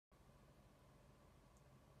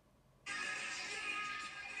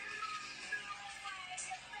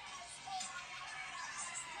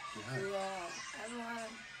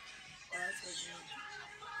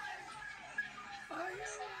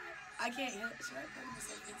I can't hear. Should I plug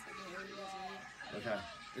this up so I can hear you guys? Okay,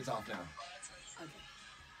 it's off now. Okay.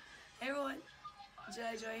 Hey everyone,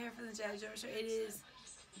 Jedi Joy here from the Jedi Joy Show. It is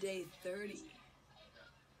day 30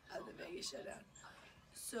 of the Vegas shutdown.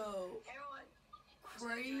 So,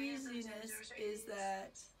 craziness is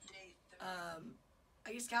that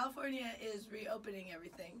I guess California is reopening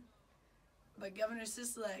everything, but Governor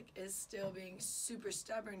Sisolak is still being super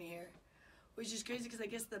stubborn here, which is crazy because I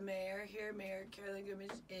guess the mayor here, Mayor Carolyn Goodman,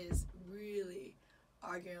 is really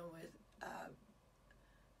arguing with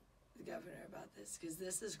the governor about this because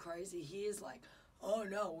this is crazy. He is like, oh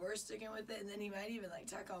no, we're sticking with it, and then he might even like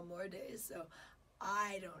tack on more days. So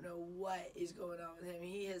I don't know what is going on with him.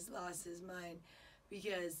 He has lost his mind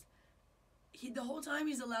because the whole time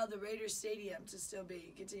he's allowed the Raiders Stadium to still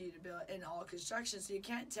continue to build in all construction. So you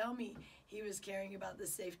can't tell me he was caring about the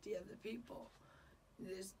safety of the people.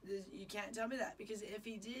 You can't tell me that, because if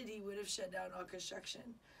he did, he would have shut down all construction.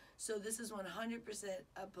 So this is 100%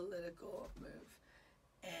 a political move.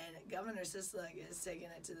 And Governor Sisolak is taking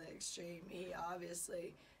it to the extreme. He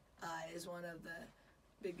obviously is one of the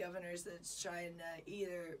big governors that's trying to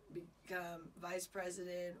either become vice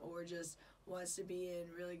president or just wants to be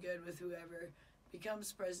in really good with whoever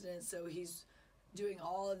becomes president. So he's doing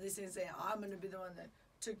all of these things, saying, I'm going to be the one that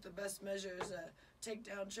took the best measures to take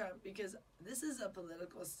down Trump, because this is a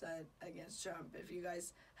political stunt against Trump. If you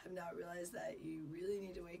guys have not realized that, you really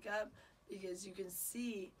need to wake up, because you can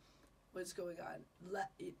see what's going on.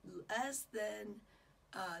 Less than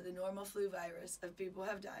the normal flu virus of people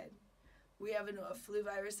have died. We have a flu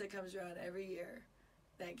virus that comes around every year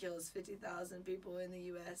that kills 50,000 people in the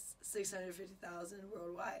U.S., 650,000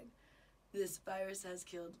 worldwide. This virus has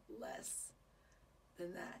killed less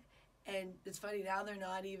than that. And it's funny, now they're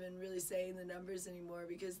not even really saying the numbers anymore,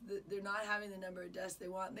 because they're not having the number of deaths they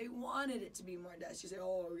want. They wanted it to be more deaths. You say,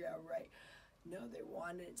 oh, yeah, right. No, they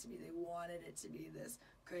wanted it to be this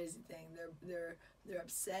crazy thing. They're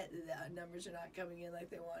upset that the numbers are not coming in like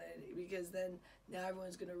they wanted, because then now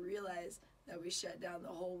everyone's going to realize that we shut down the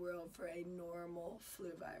whole world for a normal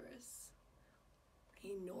flu virus.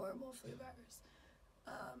 A normal flu virus.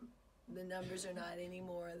 The numbers are not any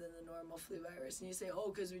more than the normal flu virus. And you say,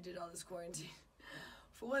 oh, because we did all this quarantine.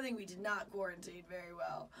 For one thing, we did not quarantine very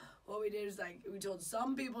well. What we did is, like, we told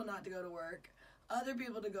some people not to go to work, other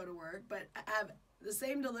people to go to work, but have the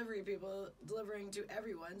same delivery people delivering to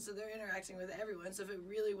everyone, so they're interacting with everyone. So if it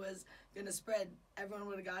really was going to spread, everyone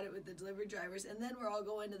would have got it with the delivery drivers. And then we're all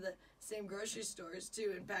going to the same grocery stores,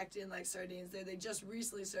 too, and packed in like sardines there. They just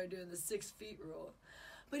recently started doing the 6 feet rule.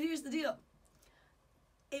 But here's the deal.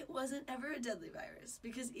 It wasn't ever a deadly virus,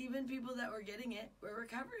 because even people that were getting it were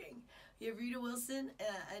recovering. You have Rita Wilson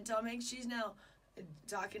and Tom Hanks. She's now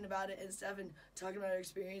talking about it and stuff, and talking about her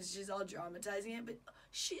experience. She's all dramatizing it, but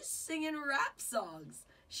she's singing rap songs.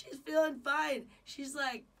 She's feeling fine. She's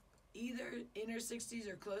like either in her 60s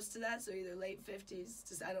or close to that, so either late 50s.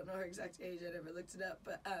 Just, I don't know her exact age. I never looked it up,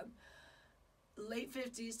 but late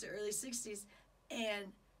 50s to early 60s,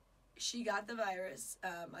 and she got the virus.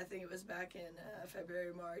 I think it was back in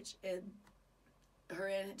February, March, and her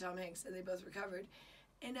and Tom Hanks, and they both recovered.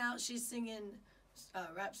 And now she's singing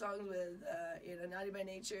rap songs with, Naughty by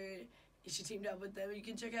Nature. She teamed up with them. You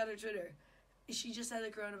can check out her Twitter. She just had the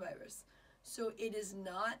coronavirus. So it is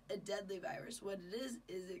not a deadly virus. What it is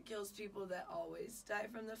it kills people that always die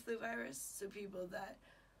from the flu virus. So people that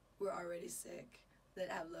were already sick, that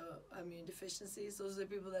have low immune deficiencies. Those are the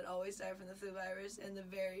people that always die from the flu virus, and the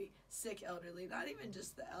very sick elderly. Not even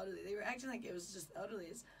just the elderly. They were acting like it was just the elderly.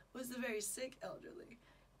 It was the very sick elderly.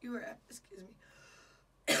 You were, excuse me.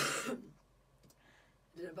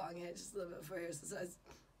 Did a bong hit just a little bit before here, so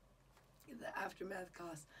the aftermath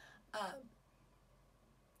cost.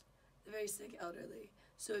 The very sick elderly.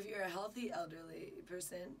 So if you're a healthy elderly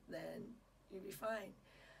person, then you'll be fine.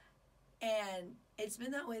 And it's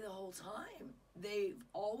been that way the whole time. They've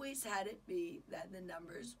always had it be that the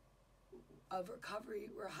numbers of recovery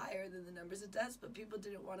were higher than the numbers of deaths, but people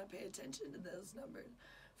didn't want to pay attention to those numbers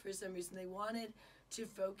for some reason. They wanted to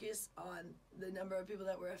focus on the number of people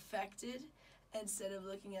that were affected instead of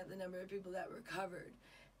looking at the number of people that recovered.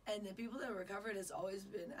 And the people that recovered has always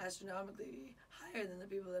been astronomically higher than the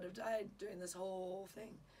people that have died during this whole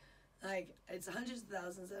thing. Like, it's hundreds of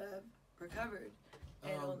thousands that have recovered.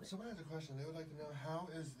 Someone has a question. They would like to know, how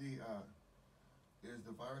is the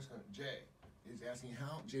virus going to... Jay is asking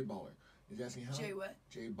how... Jay Baller is asking how... Jay what?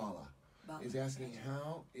 Jay Bala is asking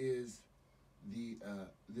how is the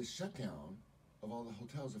shutdown of all the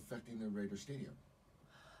hotels affecting the Raider Stadium?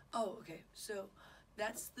 Oh, okay. So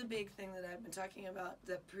that's the big thing that I've been talking about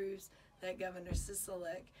that proves that Governor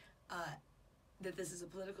Sisolak, that this is a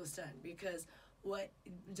political stunt, because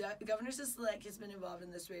Governor Sisolak has been involved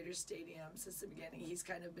in this Raiders stadium since the beginning. He's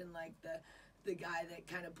kind of been like the guy that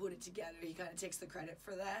kind of put it together. He kind of takes the credit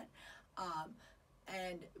for that.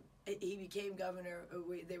 And he became governor.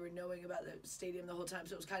 They were knowing about the stadium the whole time,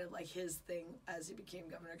 so it was kind of like his thing as he became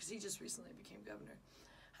governor, because he just recently became governor.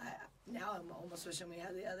 Now I'm almost wishing we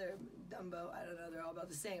had the other Dumbo. I don't know, they're all about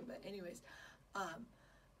the same. But anyways,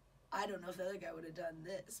 I don't know if the other guy would have done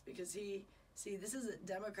this, because this is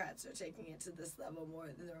Democrats are taking it to this level more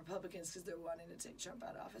than the Republicans, because they're wanting to take Trump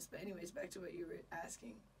out of office. But anyways, back to what you were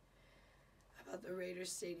asking about the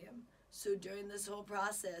Raiders Stadium. So during this whole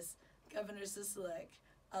process, Governor Sisolak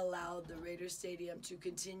allowed the Raiders Stadium to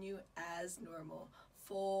continue as normal,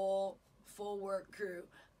 full work crew.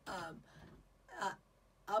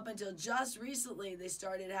 Up until just recently, they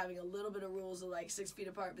started having a little bit of rules of like 6 feet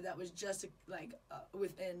apart, but that was just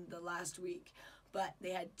within the last week. But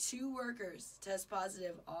they had 2 workers test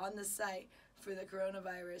positive on the site for the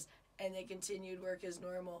coronavirus, and they continued work as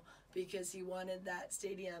normal because he wanted that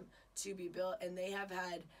stadium to be built. And they have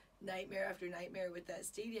had nightmare after nightmare with that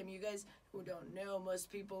stadium. You guys who don't know, most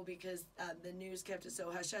people, because the news kept it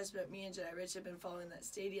so hush-hush, but me and Jedi Rich have been following that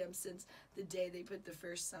stadium since the day they put the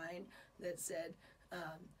first sign that said,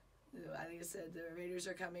 I think it said the Raiders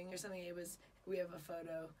are coming or something. We have a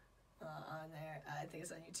photo on there. I think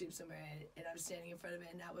it's on YouTube somewhere, and I'm standing in front of it,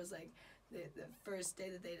 and that was like the first day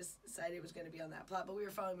that they decided it was going to be on that plot. But we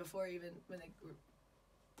were following before, even when they were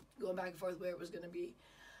going back and forth where it was going to be.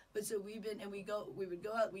 But so we would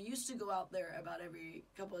go out. We used to go out there about every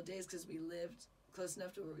couple of days because we lived close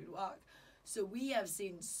enough to where we'd walk. So we have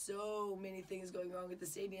seen so many things going wrong with the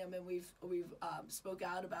stadium, and we've spoke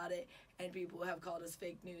out about it, and people have called us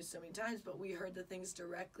fake news so many times, but we heard the things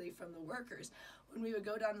directly from the workers. When we would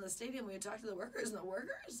go down to the stadium, we would talk to the workers, and the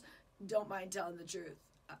workers don't mind telling the truth.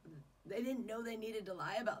 They didn't know they needed to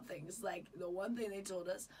lie about things. Like the one thing they told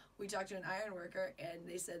us, we talked to an iron worker, and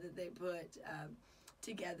they said that they put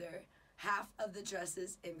together half of the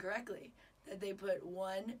trusses incorrectly. That they put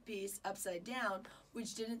one piece upside down,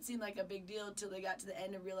 which didn't seem like a big deal until they got to the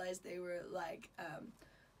end and realized they were like,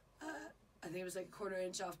 I think it was like a 1/4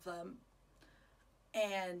 inch off plumb.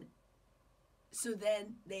 And so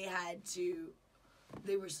then they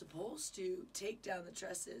were supposed to take down the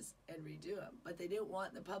trusses and redo them, but they didn't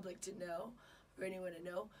want the public to know or anyone to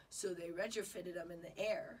know, so they retrofitted them in the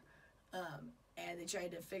air. And they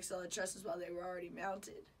tried to fix all the trusses while they were already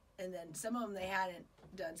mounted. And then some of them they hadn't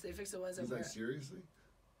done, so they fixed the ones that were... He's like, seriously?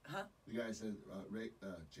 Huh? The guy said,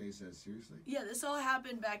 Jay says, seriously? Yeah, this all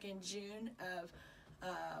happened back in June of,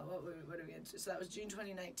 what are we into? So that was June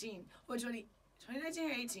 2019. Or 2019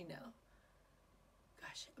 or 18 now?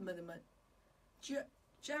 Gosh, another month.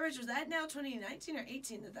 Jared, was that now 2019 or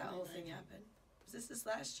 18 that whole thing happened? Was this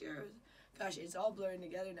last year? Gosh, it's all blurring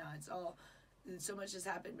together now. So much has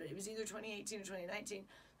happened, but it was either 2018 or 2019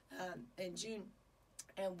 in June.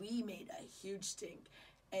 And we made a huge stink,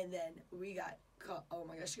 and then we got caught. Oh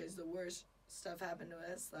my gosh, guys, the worst stuff happened to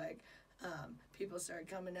us. Like, people started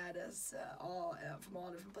coming at us from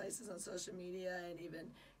all different places on social media and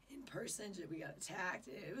even in person. We got attacked.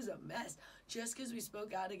 It was a mess just because we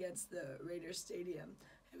spoke out against the Raiders Stadium.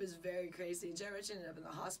 It was very crazy. Jerry Rich ended up in the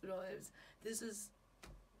hospital. Had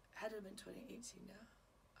to have been 2018 now.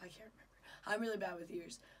 I can't remember. I'm really bad with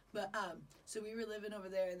years. But so we were living over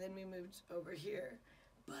there, and then we moved over here.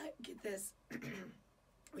 But get this,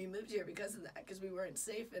 we moved here because of that, because we weren't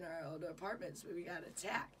safe in our old apartments. We got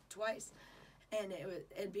attacked twice, and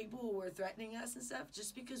people were threatening us and stuff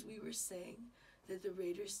just because we were saying that the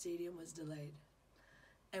Raiders Stadium was delayed,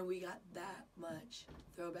 and we got that much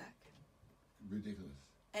throwback. Ridiculous.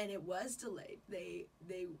 And it was delayed. They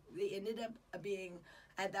ended up being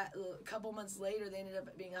at that a couple months later. They ended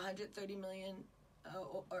up being 130 million.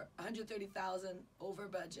 Or 130,000 over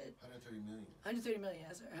budget. 130 million. 130 million,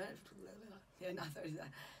 yes, sir. Yeah, not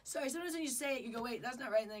 30,000. Sorry, sometimes when you say it, you go, wait, that's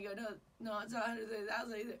not right, and then you go, no, it's not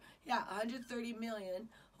 130,000 either. Yeah, 130 million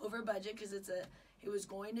over budget, because it was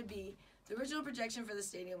going to be, the original projection for the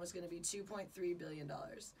stadium was going to be $2.3 billion.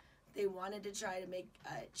 They wanted to try to make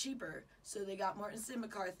it cheaper, so they got Mortensen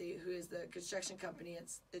McCarthy, who is the construction company.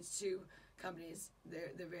 It's 2 companies.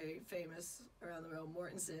 They're very famous around the world,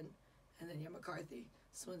 Mortensen. And then McCarthy.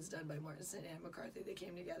 This one's done by Mortensen and McCarthy. They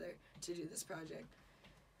came together to do this project.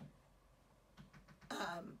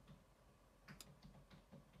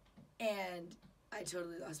 And I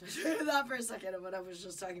totally lost my train of thought for a second of what I was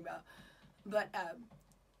just talking about. But,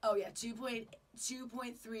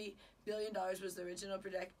 $2.3 billion was the original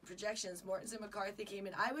projections. Mortensen McCarthy came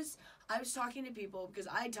in. I was talking to people, because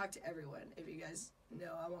I talk to everyone. If you guys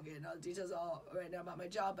know, I won't get into all the details right now about my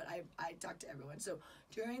job, but I talk to everyone. So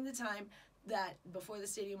during the time that before the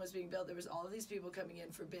stadium was being built, there was all of these people coming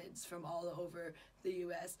in for bids from all over the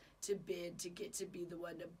U.S. to bid to get to be the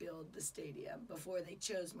one to build the stadium. Before they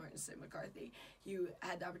chose Martin St. McCarthy, you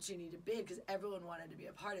had the opportunity to bid because everyone wanted to be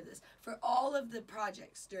a part of this for all of the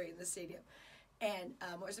projects during the stadium. And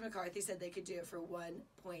Martin St. McCarthy said they could do it for $1.8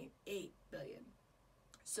 billion.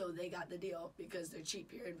 So they got the deal because they're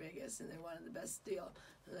cheap here in Vegas and they wanted the best deal.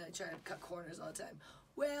 And they try to cut corners all the time.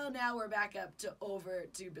 Well, now we're back up to over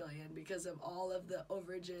 $2 billion because of all of the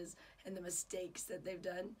overages and the mistakes that they've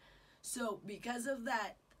done. So because of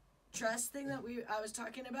that trust thing that I was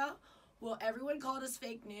talking about, well, everyone called us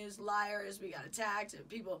fake news, liars. We got attacked. And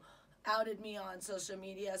people outed me on social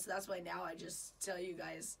media. So that's why now I just tell you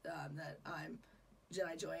guys that I'm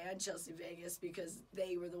Jedi Joy and Chelsea Vegas because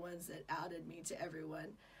they were the ones that outed me to everyone,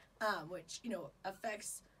 which,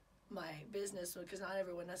 affects my business because not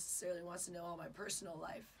everyone necessarily wants to know all my personal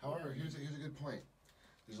life. However, here's a good point.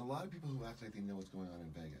 There's a lot of people who act like they know what's going on in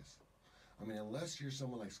Vegas. I mean, unless you're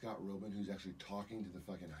someone like Scott Robin who's actually talking to the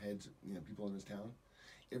fucking heads, people in this town,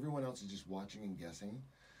 everyone else is just watching and guessing.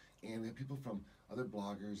 And we have people from other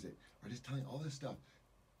bloggers that are just telling all this stuff.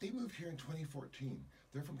 They moved here in 2014.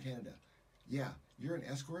 They're from Canada. Yeah, you're an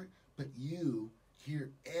escort, but you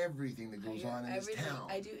hear everything that goes on in this town.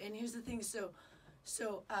 I do, and here's the thing. So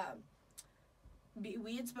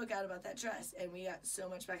we had spoke out about that trust, and we got so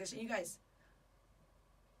much backlash. And you guys,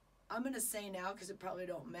 I'm going to say now because it probably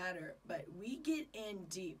don't matter, but we get in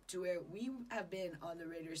deep to where we have been on the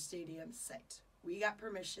Raiders Stadium site. We got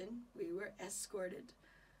permission. We were escorted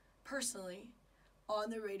personally on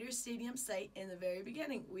the Raiders Stadium site in the very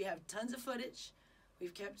beginning. We have tons of footage.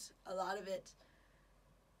 We've kept a lot of it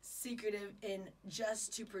secretive and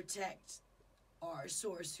just to protect our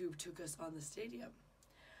source who took us on the stadium.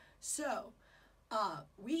 So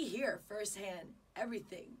we hear firsthand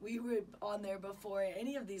everything. We were on there before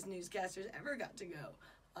any of these newscasters ever got to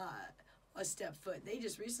go a step foot. They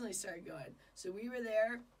just recently started going. So we were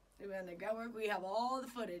there. We were on the groundwork. We have all the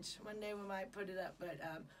footage. One day we might put it up, but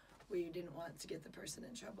we didn't want to get the person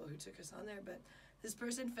in trouble who took us on there. But this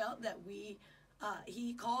person felt that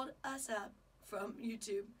he called us up from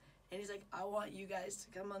YouTube, and he's like, I want you guys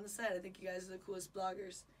to come on the site. I think you guys are the coolest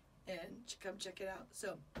bloggers, and come check it out.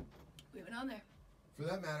 So we went on there. For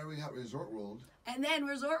that matter, we got Resort World. And then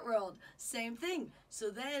Resort World, same thing. So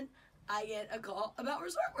then I get a call about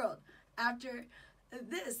Resort World. After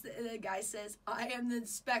this, the guy says, I am the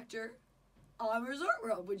inspector on Resort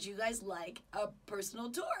World. Would you guys like a personal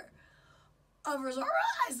tour of Resort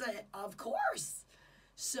World? I said, of course.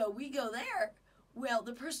 So we go there. Well,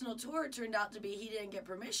 the personal tour turned out to be he didn't get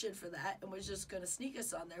permission for that and was just going to sneak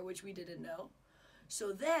us on there, which we didn't know.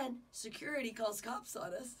 So then security calls cops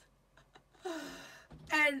on us.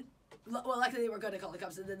 And, well, luckily they were going to call the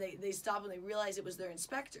cops, and then they stopped when they realized it was their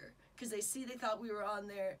inspector. Because they thought we were on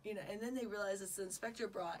there, and then they realized it's the inspector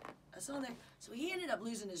brought us on there. So he ended up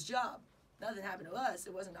losing his job. Nothing happened to us.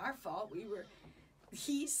 It wasn't our fault.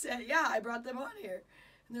 He said, yeah, I brought them on here.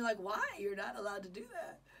 And they're like, why? You're not allowed to do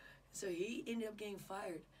that. So he ended up getting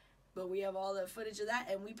fired. But we have all the footage of that,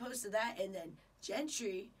 and we posted that, and then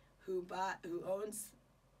Gentry, who owns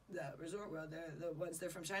the Resort World, they're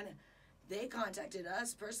from China, they contacted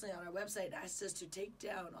us personally on our website and asked us to take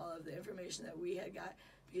down all of the information that we had got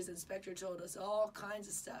because the inspector told us all kinds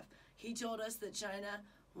of stuff. He told us that China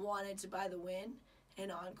wanted to buy the Wynn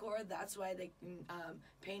and Encore. That's why they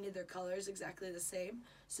painted their colors exactly the same.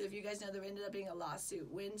 So if you guys know, there ended up being a lawsuit.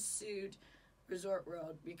 Wynn sued Resort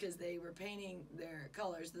World because they were painting their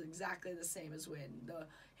colors exactly the same as Wynn.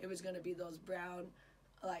 It was going to be those brown,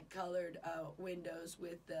 colored windows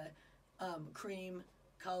with the cream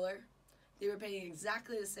color. They were painting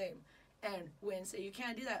exactly the same. And Wynn said, you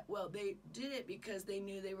can't do that. Well, they did it because they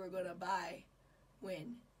knew they were going to buy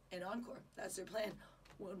Wynn and Encore. That's their plan.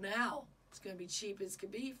 Well, now it's going to be cheap as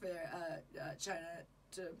could be for China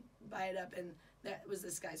to buy it up. And that was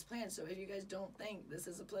this guy's plan. So if you guys don't think this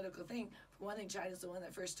is a political thing, for one thing, China's the one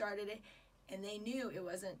that first started it. And they knew it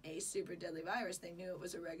wasn't a super deadly virus. They knew it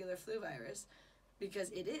was a regular flu virus because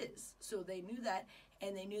it is. So they knew that.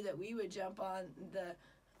 And they knew that we would jump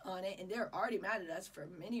on it, and they're already mad at us for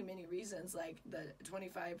many, many reasons, like the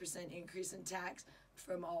 25% increase in tax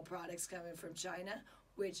from all products coming from China,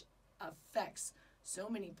 which affects so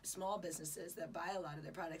many small businesses that buy a lot of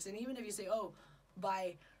their products. And even if you say, oh,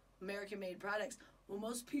 buy American-made products, well,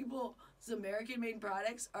 most people's American-made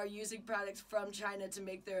products are using products from China to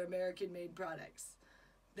make their American-made products.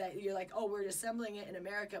 That you're like, oh, we're assembling it in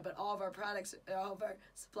America, but all of our products, all of our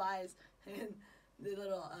supplies, and the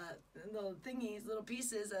little thingies, little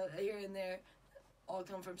pieces here and there, all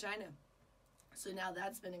come from China. So now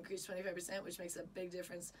that's been increased 25%, which makes a big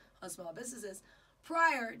difference on small businesses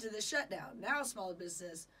prior to the shutdown. Now small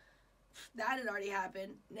business, that had already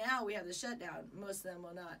happened. Now we have the shutdown. Most of them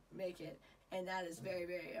will not make it. And that is very,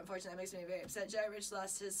 very unfortunate. That makes me very upset. Jerry Rich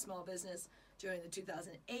lost his small business during the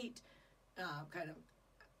 2008 kind of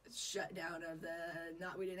shutdown of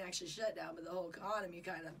we didn't actually shut down, but the whole economy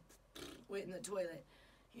kind of went in the toilet.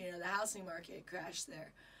 You know, the housing market crashed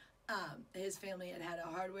there. His family had a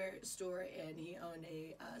hardware store, and he owned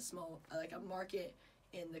a small, like a market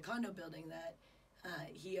in the condo building that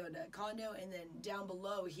he owned a condo, and then down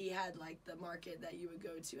below he had like the market that you would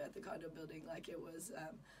go to at the condo building, like it was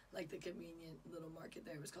like the convenient little market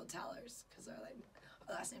there. It was called Tallers, because our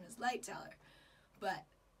last name is Light Taller. But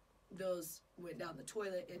those went down the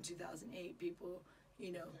toilet in 2008. People,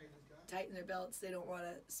 you know, tighten their belts. They don't want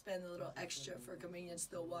to spend a little extra for convenience.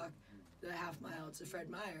 They'll walk the half-mile to Fred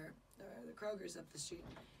Meyer or the Kroger's up the street.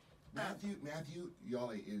 Matthew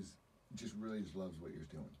Yawley just loves what you're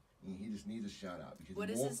doing. He just needs a shout out because what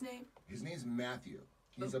is his name? His name's Matthew.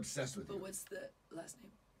 He's obsessed with you. But what's the last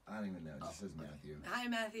name? I don't even know. It just says Matthew. Hi,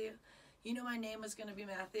 Matthew. You know my name was going to be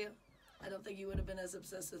Matthew. I don't think you would have been as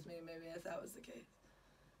obsessed with me maybe if that was the case.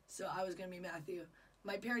 So I was going to be Matthew.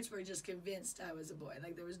 My parents were just convinced I was a boy.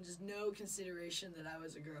 Like, there was just no consideration that I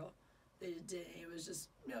was a girl. They did. It was just,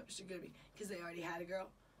 no, she's going to be, because they already had a girl.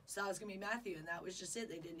 So I was going to be Matthew, and that was just it.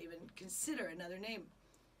 They didn't even consider another name.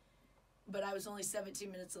 But I was only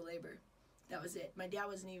 17 minutes of labor. That was it. My dad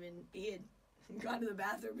wasn't even, he had gone to the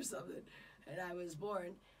bathroom or something, and I was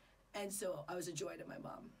born. And so I was a joy to my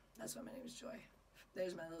mom. That's why my name is Joy.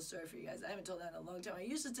 There's my little story for you guys. I haven't told that in a long time. I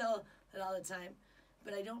used to tell it all the time,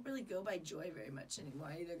 but I don't really go by Joy very much anymore.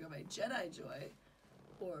 I either go by Jedi Joy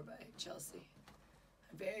or by Chelsea.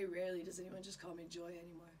 Very rarely does anyone just call me Joy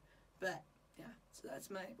anymore. But, yeah, so that's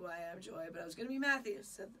why I'm Joy. But I was going to be Matthew,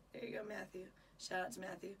 so there you go, Matthew. Shout out to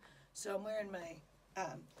Matthew. So I'm wearing my,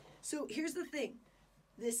 so here's the thing.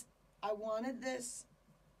 I wanted this.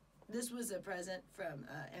 This was a present from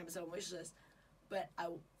Amazon wishlist, but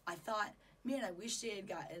I thought, man, I wish they had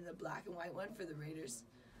gotten the black and white one for the Raiders.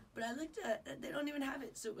 But I looked at it, they don't even have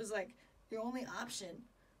it. So it was like, your only option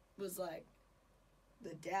was like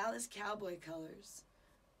the Dallas Cowboy colors,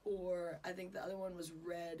 or I think the other one was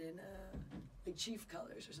red and like Chief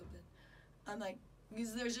colors or something. I'm like,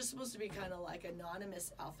 because there's just supposed to be kind of like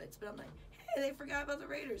anonymous outfits, but I'm like, hey, they forgot about the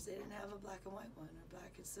Raiders. They didn't have a black and white one, or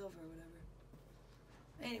black and silver, or whatever.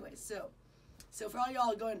 Anyway, so for all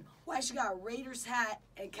y'all going, why she got a Raiders hat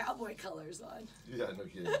and cowboy colors on? Yeah, no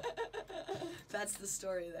kidding. That's the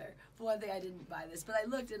story there. For one thing, I didn't buy this, but I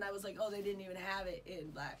looked and I was like, oh, they didn't even have it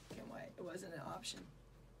in black and white. It wasn't an option.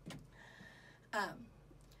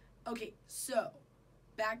 Okay, so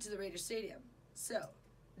back to the Raiders Stadium. So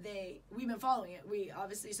we've been following it. We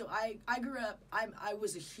obviously, so I grew up, I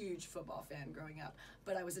was a huge football fan growing up,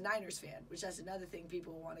 but I was a Niners fan, which that's another thing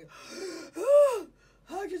people want to go,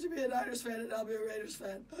 how could you be a Niners fan and I'll be a Raiders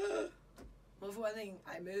fan? Well, for one thing,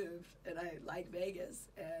 I moved and I like Vegas,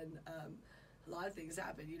 and a lot of things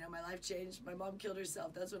happened. You know, my life changed. My mom killed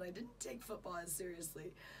herself. That's when I didn't take football as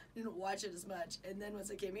seriously. Didn't watch it as much. And then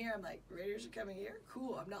once I came here, I'm like, Raiders are coming here?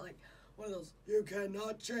 Cool. I'm not like one of those, you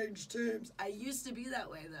cannot change teams. I used to be that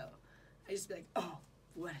way, though. I used to be like, oh,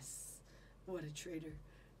 what a traitor.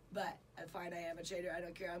 But fine, I am a traitor. I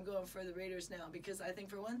don't care. I'm going for the Raiders now because I think,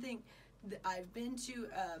 for one thing, I've been to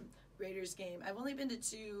Raiders game. I've only been to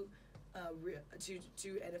two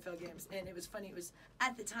NFL games, and it was funny. It was,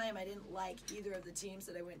 at the time, I didn't like either of the teams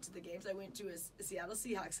that I went to the games. I went to a Seattle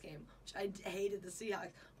Seahawks game, which I hated the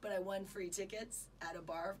Seahawks, but I won free tickets at a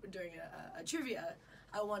bar during a trivia.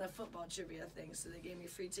 I won a football trivia thing, so they gave me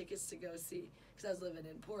free tickets to go see, because I was living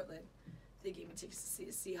in Portland. They gave me tickets to see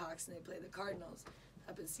the Seahawks, and they played the Cardinals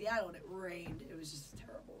up in Seattle, and it rained. It was just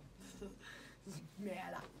terrible.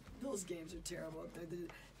 Man, those games are terrible.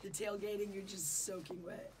 The tailgating, you're just soaking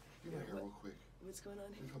wet. Get my hair real quick. What's going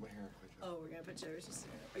on here? Cut my hair quick. Oh, we're going to put Jerry's just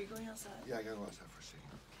there. Are you going outside? Yeah, I gotta go outside for a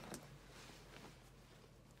second.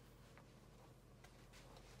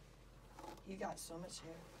 You got so much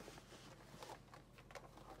hair.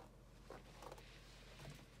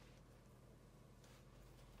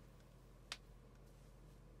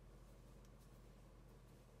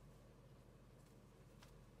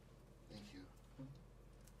 Thank you. I'm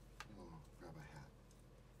gonna grab a hat.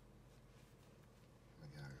 I'm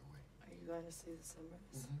gonna get out of your way. Are you going to see the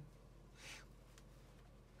sunrise? Mm-hmm.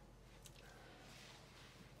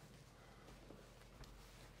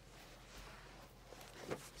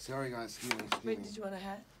 Sorry guys, excuse me. Wait, did you want a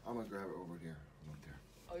hat? I'm gonna grab it over here. I'm up there.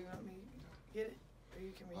 Oh, you want me to get it? Or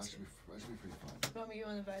you can reach That should it? be pretty fun. You want me to get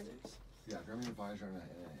one of the visors? Yeah, grab me a visor and a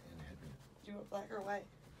headband. Do you want black or white?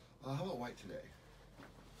 How about white today?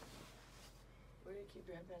 Where do you keep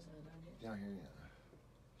your headphones on? Down here? Down here, yeah.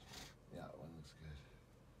 Yeah, that one looks good.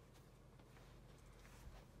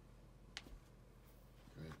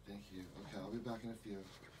 Good, thank you. Okay, I'll be back in a few.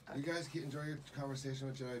 Okay. You guys enjoy your conversation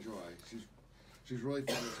with Jedi Joy. She's really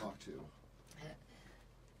fun to talk to.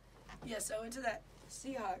 Yeah, so I went to that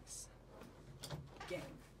Seahawks game.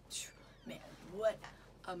 Man, what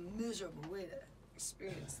a miserable way to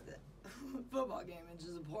experience the football game and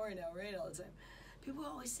just pouring down rain all the time. People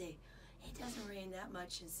always say, it doesn't rain that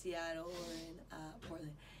much in Seattle or in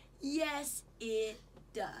Portland. Yes, it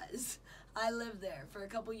does. I lived there for a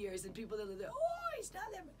couple years, and people that live there, oh, it's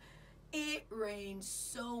not that much. It rains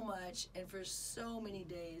so much and for so many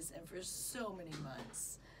days and for so many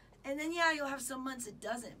months. And then, yeah, you'll have some months it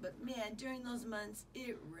doesn't. But, man, during those months,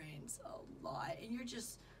 it rains a lot. And you're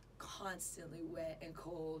just constantly wet and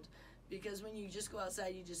cold. Because when you just go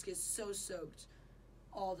outside, you just get so soaked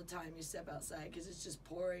all the time you step outside. Because it's just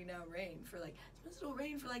pouring down rain for, like, it'll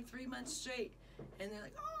rain for, like, 3 months straight. And they're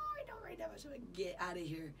like, oh, it don't rain that much. I'm like, get out of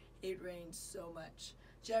here. It rains so much.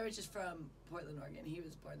 Jedi Rich is from Portland, Oregon. He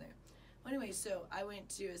was born there. Well, anyway, so I went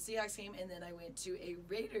to a Seahawks game, and then I went to a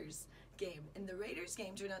Raiders game. And the Raiders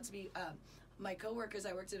game turned out to be, my coworkers,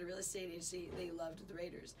 I worked at a real estate agency, they loved the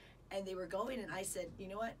Raiders. And they were going, and I said, you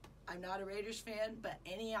know what? I'm not a Raiders fan, but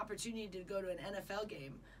any opportunity to go to an NFL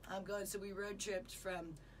game, I'm going. So we road tripped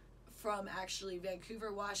from actually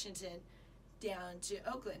Vancouver, Washington, down to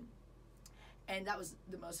Oakland. And that was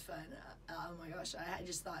the most fun. Oh my gosh, I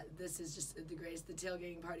just thought this is just the greatest. The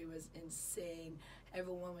tailgating party was insane.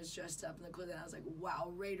 Everyone was dressed up in the clothing. I was like,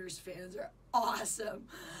 wow, Raiders fans are awesome.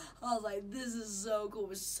 I was like, this is so cool. It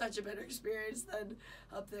was such a better experience than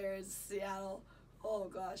up there in Seattle. Oh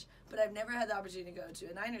gosh. But I've never had the opportunity to go to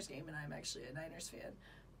a Niners game, and I'm actually a Niners fan.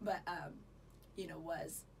 But,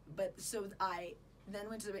 But so I then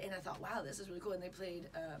went to and I thought, wow, this is really cool. And they played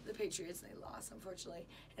the Patriots, and they lost, unfortunately.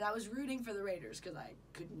 And I was rooting for the Raiders because I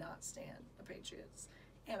could not stand the Patriots.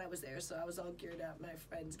 And I was there, so I was all geared up. My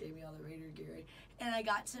friends gave me all the Raider gear. And I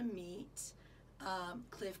got to meet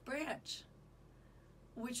Cliff Branch,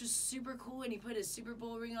 which was super cool. And he put his Super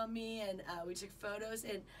Bowl ring on me, and we took photos.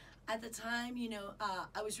 And at the time,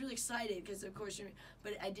 I was really excited because, of course,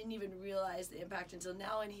 but I didn't even realize the impact until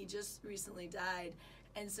now. And he just recently died.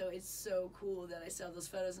 And so it's so cool that I saw those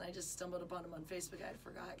photos, and I just stumbled upon them on Facebook. I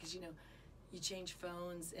forgot because, you change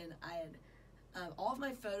phones, and I had all of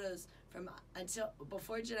my photos from until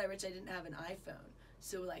before Jedi Rich, I didn't have an iPhone.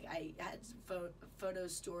 So, like, I had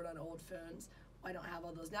photos stored on old phones. I don't have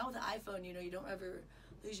all those. Now with the iPhone, you don't ever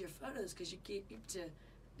lose your photos because you keep to,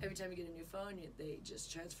 every time you get a new phone, they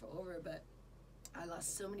just transfer over. But I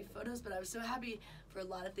lost so many photos, but I was so happy for a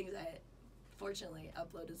lot of things. I fortunately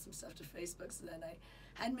uploaded some stuff to Facebook, so then I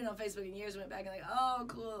hadn't been on Facebook in years, went back and like, oh,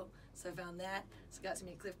 cool. So I found that. So I got to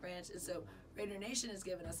meet Cliff Branch. And so Raider Nation has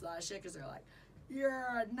given us a lot of shit because they're like, you're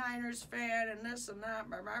a Niners fan and this and that,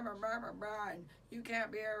 blah, blah, blah, blah, blah, blah, and you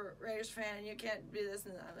can't be a Raiders fan and you can't be this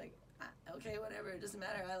and that. I'm like, okay, whatever, it doesn't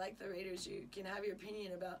matter. I like the Raiders. You can have your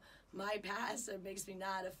opinion about my past. It makes me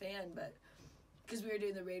not a fan, but because we were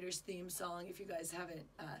doing the Raiders theme song, if you guys haven't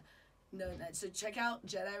known that. So check out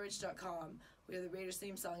JediRich.com. We have the Raiders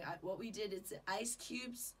theme song. What we did, it's an Ice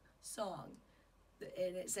Cube's song,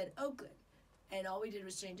 and it said Oakland. And all we did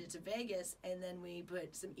was change it to Vegas, and then we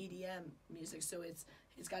put some EDM music. So it's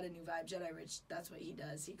got a new vibe. Jedi Rich, that's what he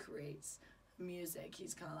does. He creates music.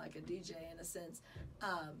 He's kind of like a DJ in a sense.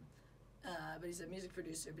 But he's a music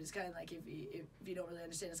producer. But it's kind of like, if you don't really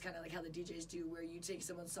understand, it's kind of like how the DJs do, where you take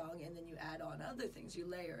someone's song and then you add on other things. You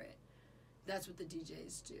layer it. That's what the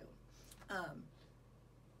DJs do.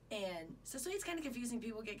 And so it's kind of confusing.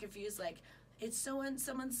 People get confused, like, it's someone's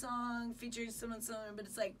song featuring someone's song, but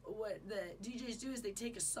it's like what the DJs do is they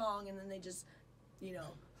take a song and then they just,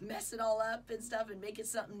 mess it all up and stuff and make it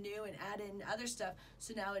something new and add in other stuff.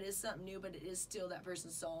 So now it is something new, but it is still that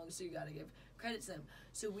person's song, so you got to give credit to them.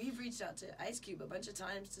 So we've reached out to Ice Cube a bunch of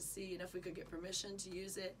times to see if we could get permission to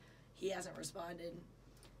use it. He hasn't responded.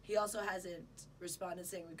 He also hasn't responded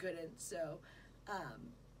saying we couldn't. So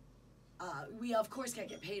we of course can't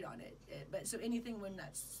get paid on it, but so anything when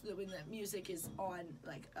that music is on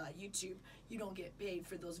like YouTube, you don't get paid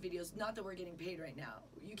for those videos. Not that we're getting paid right now.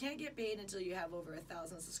 You can't get paid until you have over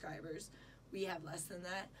 1,000 subscribers. We have less than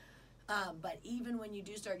that. But even when you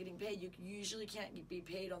do start getting paid, you usually can't be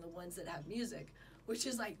paid on the ones that have music, which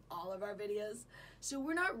is like all of our videos. So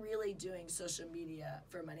we're not really doing social media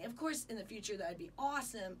for money. Of course, in the future, that'd be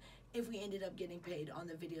awesome if we ended up getting paid on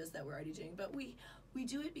the videos that we're already doing. But we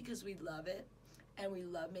do it because we love it, and we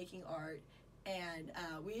love making art, and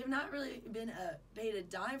we have not really been paid a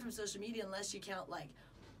dime from social media unless you count like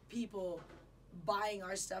people buying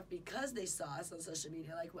our stuff because they saw us on social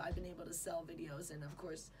media. Like I've been able to sell videos and of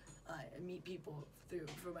course meet people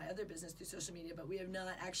for my other business through social media, but we have not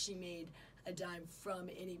actually made a dime from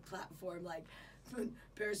any platform. Like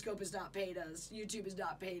Periscope has not paid us, YouTube has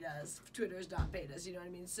not paid us, Twitter has not paid us, you know what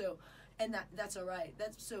I mean? So, and that's all right.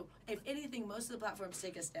 So if anything, most of the platforms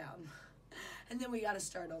take us down. And then we got to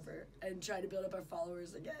start over and try to build up our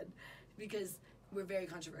followers again, because we're very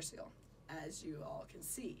controversial, as you all can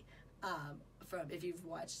see. From if you've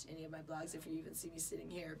watched any of my blogs, if you even see me sitting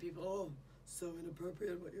here, people, oh, so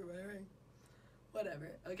inappropriate what you're wearing.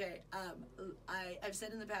 Whatever. Okay. I've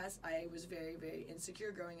said in the past I was very, very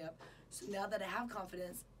insecure growing up. So now that I have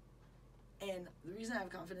confidence, and the reason I have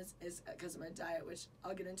confidence is because of my diet, which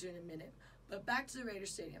I'll get into in a minute. But back to the Raider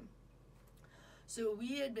Stadium. So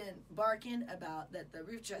we had been barking about that the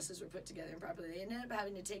roof trusses were put together improperly. They ended up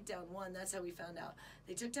having to take down one. That's how we found out.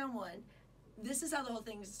 They took down one. This is how the whole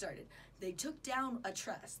thing started. They took down a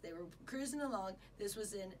truss. They were cruising along. This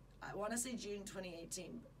was in, I want to say June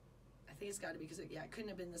 2018. I think it's got to be because, it couldn't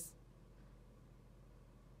have been this.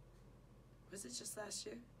 Was it just last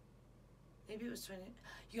year? Maybe it was 20.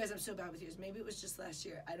 You guys, I'm so bad with years. Maybe it was just last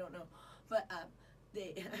year. I don't know. But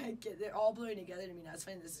they're all blurring together to me now. It's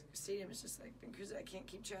funny. This stadium is just like been cruising. I can't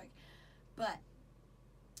keep track. But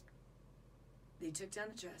they took down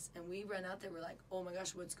the truss, and we run out there. We're like, oh my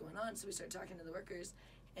gosh, what's going on? So we start talking to the workers,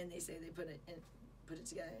 and they say they put it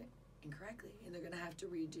together incorrectly, and they're gonna have to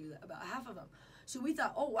redo about half of them. So we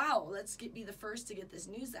thought, oh wow, let's be the first to get this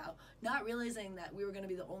news out, not realizing that we were gonna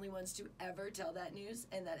be the only ones to ever tell that news,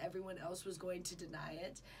 and that everyone else was going to deny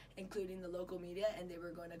it, including the local media, and they were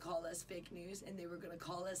going to call us fake news, and they were going to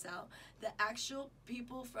call us out. The actual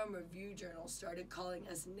people from review journals started calling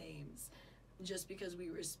us names just because we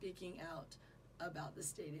were speaking out about the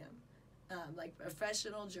stadium. Like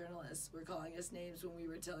professional journalists were calling us names when we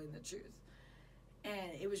were telling the truth.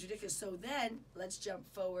 And it was ridiculous. So then, let's jump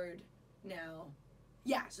forward now.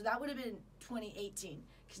 Yeah, so that would have been 2018.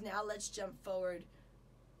 Because now let's jump forward.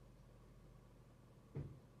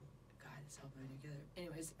 God, it's all blurring together.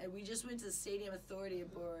 Anyways, and we just went to the Stadium Authority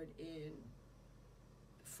Board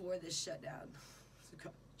before this shutdown.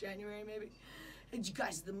 January, maybe? And you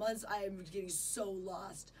guys, the months, I am getting so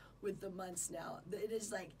lost with the months now. It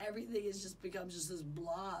is like everything has just become just this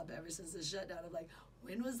blob ever since the shutdown. I'm like,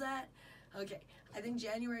 when was that? Okay, I think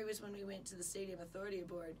January was when we went to the Stadium Authority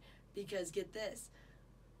Board, because get this,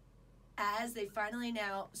 as they finally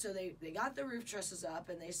now, so they got the roof trusses up,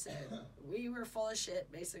 and they said we were full of shit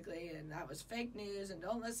basically, and that was fake news, and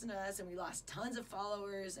don't listen to us, and we lost tons of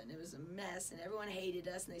followers, and it was a mess, and everyone hated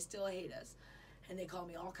us, and they still hate us. And they call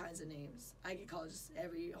me all kinds of names. I get called just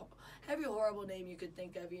every horrible name you could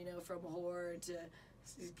think of, from whore to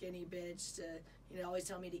skinny bitch to, always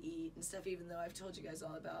tell me to eat and stuff, even though I've told you guys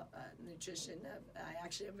all about nutrition. I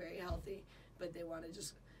actually am very healthy, but they want to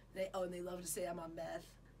and they love to say I'm on meth.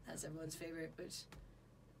 That's everyone's favorite, which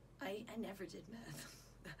I never did meth.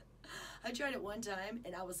 I tried it one time,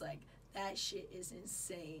 and I was like, that shit is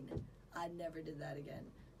insane. I never did that again.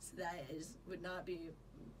 So that would not be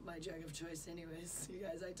my drug of choice anyways. You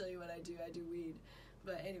guys, I tell you what I do weed.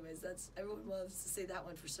 But anyways, everyone loves to say that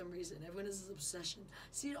one for some reason. Everyone has this obsession.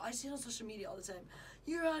 I see it on social media all the time.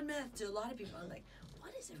 You're on meth. To a lot of people, I'm like,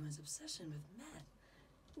 what is everyone's obsession with meth?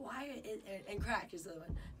 Why? And crack is the other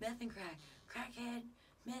one. Meth and crack. Crackhead,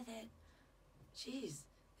 meth head. Jeez,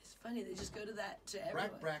 it's funny. They just go to everyone.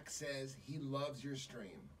 Brack says he loves your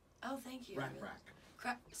stream. Oh, thank you. Brack.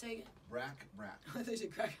 Crack, say again. Brack. I thought you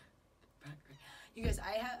said crack. You guys,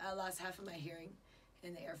 I lost half of my hearing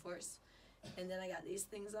in the Air Force, and then I got these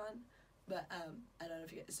things on, but I don't know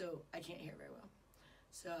if you guys, so I can't hear very well.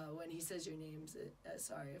 So when he says your names,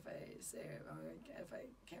 sorry if I say it wrong, if I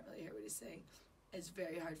can't really hear what he's saying. It's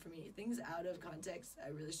very hard for me. Things out of context, I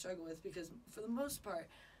really struggle with, because for the most part,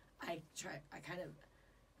 I kind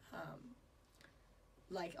of,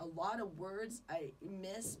 like a lot of words I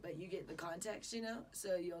miss, but you get the context,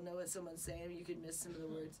 so you'll know what someone's saying. You could miss some of the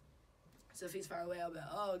words. So if he's far away, I'll be like,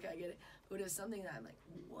 oh, okay, I get it. But if it's something that I'm like,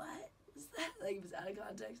 what was that? Like, if it's out of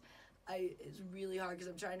context, it's really hard because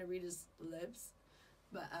I'm trying to read his lips.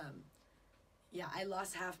 But, yeah, I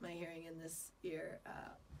lost half my hearing in this ear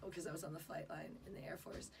because I was on the flight line in the Air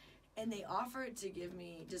Force. And they offered to give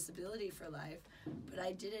me disability for life, but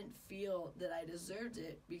I didn't feel that I deserved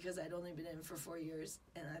it because I'd only been in for 4 years.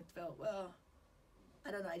 And I felt, well,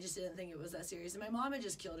 I don't know, I just didn't think it was that serious. And my mom had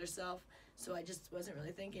just killed herself, so I just wasn't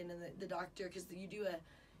really thinking. And the doctor, because you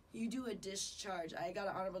do a discharge. I got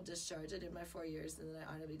an honorable discharge. I did my 4 years, and then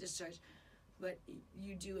I honorably discharged. But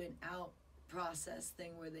you do an out process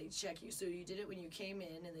thing where they check you. So you did it when you came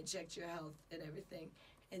in, and they checked your health and everything.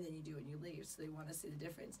 and then you do when you leave. So they want to see the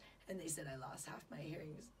difference. And they said I lost half my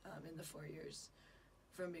hearing in the 4 years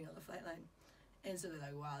from being on the flight line. And so they're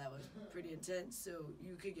like, wow, that was pretty intense. So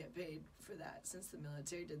you could get paid for that since the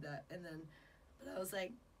military did that. And then, but I was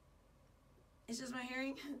like, it's just my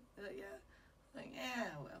hearing? They're like, yeah. I'm like, yeah,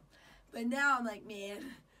 well. But now I'm like, man,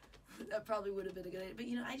 that probably would have been a good idea. But,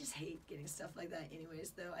 you know, I just hate getting stuff like that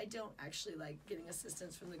anyways, though. I don't actually like getting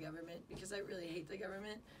assistance from the government because I really hate the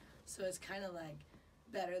government. So it's kind of like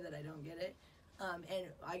better that I don't get it. And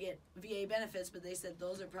I get VA benefits, but they said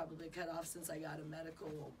those are probably cut off since I got a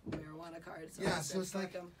medical marijuana card. So yeah, said, so it's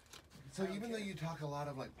like, so even care. though you talk a lot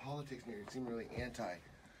of like politics and you seem really anti,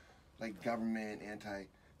 like government, anti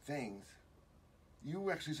things, you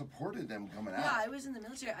actually supported them coming out. Yeah, I was in the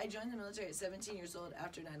military. I joined the military at 17 years old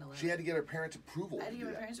after 9/11. She had to get her parents' approval. I had to get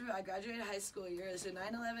my parents' approval. I graduated high school a year. So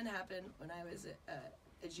 9/11 happened when I was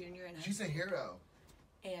a junior in high She's school. a hero.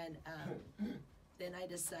 And then I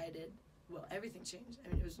decided, well, everything changed. I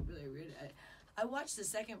mean, it was really weird. I watched the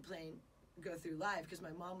second plane go through live because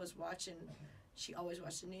my mom was watching. She always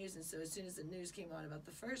watched the news, and so as soon as the news came on about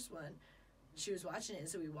the first one, she was watching it, and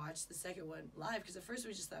so we watched the second one live because the first one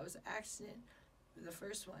we just thought it was an accident, the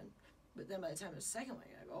first one. But then by the time it was the second one,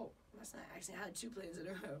 you're like, oh, that's not an accident. How did 2 planes in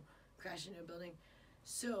a row crash into a building?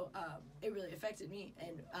 So it really affected me.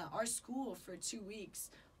 And our school for 2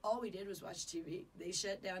 weeks, all we did was watch TV. They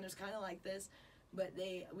shut down. It was kind of like this. But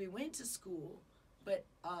we went to school, but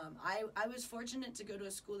I was fortunate to go to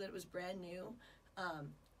a school that was brand new.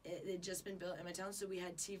 It had just been built in my town, so we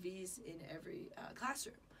had TVs in every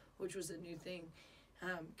classroom, which was a new thing.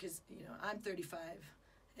 Because, you know, I'm 35,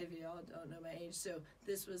 if y'all don't know my age. So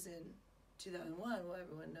this was in 2001. Well,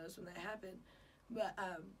 everyone knows when that happened. But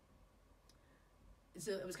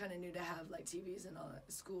so it was kind of new to have, like, TVs in all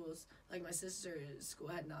the schools. Like, my sister's school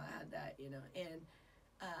had not had that, you know. And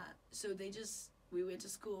so we went to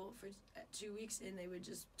school for 2 weeks, and they would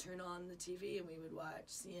just turn on the TV, and we would watch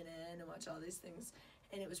CNN and watch all these things.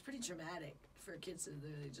 And it was pretty traumatic for kids to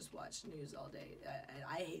literally just watch news all day.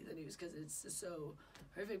 I hate the news because it's just so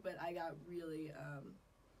horrific, but I got really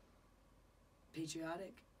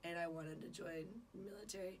patriotic, and I wanted to join the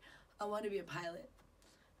military. I wanted to be a pilot,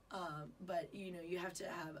 but, you know, you have to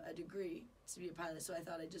have a degree to be a pilot, so I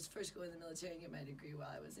thought I'd just first go in the military and get my degree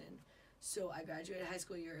while I was in. So I graduated high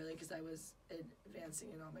school a year early because I was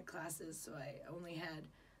advancing in all my classes, so I only had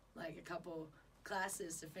like a couple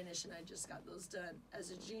classes to finish, and I just got those done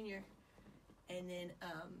as a junior. And then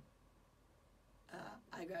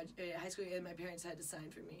I graduated high school, and my parents had to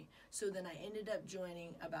sign for me. So then I ended up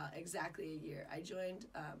joining about exactly a year. I joined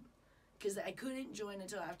because I couldn't join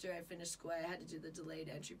until after I finished school. I had to do the delayed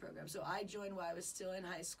entry program. So I joined while I was still in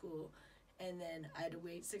high school, and then I had to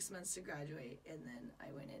wait 6 months to graduate, and then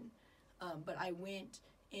I went in. But I went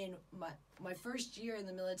in my first year in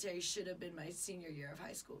the military should have been my senior year of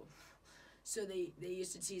high school. So they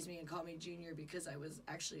used to tease me and call me junior because I was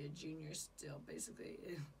actually a junior still, basically,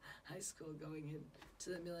 in high school going into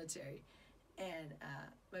the military. And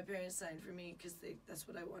my parents signed for me because that's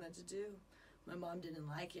what I wanted to do. My mom didn't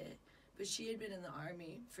like it, but she had been in the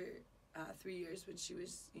Army for 3 years when she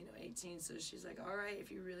was, 18. So she's like, all right,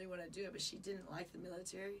 if you really want to do it. But she didn't like the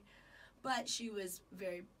military. But she was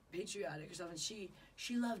very patriotic herself, and she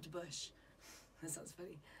loved Bush. That sounds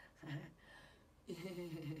funny. I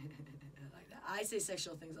like that. I say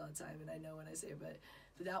sexual things all the time, and I know when I say it, but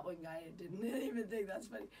that one guy didn't even think that's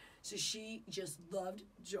funny. So she just loved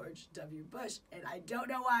George W. Bush, and I don't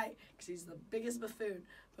know why, because he's the biggest buffoon,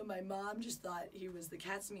 but my mom just thought he was the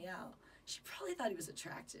cat's meow. She probably thought he was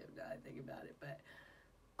attractive, now that I think about it, but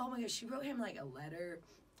oh my gosh, she wrote him like a letter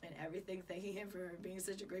and everything, thanking him for being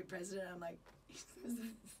such a great president. I'm like, he was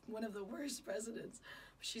one of the worst presidents.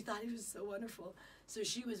 She thought he was so wonderful. So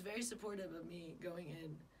she was very supportive of me going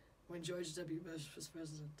in when George W. Bush was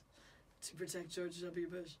president to protect George W.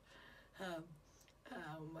 Bush.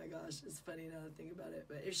 Oh my gosh, it's funny now to think about it.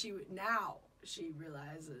 But if she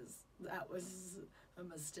realizes that was a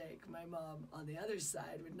mistake. My mom on the other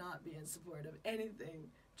side would not be in support of anything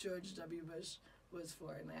George W. Bush was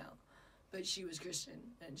for now. But she was Christian,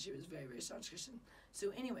 and she was very, very staunch Christian.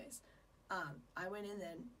 So anyways, I went in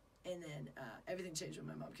then, and then everything changed when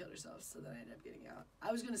my mom killed herself, so then I ended up getting out.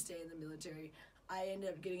 I was going to stay in the military. I ended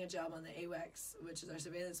up getting a job on the AWACS, which is our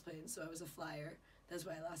surveillance plane, so I was a flyer. That's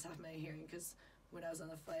why I lost half my hearing, because when I was on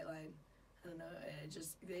the flight line, I don't know,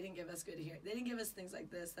 they didn't give us good hearing. They didn't give us things like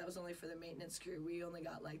this. That was only for the maintenance crew. We only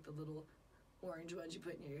got like the little orange ones you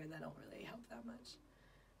put in your ear, and that don't really help that much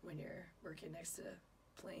when you're working next to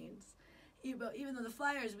planes. Even though the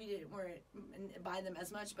flyers, weren't buy them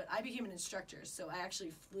as much, but I became an instructor, so I actually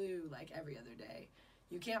flew like every other day.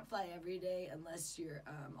 You can't fly every day unless you're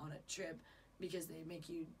on a trip, because they make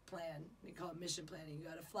you plan. They call it mission planning. You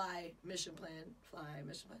gotta fly, mission plan, fly,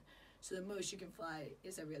 mission plan. So the most you can fly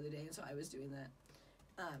is every other day, and so I was doing that.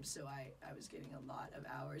 So I was getting a lot of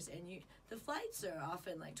hours, and the flights are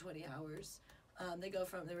often like 20 hours.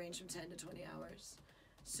 They range from 10 to 20 hours.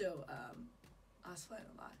 So I was flying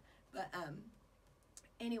a lot. But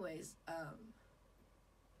anyways,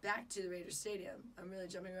 back to the Raiders Stadium. I'm really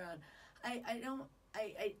jumping around. I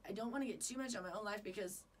don't want to get too much on my own life,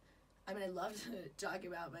 because I mean, I love to talk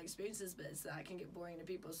about my experiences, but that can get boring to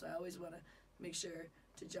people. So I always want to make sure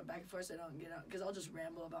to jump back and forth so I don't get out, because I'll just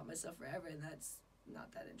ramble about myself forever, and that's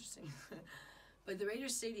not that interesting. But the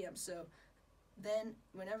Raiders Stadium, so then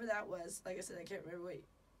whenever that was, like I said, I can't remember what,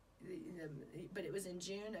 but it was in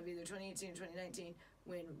June of either 2018 or 2019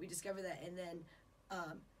 when we discovered that, and then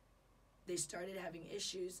they started having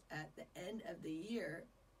issues at the end of the year.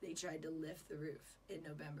 They tried to lift the roof in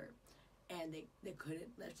November, and they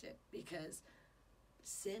couldn't lift it, because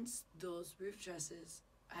since those roof trusses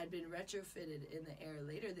had been retrofitted in the air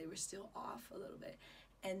later, they were still off a little bit,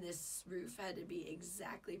 and this roof had to be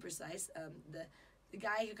exactly precise. The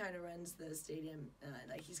guy who kind of runs the stadium,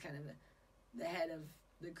 like he's kind of the head of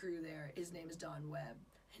the crew there, his name is Don Webb,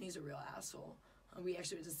 and he's a real asshole. We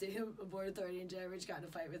actually went to Stadium Board Authority in Jedi, got in a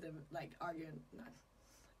fight with him, like arguing,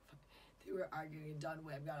 they were arguing, and Don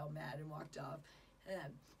Webb got all mad and walked off.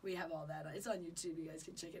 And we have all that. It's on YouTube. You guys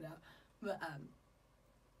can check it out. But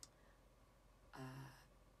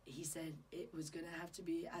he said it was going to have to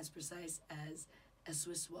be as precise as a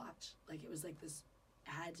Swiss watch. Like, it was like this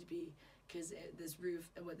had to be, because this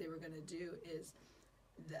roof, and what they were going to do is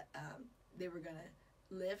that they were going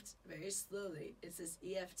to lift very slowly. It's this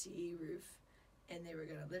EFTE roof, and they were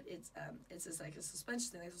going to lift. It's just like a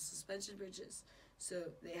suspension thing, like suspension bridges. So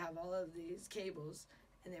they have all of these cables,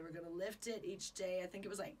 and they were going to lift it each day. I think it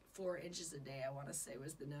was like 4 inches a day, I want to say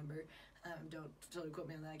was the number. Don't totally quote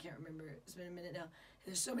me on that. I can't remember. It's been a minute now. And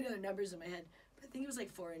there's so many other numbers in my head. But I think it was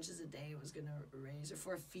like 4 inches a day it was going to raise, or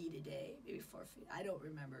 4 feet a day, maybe 4 feet. I don't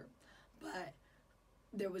remember. But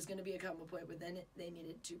there was going to be a combo point, but then they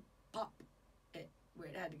needed to pop it where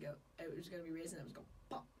it had to go. It was going to be raised, and it was going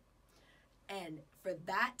to pop. And for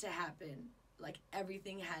that to happen, like,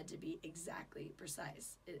 everything had to be exactly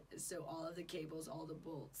precise. So all of the cables, all the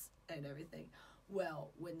bolts, and everything.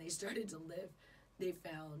 Well, when they started to lift, they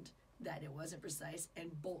found that it wasn't precise,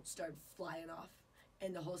 and bolts started flying off,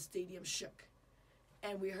 and the whole stadium shook.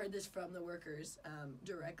 And we heard this from the workers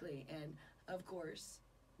directly, and of course,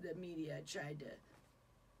 the media tried to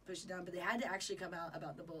push it down, but they had to actually come out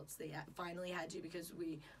about the bolts. They finally had to, because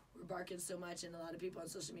we were barking so much, and a lot of people on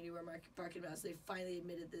social media were barking about it, so they finally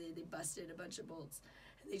admitted that they busted a bunch of bolts.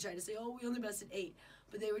 And they tried to say, oh, we only busted 8.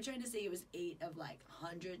 But they were trying to say it was 8 of, like,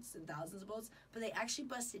 hundreds and thousands of bolts. But they actually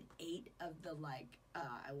busted 8 of the, like,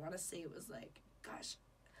 I want to say it was, like, gosh,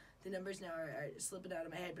 the numbers now are slipping out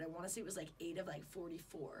of my head, but I want to say it was, like, 8 of, like,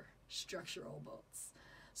 44 structural bolts.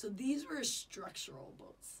 So these were structural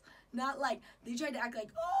bolts. Not like, they tried to act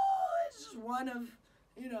like, oh, it's just one of,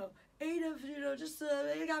 8 of, just,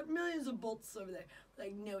 they got millions of bolts over there.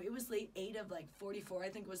 Like, no, it was like 8 of, like, 44, I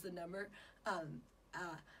think was the number,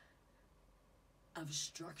 of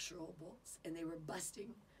structural bolts, and they were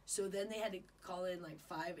busting. So then they had to call in, like,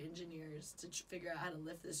 5 engineers to figure out how to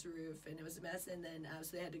lift this roof, and it was a mess. And then,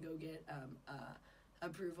 so they had to go get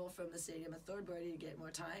approval from the Stadium Authority to get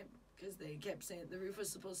more time, because they kept saying the roof was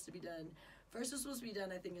supposed to be done. First it was supposed to be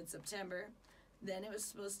done, I think, in September. Then it was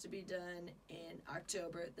supposed to be done in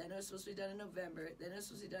October. Then it was supposed to be done in November. Then it was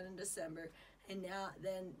supposed to be done in December. And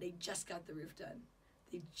then they just got the roof done.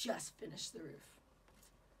 They just finished the roof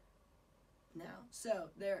now. So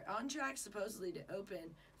they're on track supposedly to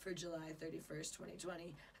open for July 31st,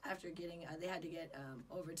 2020, after getting, they had to get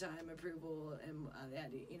overtime approval, and they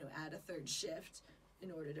had to, add a 3rd shift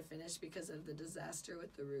in order to finish because of the disaster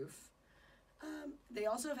with the roof. They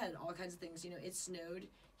also have had all kinds of things. It snowed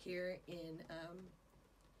here in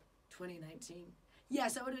 2019.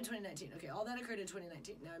 Yes, that would have been 2019. Okay, all that occurred in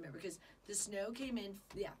 2019. Now I remember, because the snow came in.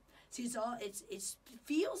 Yeah, see, it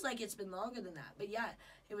feels like it's been longer than that, but yeah,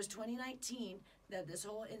 it was 2019 that this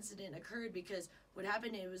whole incident occurred, because what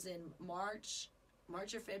happened, it was in March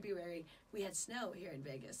or February, we had snow here in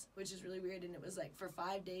Vegas, which is really weird, and it was like for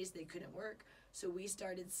 5 days they couldn't work, so we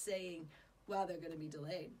started saying, well, they're going to be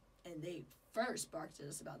delayed, and they first barked at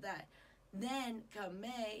us about that. Then come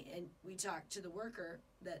May, and we talked to the worker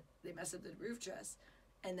that they messed up the roof truss,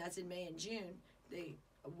 and that's in May and June. They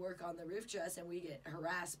work on the roof truss, and we get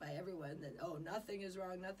harassed by everyone that, oh, nothing is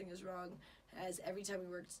wrong, as every time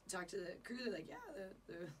we talk to the crew, they're like, yeah,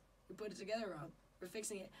 we put it together wrong. we're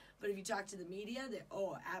fixing it. But if you talk to the media, they're,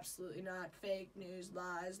 oh, absolutely not, fake news,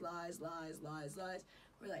 lies.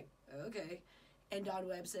 We're like, okay. And Don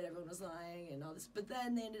Webb said everyone was lying and all this. But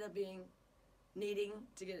then they ended up needing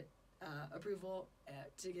to get approval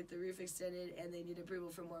to get the roof extended, and they need approval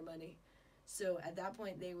for more money. So at that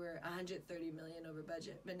point, they were $130 million over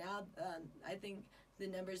budget. But now I think the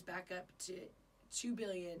numbers back up to $2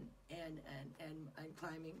 billion and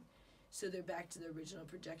climbing. So they're back to the original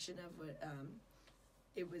projection of what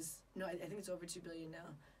it was. No, I think it's over $2 billion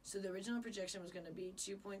now. So the original projection was going to be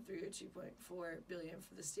 2.3 or 2.4 billion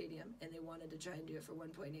for the stadium, and they wanted to try and do it for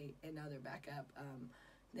 1.8, and now they're back up.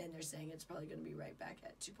 Then they're saying it's probably going to be right back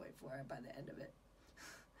at 2.4 by the end of it.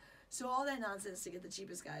 So all that nonsense to get the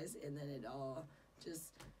cheapest guys, and then it all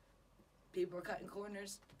just, people were cutting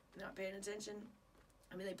corners, not paying attention.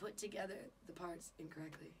 I mean, they put together the parts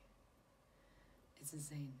incorrectly. It's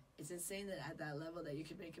insane. It's insane that at that level that you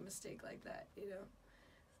could make a mistake like that, you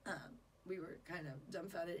know. We were kind of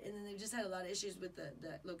dumbfounded. And then they've just had a lot of issues with the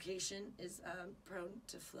location is prone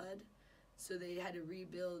to flood. So they had to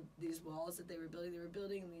rebuild these walls that they were building. They were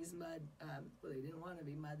building these mud, well, they didn't want to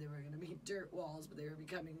be mud. They were going to be dirt walls, but they were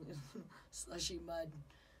becoming slushy mud,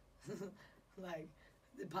 like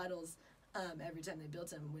the puddles, every time they built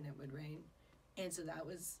them when it would rain. And so that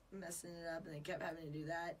was messing it up, and they kept having to do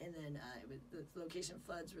that. And then the location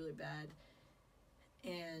floods really bad.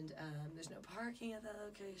 And there's no parking at that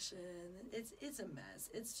location. It's a mess.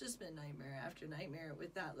 It's just been nightmare after nightmare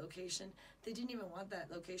with that location. They didn't even want that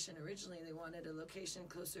location originally. They wanted a location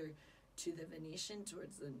closer to the Venetian,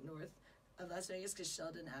 towards the north of Las Vegas, because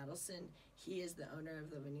Sheldon Adelson, he is the owner of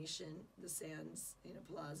the Venetian, the Sands,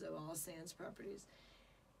 Palazzo, all Sands properties.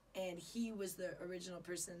 And he was the original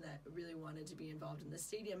person that really wanted to be involved in the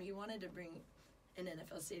stadium. He wanted to bring an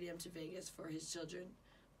NFL stadium to Vegas for his children,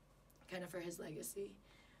 kind of for his legacy,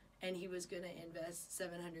 and he was going to invest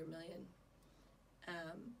 $700 million.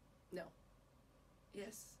 No,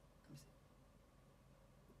 yes,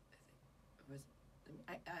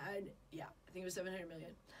 I think it was $700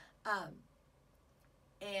 million.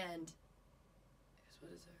 And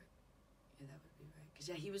what is there? Yeah, that would be right.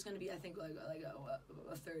 Because he was going to be, I think, like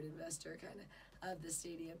a third investor kind of the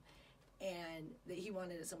stadium, and he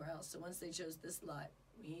wanted it somewhere else. So once they chose this lot,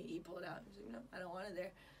 he pulled out. He was like, no, I don't want it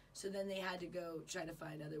there. So then they had to go try to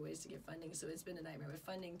find other ways to get funding. So it's been a nightmare with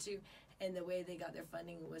funding too. And the way they got their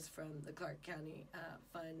funding was from the Clark County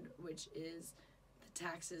Fund, which is the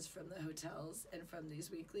taxes from the hotels and from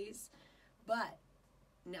these weeklies. But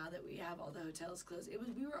now that we have all the hotels closed,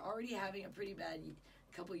 we were already having a pretty bad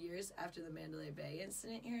couple years after the Mandalay Bay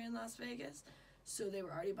incident here in Las Vegas. So they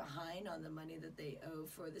were already behind on the money that they owe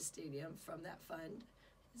for the stadium from that fund.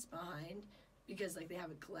 It's behind, because they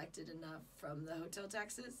haven't collected enough from the hotel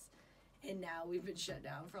taxes, and now we've been shut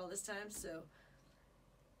down for all this time. So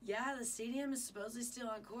yeah, the stadium is supposedly still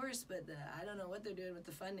on course, but I don't know what they're doing with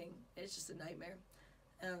the funding. It's just a nightmare.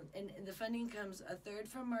 And the funding comes a third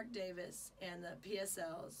from Mark Davis and the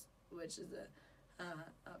PSLs, which is the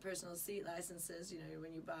personal seat licenses,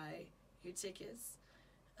 when you buy your tickets,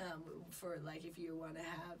 for if you want to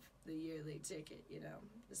have the yearly ticket,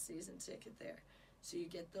 the season ticket there. So you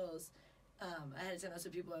get those ahead of time. So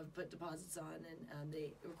people have put deposits on, and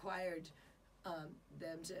they required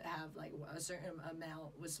them to have a certain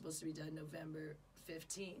amount was supposed to be done November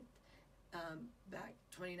 15th, back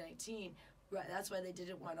 2019. Right, that's why they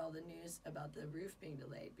didn't want all the news about the roof being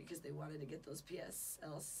delayed, because they wanted to get those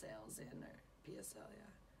PSL sales in, or PSL,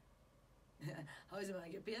 yeah. I always want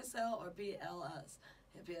to get PSL or PLS,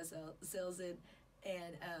 PSL sales in,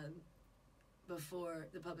 and before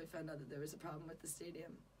the public found out that there was a problem with the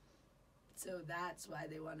stadium. So that's why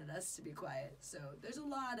they wanted us to be quiet. So there's a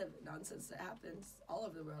lot of nonsense that happens all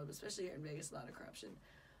over the world, especially here in Vegas, a lot of corruption.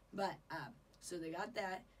 But, so they got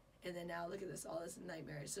that, and then now look at this, all this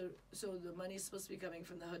nightmare. So the money's supposed to be coming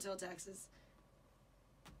from the hotel taxes.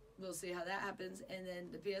 We'll see how that happens. And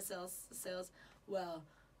then the PSL sales, well,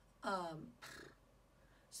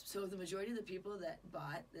 so the majority of the people that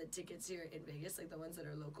bought the tickets here in Vegas, the ones that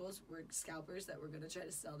are locals, were scalpers that were going to try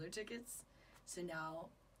to sell their tickets. So now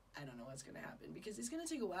I don't know what's going to happen, because it's going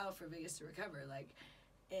to take a while for Vegas to recover.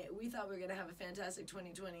 We thought we were going to have a fantastic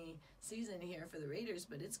 2020 season here for the Raiders,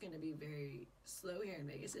 but it's going to be very slow here in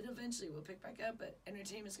Vegas. It eventually will pick back up, but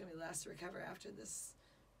entertainment's going to be the last to recover after this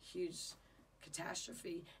huge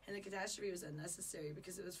catastrophe. And the catastrophe was unnecessary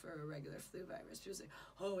because it was for a regular flu virus. People say,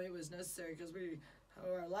 oh, it was necessary because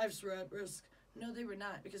our lives were at risk. No, they were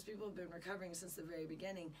not, because people have been recovering since the very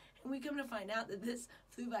beginning. And we come to find out that this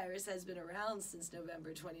flu virus has been around since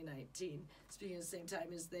November 2019. Speaking at the same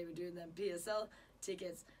time as they were doing them PSL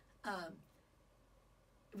tickets.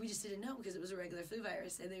 we just didn't know because it was a regular flu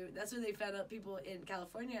virus. And that's when they found out people in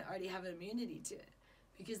California already have immunity to it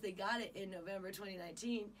because they got it in November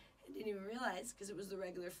 2019 and didn't even realize because it was the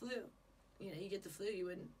regular flu. You know, you get the flu, you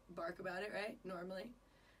wouldn't bark about it, right? Normally.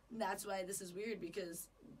 And that's why this is weird because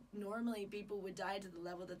normally people would die to the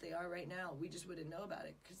level that they are right now. We just wouldn't know about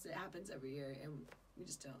it because it happens every year and we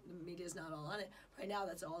just don't. The media's not all on it. Right now,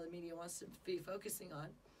 that's all the media wants to be focusing on.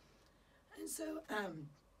 And so,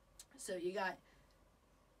 so you got,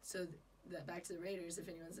 back to the Raiders, if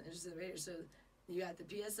anyone's interested in the Raiders. So you got the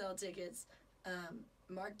PSL tickets.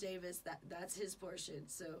 Mark Davis, that's his portion.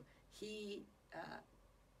 So he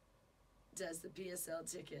does the PSL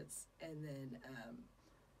tickets, and then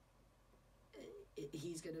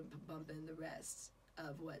he's going to bump in the rest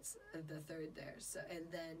of what's the third there. So, and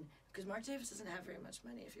then, because Mark Davis doesn't have very much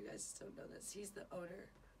money, if you guys don't know this. He's the owner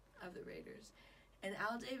of the Raiders. And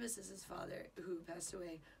Al Davis is his father, who passed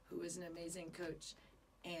away, who was an amazing coach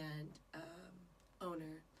and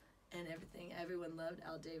owner and everything. Everyone loved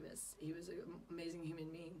Al Davis. He was an amazing human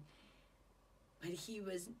being. But he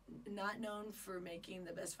was not known for making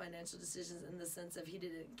the best financial decisions in the sense of he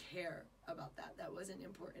didn't care about that. That wasn't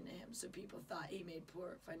important to him. So people thought he made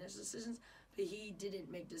poor financial decisions, but he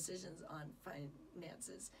didn't make decisions on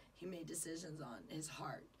finances. He made decisions on his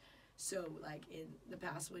heart. So, like in the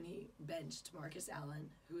past when he benched Marcus Allen,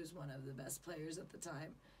 who was one of the best players at the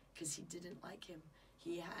time, because he didn't like him.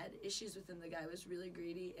 He had issues with him. The guy was really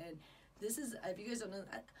greedy. And this is, if you guys don't know,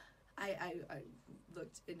 I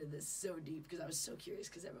looked into this so deep because I was so curious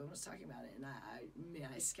because everyone was talking about it. And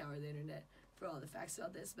I scoured the internet for all the facts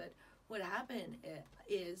about this. But what happened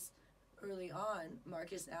is early on,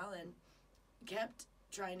 Marcus Allen kept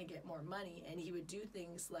trying to get more money. And he would do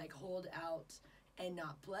things like hold out and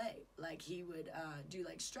not play. Like he would do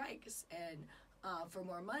like strikes and for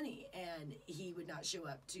more money, and he would not show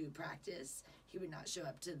up to practice. He would not show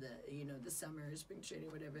up to the summer, spring training,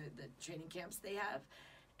 whatever the training camps they have.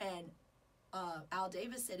 And Al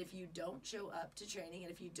Davis said, if you don't show up to training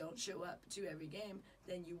and if you don't show up to every game,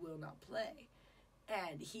 then you will not play.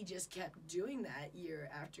 And he just kept doing that year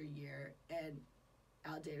after year. And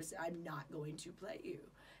Al Davis said, I'm not going to play you.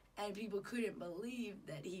 And people couldn't believe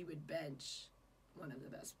that he would bench one of the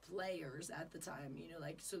best players at the time,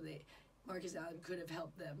 Marcus Allen could have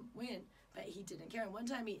helped them win, but he didn't care. And one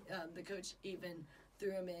time the coach even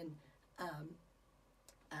threw him in,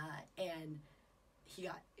 and he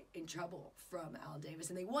got in trouble from Al Davis,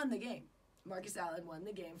 and they won the game. Marcus Allen won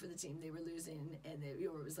the game for the team. They were losing, and it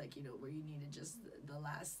was like, where you needed just the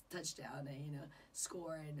last touchdown and,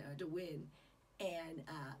 score and to win. And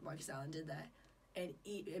Marcus Allen did that, and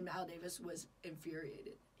Al Davis was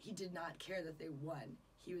infuriated. He did not care that they won.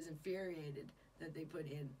 He was infuriated that they put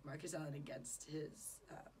in Marcus Allen against his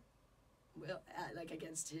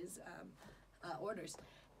orders.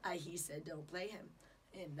 He said, don't play him.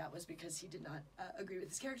 And that was because he did not agree with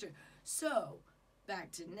his character. So,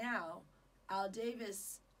 back to now, Al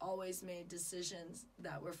Davis always made decisions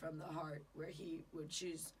that were from the heart, where he would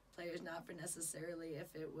choose players not for necessarily if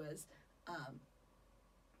it was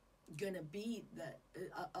gonna be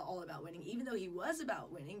all about winning, even though he was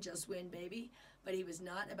about winning, just win baby, but he was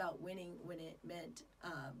not about winning when it meant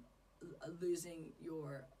losing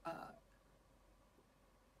your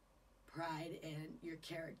pride and your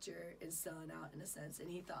character and selling out in a sense. And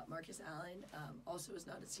he thought Marcus Allen also was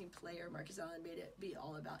not a team player. Marcus Allen made it be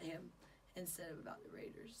all about him instead of about the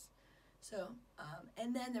Raiders. So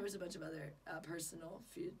and then there was a bunch of other personal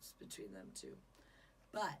feuds between them too.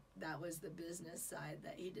 But that was the business side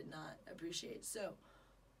that he did not appreciate. So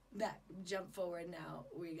that jump forward now,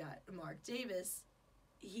 we got Mark Davis.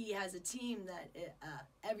 He has a team that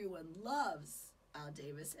everyone loves Al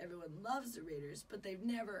Davis. Everyone loves the Raiders, but they've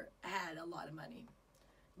never had a lot of money.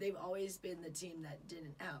 They've always been the team that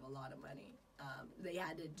didn't have a lot of money. They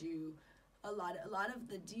had to do a lot of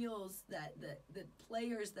the deals that the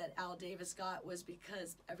players that Al Davis got was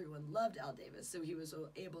because everyone loved Al Davis. So he was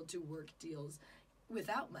able to work deals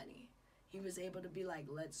without money. He was able to be like,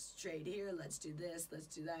 let's trade here, let's do this, let's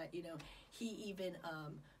do that. He even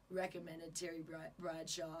recommended Terry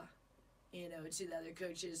Bradshaw, to the other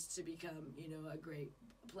coaches to become, a great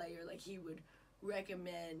player. Like he would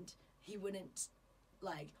recommend, he wouldn't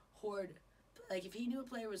like hoard, like if he knew a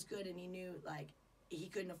player was good and he knew like he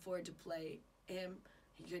couldn't afford to play him,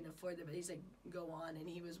 he couldn't afford it, but he's like, go on. And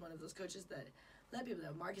he was one of those coaches that let people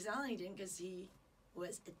know. Marcus Allen, he didn't, because he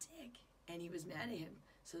was a dick. And he was mad at him.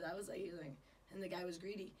 So that was like, and the guy was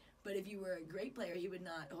greedy. But if you were a great player, he would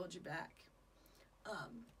not hold you back.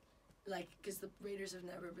 Because the Raiders have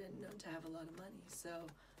never been known to have a lot of money. So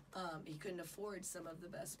he couldn't afford some of the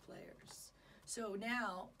best players. So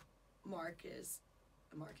now Marcus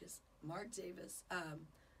Mark Davis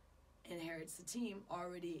inherits the team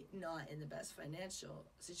already not in the best financial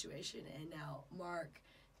situation, and now Mark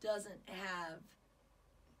doesn't have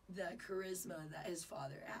the charisma that his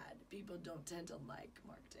father had. People don't tend to like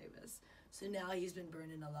Mark Davis. So now he's been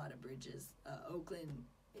burning a lot of bridges. Oakland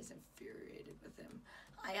is infuriated with him.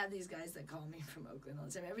 I have these guys that call me from Oakland all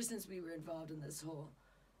the time. Ever since we were involved in this whole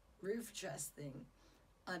roof truss thing,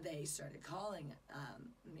 they started calling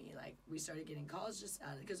me. Like, we started getting calls just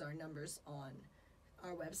out because our numbers on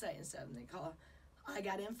our website and stuff, and they call, I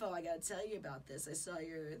got info, I got to tell you about this. I saw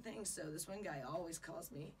your thing. So this one guy always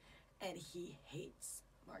calls me, and he hates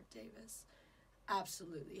Mark Davis.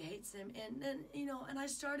 Absolutely hates him. And then, and I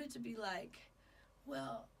started to be like,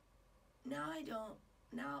 well, now I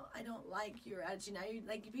don't like your attitude. Now you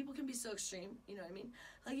like, people can be so extreme, you know what I mean?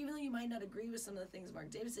 Like, even though you might not agree with some of the things Mark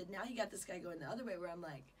Davis said, now you got this guy going the other way where I'm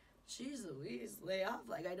like, jeez Louise, lay off.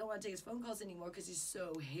 Like, I don't want to take his phone calls anymore because he's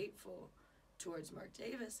so hateful towards Mark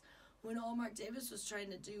Davis. When all Mark Davis was trying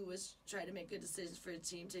to do was try to make good decisions for a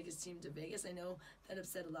team, take his team to Vegas. I know that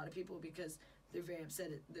upset a lot of people because they're very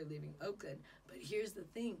upset they're leaving Oakland. But here's the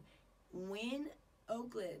thing. When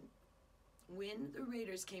the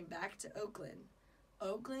Raiders came back to Oakland,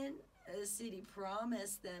 the city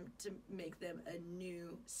promised them to make them a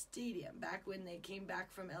new stadium back when they came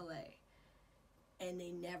back from LA. And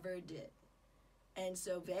they never did. And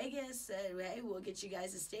so Vegas said, hey, we'll get you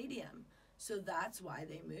guys a stadium. So that's why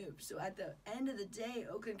they moved. So at the end of the day,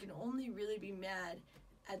 Oakland can only really be mad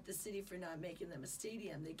at the city for not making them a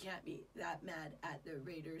stadium. They can't be that mad at the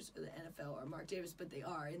Raiders or the NFL or Mark Davis, but they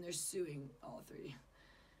are, and they're suing all three.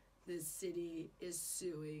 The city is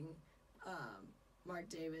suing Mark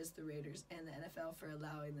Davis, the Raiders, and the NFL for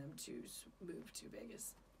allowing them to move to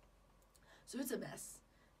Vegas. So it's a mess.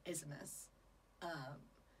 It's a mess.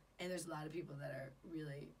 And there's a lot of people that are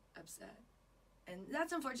really upset. And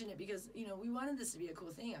that's unfortunate because, we wanted this to be a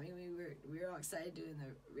cool thing. I mean, we were all excited doing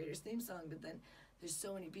the Raiders theme song, but then there's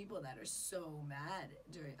so many people that are so mad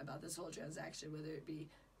about this whole transaction, whether it be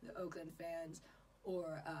the Oakland fans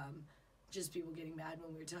or just people getting mad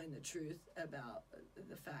when we were telling the truth about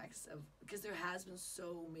the facts of, because there has been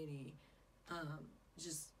so many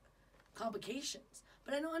just complications.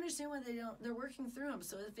 But I don't understand why they're working through them.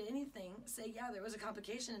 So if anything, say, yeah, there was a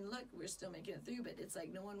complication, and look, we're still making it through, but it's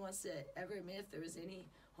like no one wants to ever admit if there was any,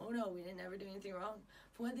 oh no, we didn't ever do anything wrong.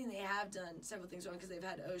 For one thing, they have done several things wrong because they've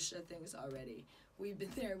had OSHA things already. We've been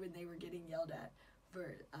there when they were getting yelled at for,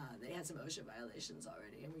 they had some OSHA violations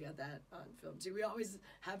already, and we got that on film too. We always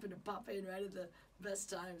happen to pop in right at the best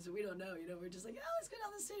times, and we don't know, we're just like, oh, let's go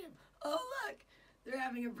down the stadium. Oh, look, they're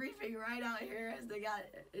having a briefing right out here as they got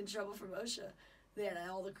in trouble from OSHA. They had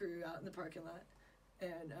all the crew out in the parking lot,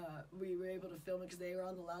 and we were able to film it because they were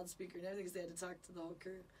on the loudspeaker and everything because they had to talk to the whole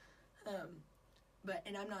crew.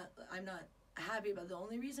 And I'm not happy about it. The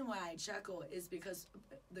only reason why I chuckle is because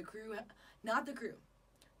the crew, not the crew.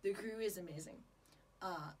 The crew is amazing.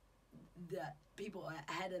 The people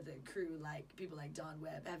ahead of the crew, like people like Don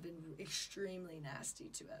Webb, have been extremely nasty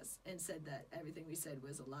to us and said that everything we said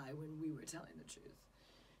was a lie when we were telling the truth.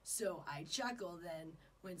 So I chuckle then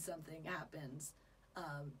when something happens,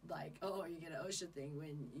 like, oh, you get an OSHA thing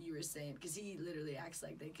when you were saying, because he literally acts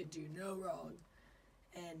like they could do no wrong.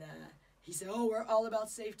 And he said, oh, we're all about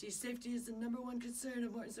safety. Safety is the number one concern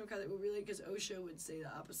of Morton Snow. Well, really, because OSHA would say the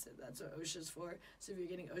opposite. That's what OSHA's for. So if you're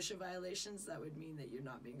getting OSHA violations, that would mean that you're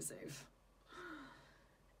not being safe.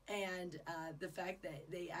 And the fact that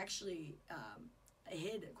they actually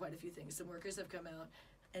hid quite a few things. Some workers have come out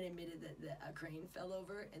and admitted that a crane fell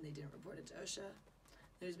over and they didn't report it to OSHA.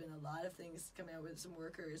 There's been a lot of things coming out where some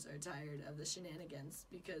workers are tired of the shenanigans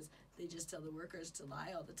because they just tell the workers to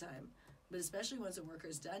lie all the time. But especially once a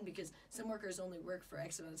worker's done, because some workers only work for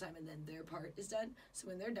X amount of time and then their part is done. So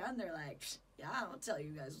when they're done, they're like, yeah, I'll tell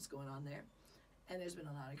you guys what's going on there. And there's been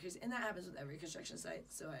a lot of crazy, and that happens with every construction site.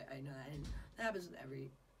 So I know that, and that happens with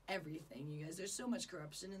everything, you guys. There's so much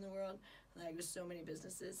corruption in the world, like with so many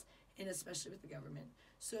businesses, and especially with the government.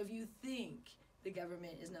 So if you think the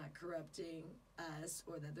government is not corrupting us,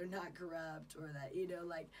 or that they're not corrupt, or that,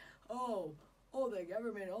 like, oh, the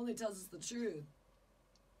government only tells us the truth.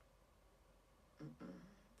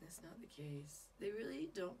 That's not the case. They really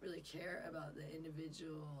don't really care about the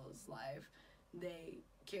individual's life. They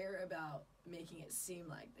care about making it seem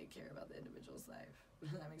like they care about the individual's life.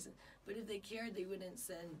 That makes sense. But if they cared, they wouldn't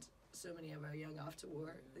send so many of our young off to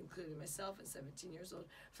war, including myself at 17 years old,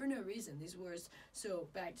 for no reason. These wars. So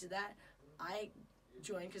back to that, I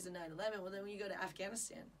joined because of 9/11. Well, then when you go to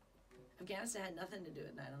Afghanistan had nothing to do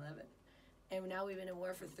with 9/11. And now we've been in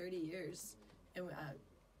war for 30 years. And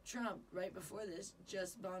Trump, right before this,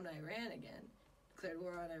 just bombed Iran again, declared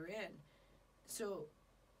war on Iran. So,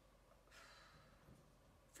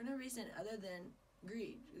 for no reason other than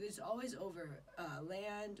greed. It's always over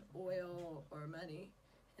land, oil, or money.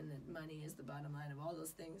 And then money is the bottom line of all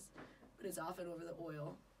those things. But it's often over the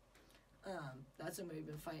oil. That's when we've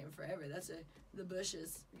been fighting forever. The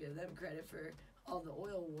Bushes, give them credit for all the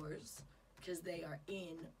oil wars because they are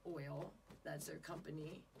in oil. That's their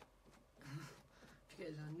company. If you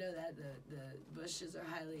guys don't know that, the Bushes are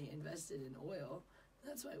highly invested in oil.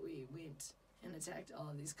 That's why we went and attacked all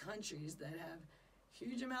of these countries that have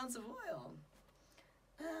huge amounts of oil.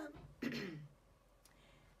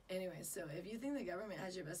 Anyway, so if you think the government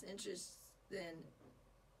has your best interests, then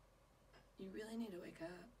you really need to wake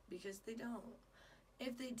up, because they don't.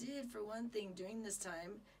 If they did, for one thing, during this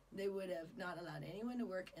time, they would have not allowed anyone to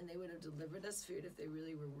work, and they would have delivered us food if they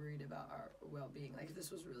really were worried about our well-being, like if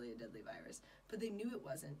this was really a deadly virus. But they knew it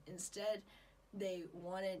wasn't. Instead, they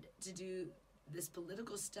wanted to do this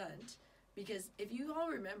political stunt, because if you all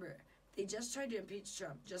remember, they just tried to impeach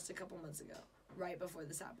Trump just a couple months ago, right before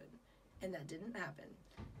this happened, and that didn't happen.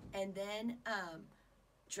 And then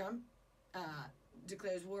Trump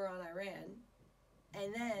declares war on Iran,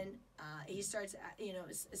 and then he starts,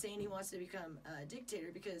 saying he wants to become a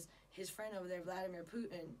dictator because his friend over there, Vladimir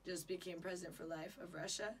Putin, just became president for life of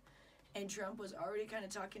Russia, and Trump was already kind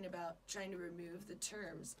of talking about trying to remove the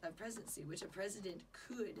terms of presidency, which a president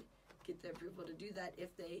could get the approval to do that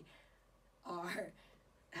if they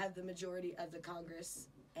have the majority of the Congress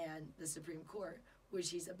and the Supreme Court, which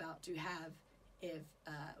he's about to have if,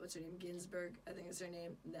 what's her name, Ginsburg, I think is her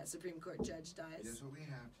name, that Supreme Court judge dies. Guess what we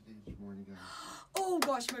have today, this morning, guys? Oh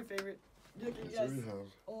gosh, my favorite. Look at That's what we have.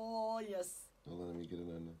 Oh, yes. Don't let me get it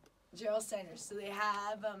on there. Gerald Steiner's. So they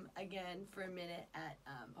have them again for a minute at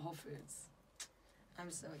Whole Foods. I'm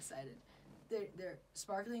so excited. They're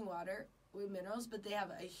sparkling water with minerals, but they have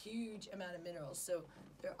a huge amount of minerals, so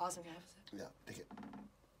they're awesome. Can I have a sip? Yeah, take it.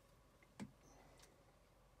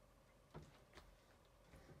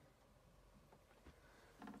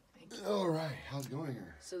 All right, how's it going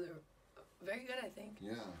here? So they're very good, I think.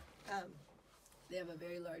 Yeah. They have a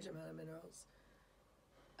very large amount of minerals,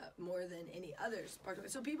 more than any other sparkling.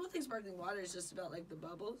 So people think sparkling water is just about like the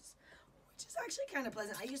bubbles, which is actually kind of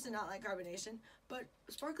pleasant. I used to not like carbonation, but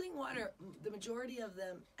sparkling water, the majority of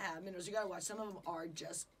them have minerals. You gotta watch. Some of them are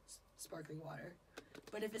just sparkling water,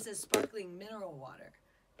 but if it says sparkling mineral water,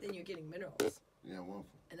 then you're getting minerals. Yeah, well.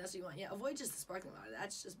 And that's what you want. Yeah, avoid just the sparkling water.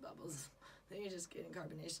 That's just bubbles. Then you're just getting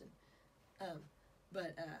carbonation.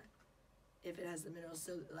 But if it has the minerals,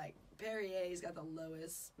 so like Perrier's got the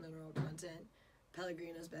lowest mineral content.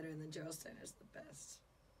 Pellegrino's better, and then Gerald Steiner's the best.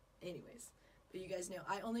 Anyways, but you guys know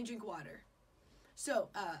I only drink water. So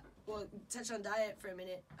we'll touch on diet for a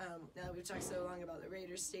minute. Now that we've talked so long about the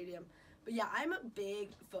Raiders Stadium, but yeah, I'm a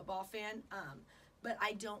big football fan. But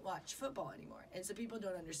I don't watch football anymore, and so people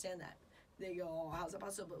don't understand that. They go, "Oh, how's that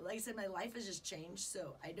possible?" But like I said, my life has just changed,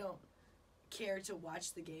 so I don't care to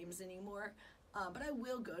watch the games anymore. But I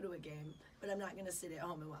will go to a game, but I'm not going to sit at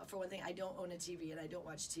home and watch. For one thing, I don't own a TV, and I don't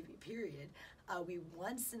watch TV, period. We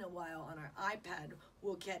once in a while on our iPad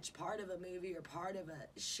will catch part of a movie or part of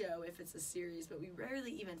a show if it's a series, but we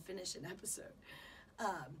rarely even finish an episode.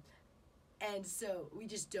 And so we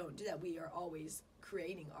just don't do that. We are always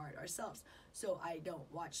creating art ourselves. So I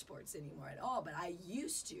don't watch sports anymore at all, but I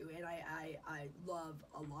used to, and I love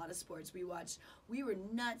a lot of sports. We were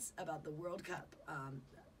nuts about the World Cup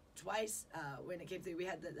twice when it came through. We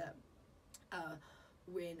had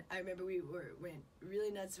when I remember went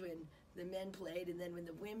really nuts when the men played, and then when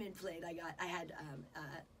the women played, I had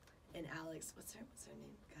an Alex, what's her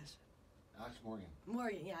name? Gosh. Alex Morgan.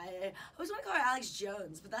 Morgan, yeah. I always want to call her Alex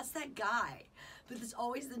Jones, but that's that guy. But it's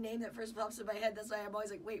always the name that first pops in my head. That's why I'm always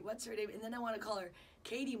like, wait, what's her name? And then I want to call her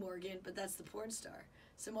Katie Morgan, but that's the porn star.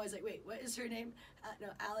 So I'm always like, wait, what is her name? No,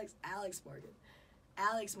 Alex Morgan.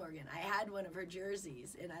 Alex Morgan. I had one of her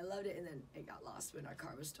jerseys, and I loved it, and then it got lost when our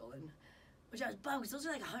car was stolen, which I was bummed, because those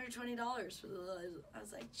are like $120 for the little, I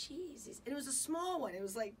was like, jeez. And it was a small one. It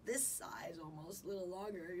was like this size almost, a little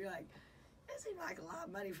longer. You're like, that seemed like a lot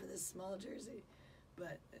of money for this small jersey.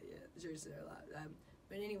 But, yeah, the jerseys are a lot.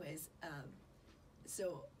 But anyways,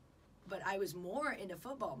 but I was more into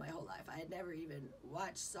football my whole life. I had never even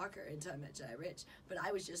watched soccer until I met Jedi Rich. But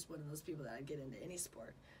I was just one of those people that I'd get into any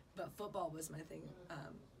sport. But football was my thing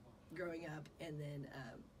growing up. And then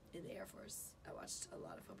in the Air Force, I watched a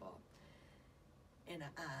lot of football. And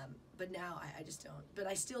but now I just don't. But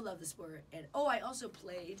I still love the sport. And I also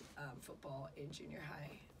played football in junior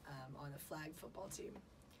high on a flag football team.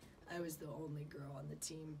 I was the only girl on the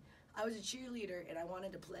team. I was a cheerleader, and I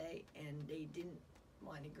wanted to play, and they didn't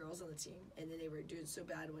wanting girls on the team, and then they were doing so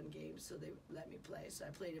bad one game, so they let me play. So I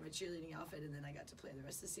played in my cheerleading outfit, and then I got to play the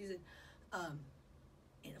rest of the season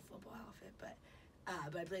in a football outfit. But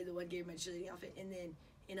I played the one game in my cheerleading outfit, and then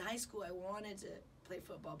in high school I wanted to play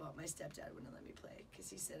football, but my stepdad wouldn't let me play because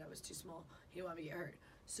he said I was too small. He didn't want me to get hurt,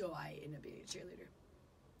 so I ended up being a cheerleader.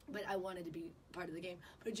 But I wanted to be part of the game.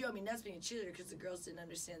 But it drove me nuts being a cheerleader because the girls didn't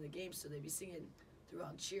understand the game, so they'd be singing the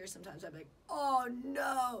wrong cheer. Sometimes I'd be like, oh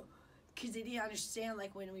no, because they didn't understand,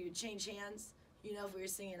 like when we would change hands, you know, if we were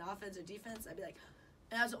singing offense or defense, I'd be like,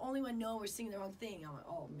 and I was the only one knowing we're singing the wrong thing. I'm like,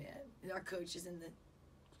 oh man. And our coach is in the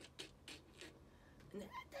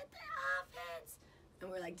offense. And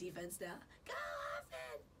we're like, defense now. Go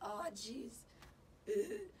offense. Oh, jeez.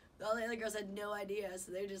 All the other girls had no idea,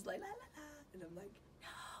 so they're just like, la, la, la. And I'm like, no,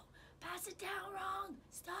 pass it down wrong.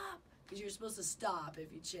 Stop. Because you're supposed to stop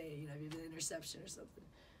if you change, you know, if you have an interception or something.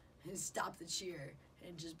 And stop the cheer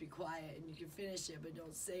and just be quiet, and you can finish it, but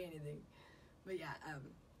don't say anything. But yeah,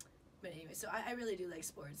 but anyway, so I really do like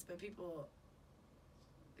sports, but people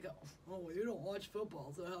go, oh, well, you don't watch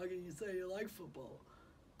football, so how can you say you like football?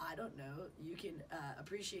 I don't know. You can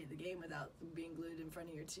appreciate the game without being glued in front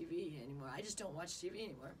of your TV anymore. I just don't watch TV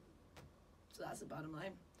anymore. So that's the bottom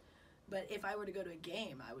line. But if I were to go to a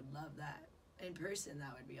game, I would love that. In person,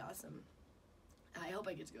 that would be awesome. I hope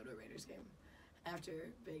I get to go to a Raiders game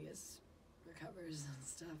after Vegas recovers and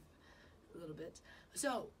stuff a little bit.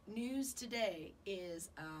 So, news today is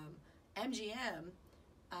MGM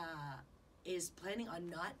is planning on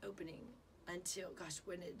not opening until, gosh,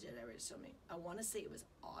 when did Jedi Joy tell me? I want to say it was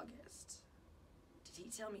August. Did he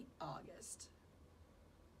tell me August?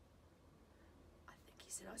 I think he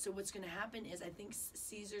said August. So what's going to happen is I think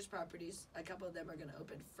Caesar's properties, a couple of them are going to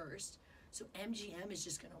open first. So MGM is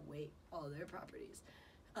just going to wait all their properties.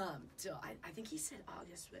 So I think he said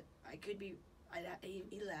August, but I could be,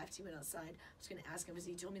 he left, he went outside. I was going to ask him because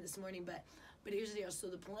he told me this morning, but here's the deal. So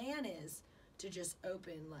the plan is to just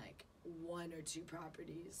open like 1 or 2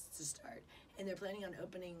 properties to start. And they're planning on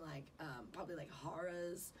opening like, probably like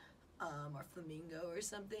Harrah's or Flamingo or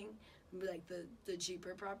something, like the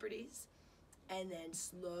cheaper properties. And then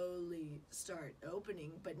slowly start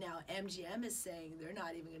opening. But now MGM is saying they're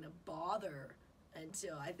not even going to bother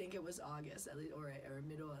until, I think it was August, at least, or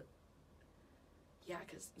middle of,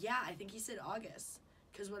 I think he said August.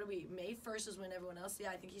 Because what are we, May 1st is when everyone else,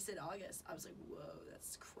 I think he said August. I was like, whoa,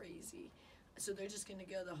 that's crazy. So they're just going to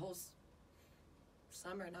go the whole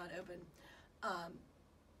summer not open.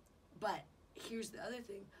 But here's the other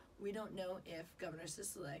thing. We don't know if Governor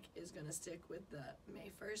Sisolak is going to stick with the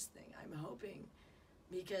May 1st thing. I'm hoping,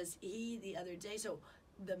 because he, the other day, so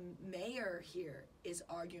the mayor here is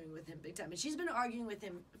arguing with him big time. And she's been arguing with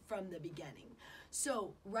him from the beginning.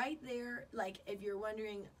 So right there, like, if you're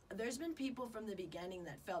wondering, there's been people from the beginning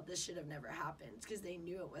that felt this should have never happened because they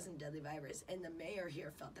knew it wasn't deadly virus. And the mayor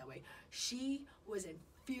here felt that way. She was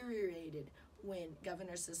infuriated when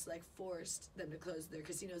Governor Sisolak forced them to close their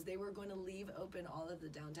casinos. They were going to leave open all of the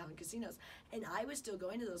downtown casinos. And I was still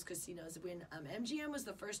going to those casinos when MGM was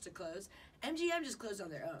the first to close. MGM just closed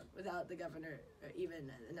on their own without the governor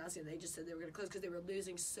even announcing. They just said they were going to close because they were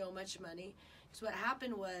losing so much money. So what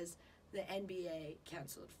happened was the NBA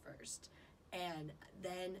canceled first. And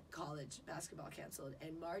then college basketball canceled.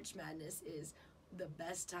 And March Madness is the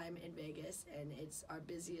best time in Vegas, and it's our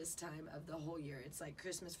busiest time of the whole year. It's like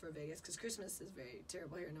Christmas for Vegas, because Christmas is very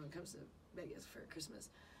terrible here. No one comes to Vegas for Christmas.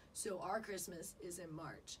 So our Christmas is in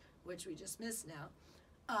March, which we just missed now.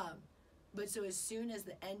 But so as soon as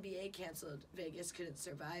the NBA canceled, Vegas couldn't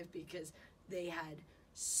survive because they had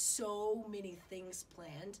so many things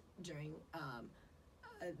planned during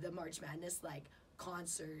the March Madness, like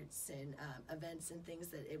concerts and events and things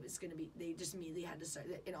that it was going to be, they just immediately had to start,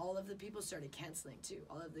 and all of the people started canceling too,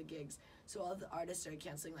 all of the gigs. So all of the artists started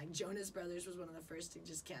canceling. Like Jonas Brothers was one of the first to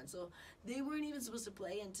just cancel. They weren't even supposed to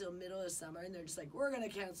play until middle of summer, and they're just like, we're going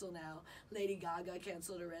to cancel now. Lady Gaga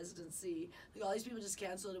canceled her residency. Like all these people just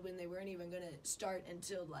canceled when they weren't even going to start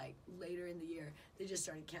until like later in the year. They just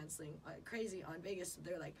started canceling like crazy on Vegas. So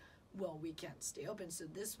they're like, well, we can't stay open. So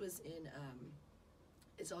this was in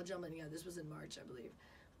it's all jumbling together. This was in March, I believe.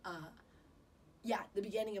 The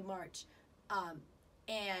beginning of March.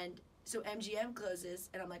 And so MGM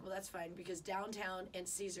closes, and I'm like, well, that's fine, because downtown and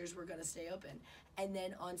Caesars were going to stay open. And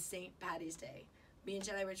then on St. Patty's Day, me and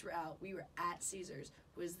Jedi Rich were out. We were at Caesars,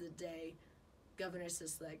 was the day Governor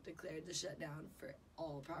Sisolak declared the shutdown for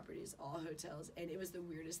all properties, all hotels, and it was the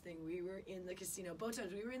weirdest thing. We were in the casino, both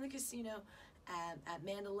times. We were in the casino at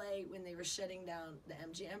Mandalay when they were shutting down the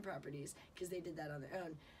MGM properties, because they did that on their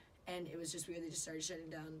own, and it was just weird. They just started shutting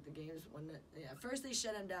down the games. First they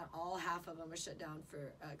shut them down, all half of them were shut down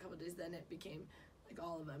for a couple of days, then it became like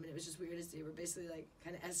all of them, and it was just weird as they were basically like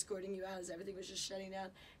kind of escorting you out as everything was just shutting down,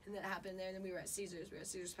 and that happened there. And then we were at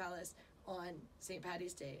Caesar's Palace on St.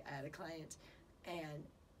 Patty's Day. I had a client, and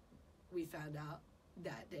we found out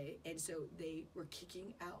that day, and so they were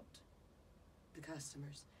kicking out the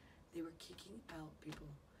customers. They were kicking out people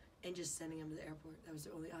and just sending them to the airport. That was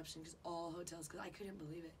their only option, because all hotels, because I couldn't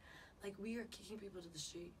believe it. Like, we are kicking people to the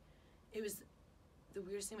street. It was the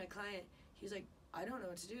weirdest thing. My client, he was like, I don't know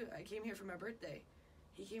what to do. I came here for my birthday.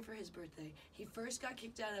 He came for his birthday. He first got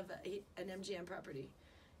kicked out of an MGM property.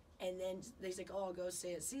 And then he's like, oh, I'll go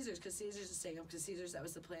stay at Caesar's, because Caesar's is staying up, because Caesar's, that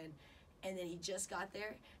was the plan. And then he just got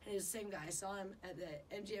there, and it was the same guy. I saw him at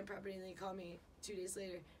the MGM property, and then he called me 2 days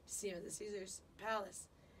later to see him at the Caesar's Palace.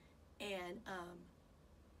 And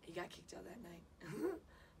he got kicked out that night.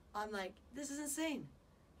 I'm like, this is insane.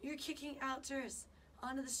 You're kicking out tourists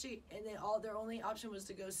onto the street. And then their only option was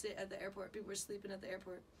to go sit at the airport. People were sleeping at the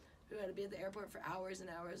airport. People had to be at the airport for hours and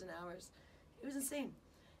hours and hours. It was insane.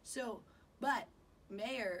 So, but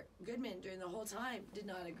Mayor Goodman, during the whole time, did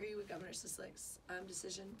not agree with Governor Sisolak's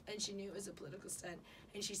decision, and she knew it was a political stunt.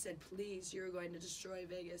 And she said, please, you're going to destroy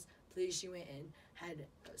Vegas. Please, she went and had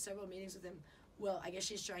several meetings with him. Well, I guess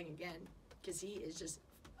she's trying again, because he is just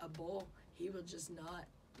a bull. He will just not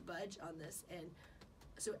budge on this. And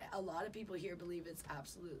so a lot of people here believe it's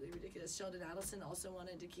absolutely ridiculous. Sheldon Adelson also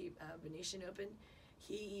wanted to keep Venetian open.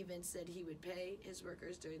 He even said he would pay his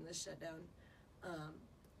workers during this shutdown,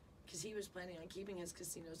 because he was planning on keeping his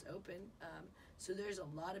casinos open. So there's a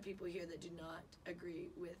lot of people here that do not agree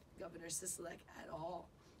with Governor Sisolak at all,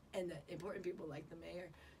 and the important people like the mayor.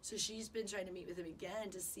 So she's been trying to meet with him again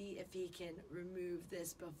to see if he can remove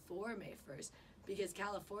this before May 1st, because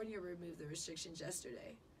California removed the restrictions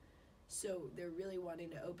yesterday. So they're really wanting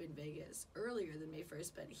to open Vegas earlier than May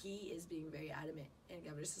 1st, but he is being very adamant, and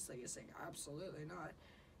Governor Sisolak is saying, absolutely not.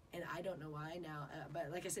 And I don't know why now, but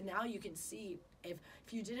like I said, now you can see, if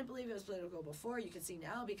you didn't believe it was political before, you can see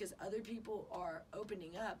now, because other people are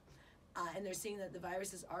opening up, and they're seeing that the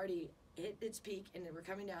virus has already hit its peak, and we're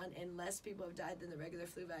coming down, and less people have died than the regular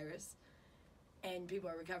flu virus, and people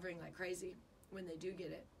are recovering like crazy when they do get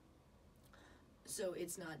it. So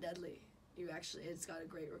it's not deadly. It's got a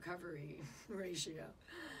great recovery ratio.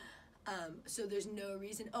 So there's no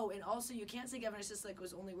reason. Oh, and also you can't say Governor Sisolak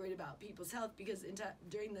was only worried about people's health, because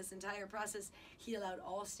during this entire process, he allowed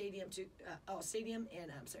all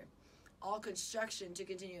construction to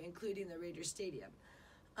continue, including the Raiders Stadium,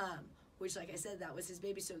 which, like I said, that was his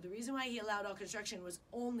baby. So the reason why he allowed all construction was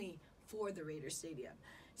only for the Raiders Stadium.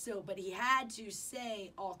 So, but he had to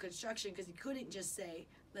say all construction, because he couldn't just say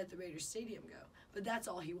let the Raiders Stadium go. But that's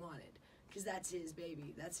all he wanted, because that's his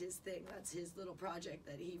baby, that's his thing, that's his little project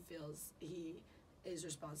that he feels he is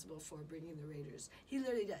responsible for bringing the Raiders. He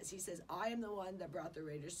literally does. He says, I am the one that brought the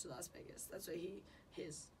Raiders to Las Vegas. That's what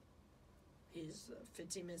his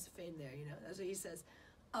 15 minutes of fame there, that's what he says.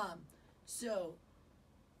 So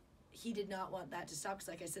he did not want that to stop, because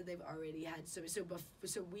like I said, they've already had, so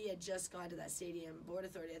we had just gone to that stadium board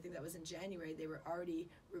authority, I think that was in January. They were already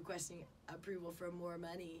requesting approval for more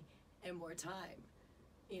money and more time,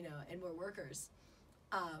 and more workers,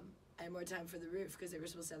 and more time for the roof, because they were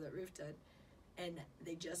supposed to have that roof done, and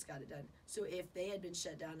they just got it done. So if they had been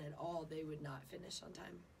shut down at all, they would not finish on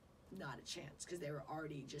time. Not a chance, because they were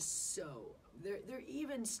already just they're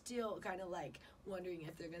even still kind of like wondering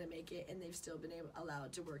if they're going to make it, and they've still been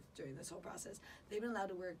allowed to work during this whole process. They've been allowed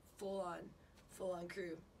to work full on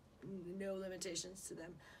crew, no limitations to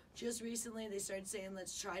them. Just recently, they started saying,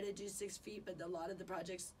 let's try to do 6 feet, but a lot of the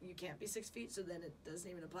projects, you can't be 6 feet, so then it doesn't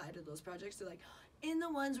even apply to those projects. They're like, in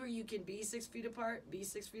the ones where you can be 6 feet apart, be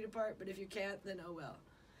 6 feet apart, but if you can't, then oh well.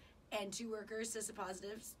 And 2 workers tested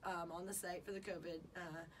positive on the site for the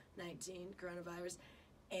COVID-19 coronavirus,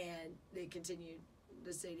 and they continued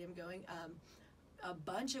the stadium going. A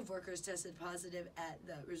bunch of workers tested positive at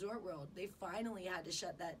the Resort World. They finally had to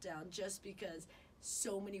shut that down just because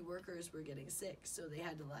so many workers were getting sick, so they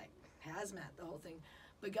had to hazmat the whole thing.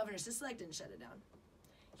 But Governor Sisolak didn't shut it down.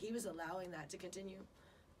 He was allowing that to continue,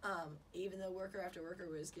 even though worker after worker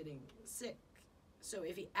was getting sick. So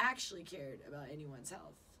if he actually cared about anyone's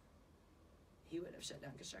health, he would have shut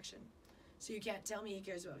down construction. So you can't tell me he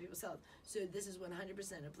cares about people's health. So this is 100%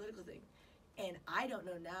 a political thing. And I don't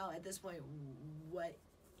know now at this point what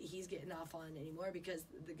he's getting off on anymore, because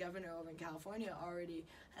the governor over in California already,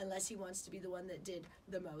 unless he wants to be the one that did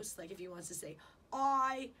the most, like if he wants to say,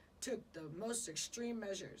 I took the most extreme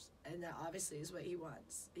measures, and that obviously is what he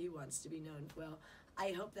wants. He wants to be known. Well,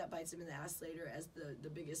 I hope that bites him in the ass later as the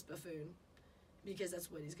biggest buffoon, because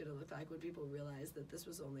that's what he's going to look like when people realize that this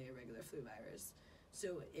was only a regular flu virus.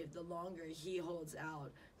 So if the longer he holds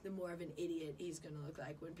out the more of an idiot he's going to look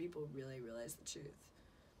like when people really realize the truth.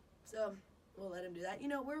 So we'll let him do that. You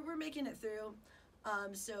know, we're making it through.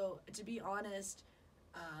 So to be honest,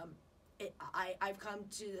 I've come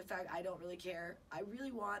to the fact I don't really care. I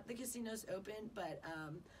really want the casinos open, but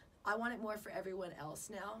I want it more for everyone else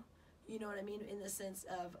now. You know what I mean? In the sense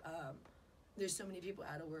of there's so many people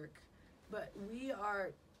out of work. But we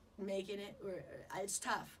are making it. It's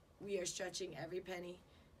tough. We are stretching every penny.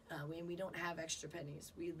 We don't have extra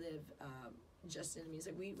pennies. We live just in the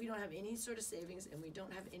music. We don't have any sort of savings, and we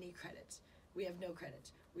don't have any credit. We have no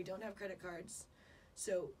credit. We don't have credit cards.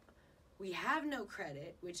 So we have no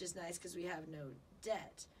credit, which is nice because we have no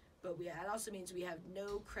debt. But that also means we have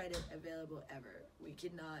no credit available ever. We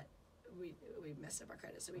cannot, we messed up our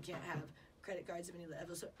credit, so we can't have credit cards of any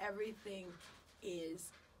level. So everything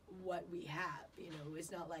is what we have. You know,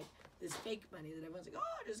 it's not like this fake money that everyone's like,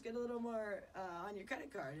 oh, just get a little more on your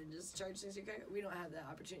credit card and just charge things to your credit card. We don't have that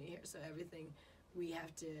opportunity here. So everything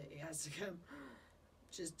it has to come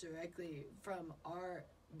just directly from our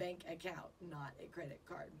bank account, not a credit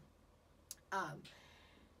card.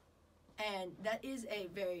 And that is a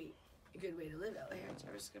very good way to live out here.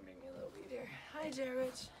 Jared's gonna bring me a little weed here. Hi,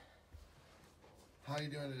 Jared. How you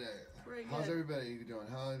doing today? Pretty How's good. everybody doing?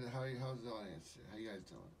 How's the audience? How you guys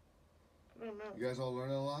doing? I don't know. You guys all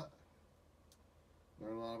learning a lot?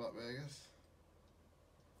 Learn a lot about Vegas?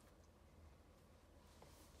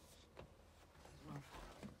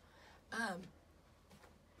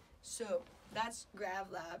 So that's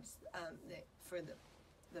Grav Labs. For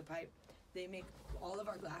the pipe, they make all of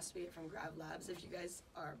our glass. We get from Grav Labs. If you guys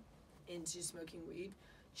are into smoking weed,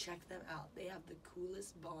 check them out. They have the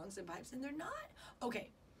coolest bongs and pipes, and they're not okay.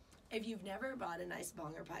 If you've never bought a nice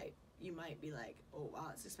bong or pipe, you might be like, oh wow,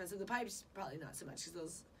 it's expensive. The pipes probably not so much because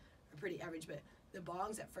those are pretty average, but the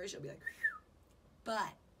bongs at first you'll be like,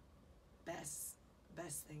 but best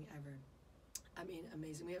thing ever. I mean,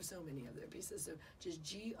 amazing. We have so many of their pieces. So just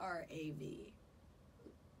GRAV.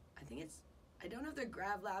 I don't know if they're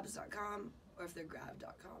gravlabs.com or if they're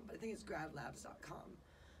grav.com, but I think it's gravlabs.com.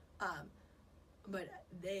 But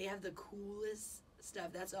they have the coolest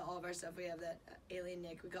stuff. That's all of our stuff. We have that Alien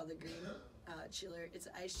Nick, we call the green chiller. It's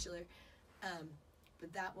an ice chiller.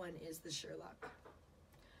 But that one is the Sherlock.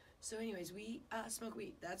 So anyways, we smoke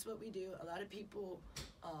weed. That's what we do. A lot of people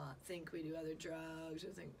think we do other drugs or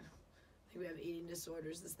think we have eating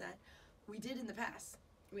disorders, this, that. We did in the past.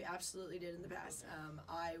 We absolutely did in the past.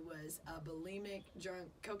 I was a bulimic drunk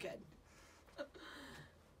cokehead.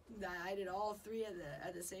 I did all three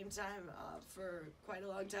at the same time for quite a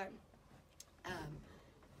long time.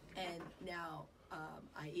 And now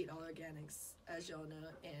I eat all organics, as y'all know,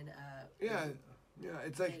 and Yeah,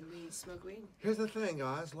 it's like, and we smoke weed. here's the thing,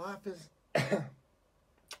 guys. Life is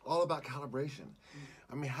all about calibration.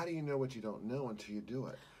 I mean, how do you know what you don't know until you do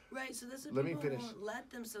it? Right, so that's what Let me people finish. won't let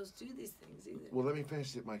themselves do these things either. Well, let me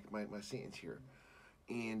finish my sentence here.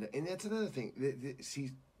 And that's another thing.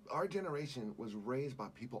 See, our generation was raised by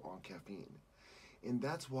people on caffeine. And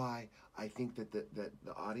that's why I think that the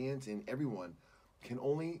audience and everyone can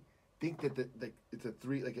only think that it's a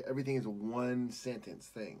three, like everything is a one sentence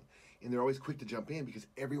thing. And they're always quick to jump in because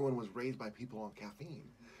everyone was raised by people on caffeine.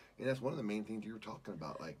 And that's one of the main things you were talking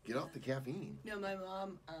about, like, get off the caffeine. No, my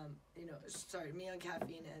mom, started me on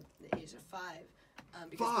caffeine at the age of 5.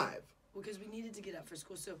 Because we needed to get up for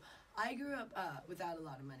school. So I grew up without a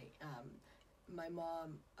lot of money. My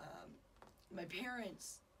mom, my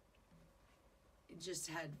parents just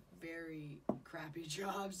had very crappy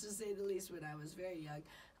jobs, to say the least, when I was very young.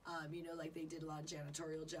 Like they did a lot of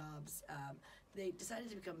janitorial jobs. They decided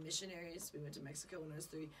to become missionaries. We went to Mexico when I was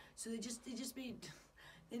 3. So they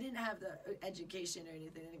didn't have the education or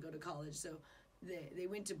anything. They didn't go to college. So they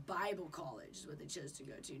went to Bible college is what they chose to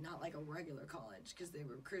go to, not like a regular college because they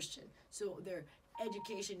were Christian. So their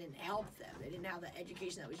education didn't help them. They didn't have the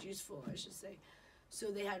education that was useful, I should say. So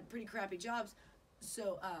they had pretty crappy jobs.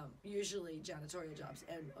 So usually janitorial jobs.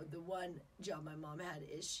 And the one job my mom had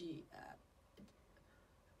is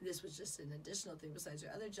this was just an additional thing besides her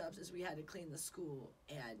other jobs, is we had to clean the school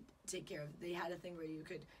and take care of, they had a thing where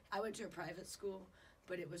I went to a private school,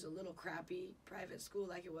 but it was a little crappy private school,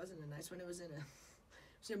 like it wasn't a nice one. It was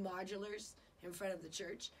in modulars in front of the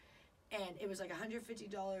church. And it was like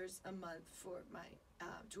 $150 a month for my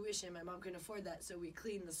tuition. My mom couldn't afford that, so we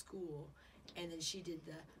cleaned the school. And then she did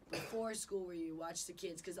the before school where you watch the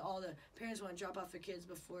kids, because all the parents want to drop off their kids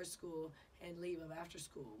before school and leave them after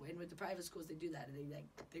school. And with the private schools, they do that, and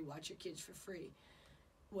they watch your kids for free.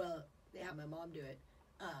 Well, they have my mom do it,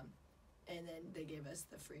 and then they gave us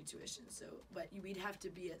the free tuition. So, but we'd have to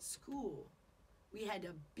be at school. We had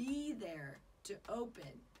to be there to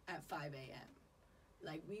open at 5 a.m.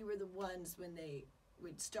 Like, we were the ones when they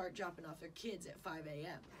would start dropping off their kids at 5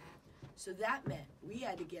 a.m. So that meant we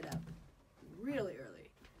had to get up really early.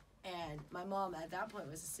 And my mom at that point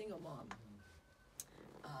was a single mom.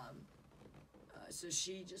 So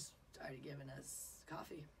she just started giving us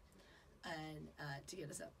coffee and to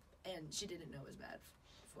get us up. And she didn't know it was bad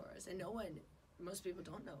for us. And most people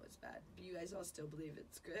don't know it's bad. But you guys all still believe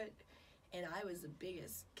it's good. And I was the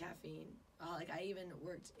biggest caffeine. Like, I even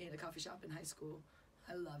worked in a coffee shop in high school.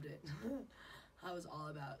 I loved it. I was all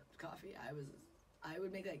about coffee. I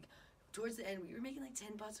would make, like, towards the end, we were making like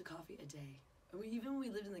 10 pots of coffee a day. Even when we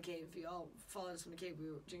lived in the cave, if you all followed us from the cave, we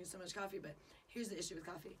were drinking so much coffee. But here's the issue with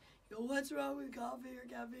coffee. You go, what's wrong with coffee or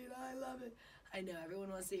caffeine? I love it. I know, everyone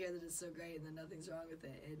wants to hear that it's so great and that nothing's wrong with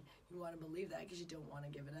it. And you want to believe that because you don't want to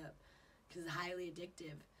give it up. Because it's highly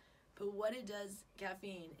addictive. But what it does,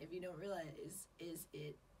 caffeine, if you don't realize, is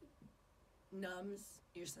it numbs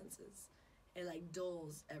your senses. It, like,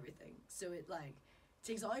 dulls everything. So it, like,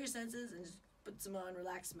 takes all your senses and just puts them on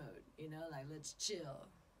relax mode, you know, like, let's chill.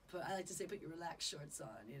 I like to say put your relax shorts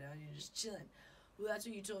on, you know, and you're just chilling. Well, that's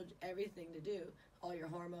what you told everything to do, all your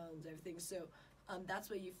hormones, everything. So that's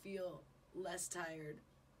why you feel less tired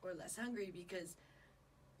or less hungry, because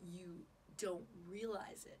you don't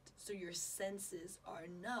realize it. So your senses are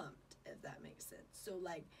numbed, if that makes sense. So,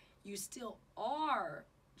 like, you still are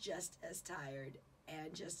just as tired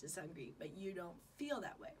and just as hungry, but you don't feel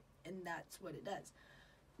that way. And that's what it does.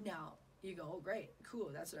 Now, you go, oh, great,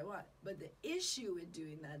 cool, that's what I want. But the issue with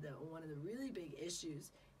doing that, though, one of the really big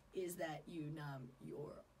issues is that you numb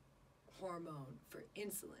your hormone for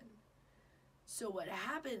insulin. So what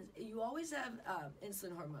happens, you always have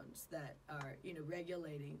insulin hormones that are, you know,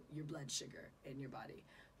 regulating your blood sugar in your body.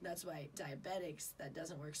 That's why diabetics, that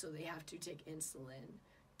doesn't work, so they have to take insulin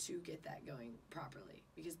to get that going properly,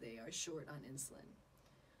 because they are short on insulin.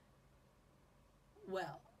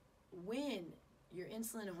 Well, when your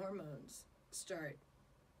insulin hormones start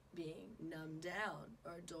being numbed down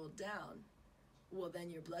or dulled down, well, then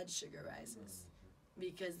your blood sugar rises,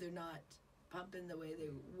 because they're not pumping the way they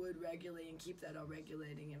would regularly and keep that all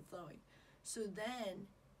regulating and flowing. So then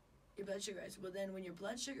your blood sugar rises. Well, then when your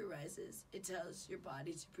blood sugar rises, it tells your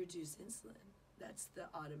body to produce insulin. That's the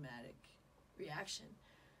automatic reaction.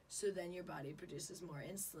 So then your body produces more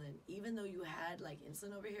insulin, even though you had, like,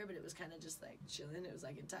 insulin over here, but it was kind of just, like, chilling. It was,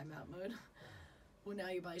 like, in timeout mode. Well, now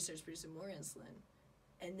your body starts producing more insulin.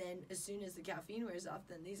 And then as soon as the caffeine wears off,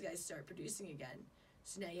 then these guys start producing again.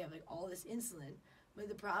 So now you have, like, all this insulin. But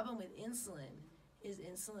the problem with insulin is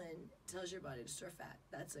insulin tells your body to store fat.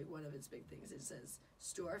 That's, like, one of its big things. It says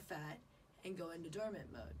store fat and go into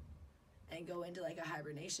dormant mode and go into, like, a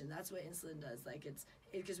hibernation. That's what insulin does. Like,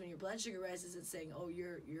 because when your blood sugar rises, it's saying, oh,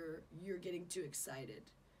 you're getting too excited.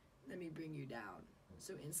 Let me bring you down.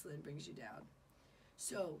 So insulin brings you down.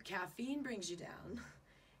 So caffeine brings you down,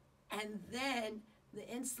 and then the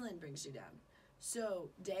insulin brings you down. So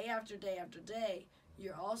day after day after day,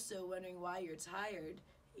 you're also wondering why you're tired,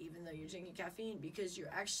 even though you're drinking caffeine, because you're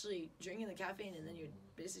actually drinking the caffeine, and then you're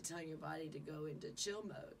basically telling your body to go into chill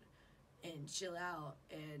mode and chill out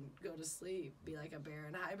and go to sleep, be like a bear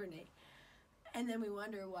and hibernate. And then we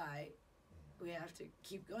wonder why we have to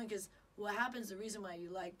keep going, because what happens, the reason why you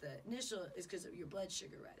like the initial is because your blood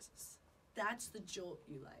sugar rises. That's the jolt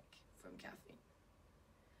you like from caffeine,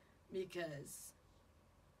 because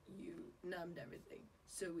you numbed everything.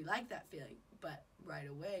 So we like that feeling, but right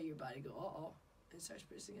away your body go, uh-oh, and starts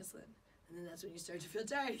producing insulin. And then that's when you start to feel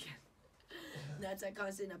tired again. And that's that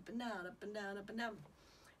constant up and down, up and down, up and down.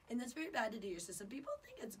 And that's very bad to do your system. People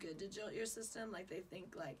think it's good to jolt your system. Like, they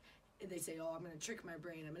think, like, they say, oh, I'm going to trick my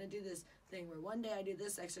brain. I'm going to do this thing where one day I do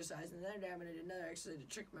this exercise, and the other day I'm going to do another exercise to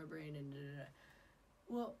trick my brain. And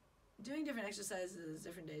Well, doing different exercises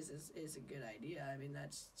different days is a good idea. I mean,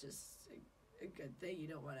 that's just a good thing. You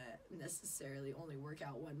don't want to necessarily only work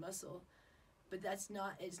out one muscle. But it's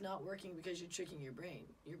not working because you're tricking your brain.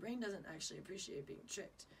 Your brain doesn't actually appreciate being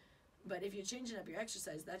tricked. But if you're changing up your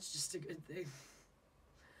exercise, that's just a good thing.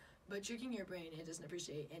 But tricking your brain, it doesn't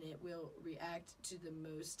appreciate, and it will react to the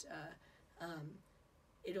most,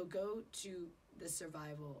 it'll go to the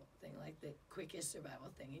survival thing, like the quickest survival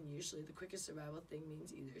thing. And usually the quickest survival thing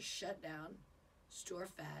means either shut down, store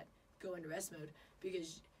fat, go into rest mode,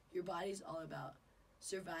 because your body's all about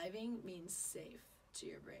surviving means safe to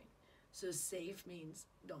your brain. So safe means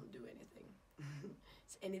don't do anything.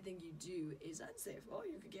 So anything you do is unsafe. Oh,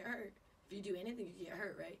 you could get hurt. If you do anything, you could get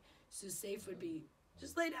hurt, right? So safe would be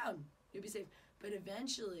just lay down. You'll be safe. But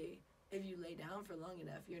eventually, if you lay down for long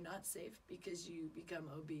enough, you're not safe, because you become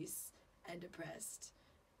obese and depressed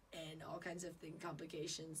and all kinds of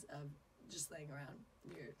complications of just laying around.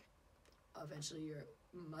 eventually your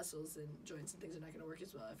muscles and joints and things are not going to work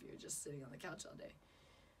as well if you're just sitting on the couch all day.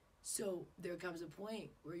 So there comes a point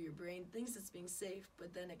where your brain thinks it's being safe,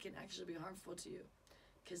 but then it can actually be harmful to you.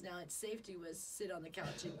 Because now its safety was sit on the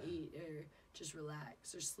couch and eat or just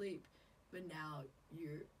relax or sleep. But now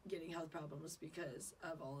you're getting health problems because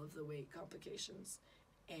of all of the weight complications.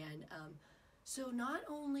 And so not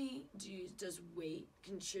only does weight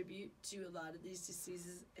contribute to a lot of these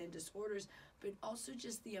diseases and disorders, but also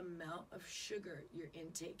just the amount of sugar you're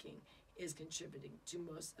intaking is contributing to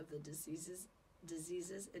most of the diseases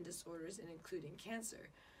and disorders, and including cancer.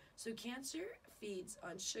 So cancer feeds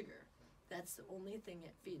on sugar. That's the only thing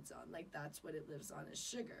it feeds on. Like, that's what it lives on, is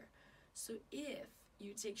sugar. So if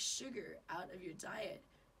you take sugar out of your diet,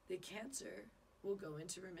 the cancer will go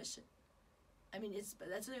into remission. I mean,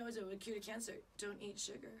 that's what I always say with cure to cancer. Don't eat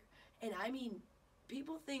sugar. And I mean,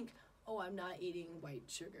 people think, oh, I'm not eating white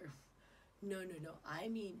sugar. No. I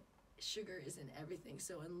mean, sugar is in everything.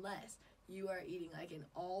 So unless you are eating like an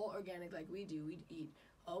all organic, like we do,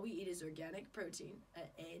 all we eat is organic protein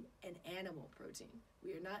and animal protein.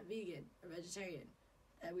 We are not vegan or vegetarian.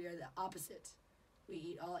 We are the opposite. We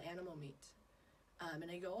eat all animal meat. And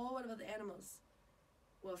I go, oh, what about the animals?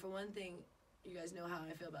 Well, for one thing, you guys know how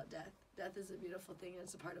I feel about death. Death is a beautiful thing, and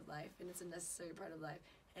it's a part of life, and it's a necessary part of life.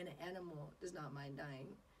 And an animal does not mind dying.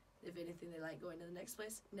 If anything, they like going to the next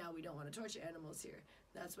place. Now, we don't want to torture animals here.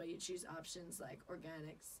 That's why you choose options like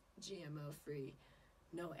organics, GMO-free,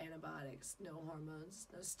 no antibiotics, no hormones,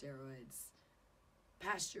 no steroids,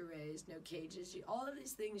 pasture-raised, no cages. All of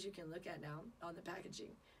these things you can look at now on the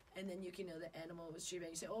packaging. And then you can know the animal was treated.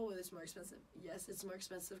 You say, oh, well, it's more expensive. Yes, it's more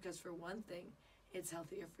expensive because, for one thing, it's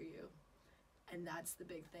healthier for you. And that's the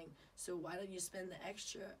big thing. So why don't you spend the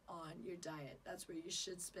extra on your diet? That's where you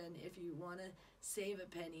should spend. If you want to save a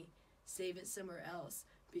penny, save it somewhere else,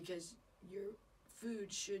 because your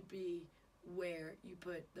food should be where you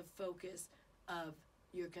put the focus of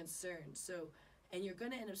your concern. So, and you're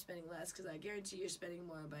going to end up spending less, because I guarantee you're spending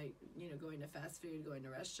more by, going to fast food, going to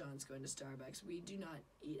restaurants, going to Starbucks. We do not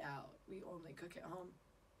eat out. We only cook at home.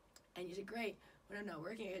 And you say, great, when I'm not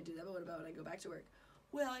working, I can do that, but what about when I go back to work?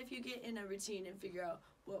 Well, if you get in a routine and figure out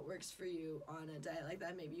what works for you on a diet like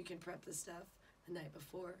that, maybe you can prep the stuff the night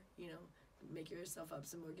before, make yourself up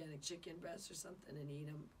some organic chicken breasts or something and eat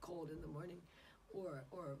them cold in the morning, or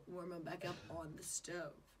warm them back up on the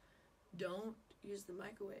stove. Don't use the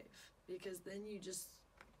microwave, because then you just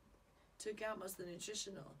took out most of the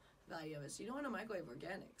nutritional value of it. So you don't want to microwave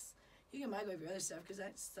organics. You can microwave your other stuff, because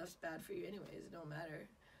that stuff's bad for you anyways. It don't matter.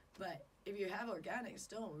 But if you have organics,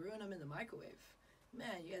 don't ruin them in the microwave. Man,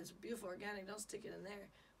 you got this beautiful organic, don't stick it in there.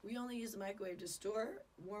 We only use the microwave to store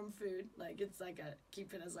warm food, like it's like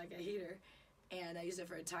keep it as like a heater, and I use it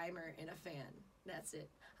for a timer and a fan. That's it.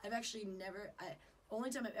 I've actually never, only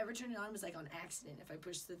time I've ever turned it on was like on accident. If I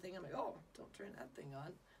push the thing, I'm like, oh, don't turn that thing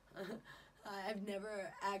on. I've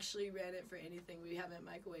never actually ran it for anything. We haven't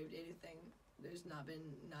microwaved anything. There's not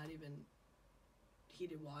even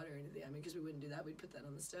heated water or anything. I mean, because we wouldn't do that. We'd put that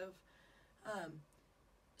on the stove.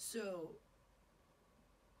 So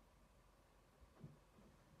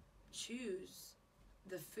choose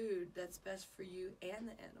the food that's best for you and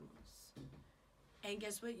the animals. And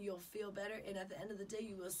guess what? You'll feel better, and at the end of the day,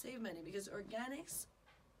 you will save money, because organics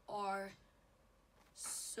are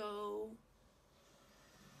so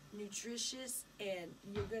nutritious, and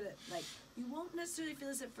you're gonna, you won't necessarily feel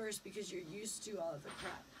this at first because you're used to all of the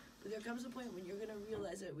crap. But there comes a point when you're gonna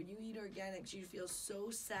realize that when you eat organics, you feel so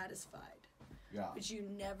satisfied. Yeah. Which you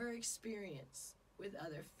never experience with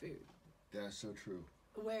other food. That's so true.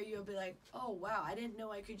 Where you'll be like, oh, wow, I didn't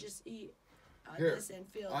know I could just eat Here, this and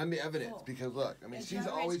feel I'm the evidence, full. because look, I mean, It's she's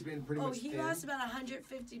not always rich. been pretty much he thin. lost about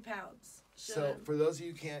 150 pounds. So for those of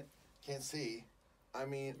you who can't see, I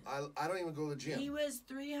mean, I don't even go to the gym. He was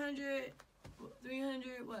 300,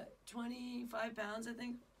 25 pounds, I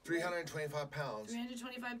think? 325 pounds.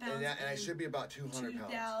 325 pounds. And I should be about 200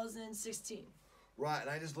 pounds. 2016. Right, and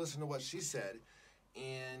I just listened to what she said,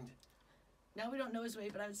 and Now we don't know his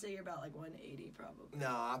weight, but I would say you're about like 180 probably. no,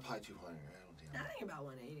 I'm probably 200. I don't think. I think you're about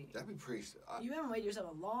 180. That'd be pretty. You haven't weighed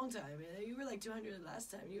yourself a long time. You were like 200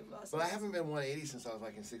 last time. You've lost. But I haven't been 180 since I was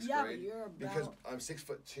like in sixth Yeah, grade. but you're because about. I'm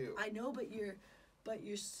 6'2". I know, but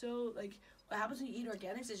you're so like. What happens when you eat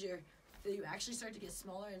organics is you actually start to get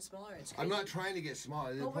smaller and smaller. It's crazy. I'm not trying to get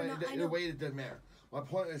smaller. But we're not- I The know. weight, it doesn't matter. My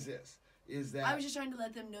point is this: is that I was just trying to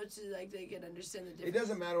let them know so like they can understand the difference. it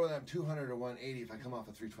doesn't matter whether I'm 200 or 180 if I come off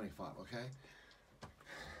of 325. Okay.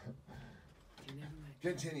 Okay, never mind.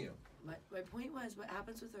 Continue. My point was, what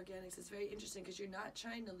happens with organics is very interesting, because you're not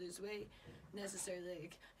trying to lose weight necessarily.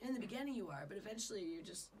 Like, in the beginning you are, but eventually you're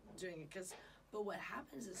just doing it. But what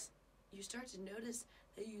happens is you start to notice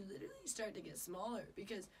that you literally start to get smaller,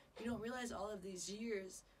 because you don't realize all of these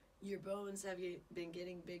years your bones have been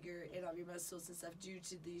getting bigger and all your muscles and stuff due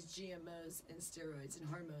to these GMOs and steroids and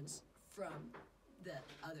hormones from the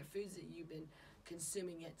other foods that you've been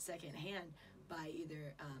consuming it secondhand by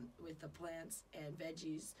either with the plants and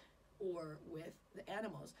veggies or with the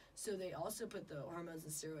animals. So they also put the hormones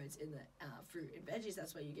and steroids in the fruit and veggies.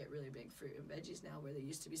 That's why you get really big fruit and veggies now, where they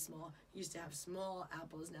used to be small. You used to have small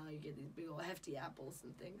apples. Now you get these big old hefty apples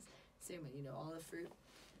and things. Same with, all the fruit.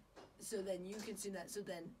 So then you consume that. So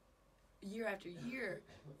then year after year,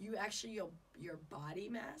 you actually, your body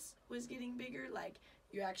mass was getting bigger, like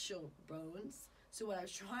your actual bones. So what I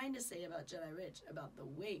was trying to say about Jedi Rich, about the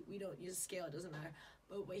weight, we don't use a scale, it doesn't matter.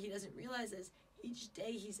 But what he doesn't realize is each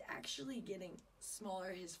day he's actually getting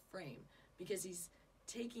smaller, his frame, because he's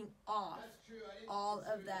taking off all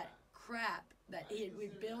of that crap that we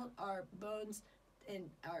built our bones and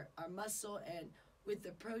our muscle, and with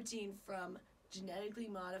the protein from genetically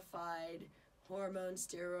modified, hormone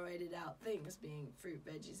steroided out things, being fruit,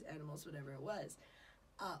 veggies, animals, whatever it was,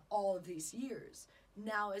 all of these years.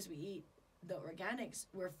 Now as we eat the organics,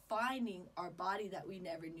 we're finding our body that we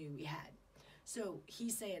never knew we had. So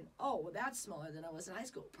he's saying, oh, well, that's smaller than I was in high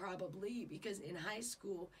school. Probably because in high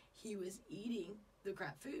school, he was eating the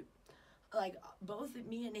crap food. Like, both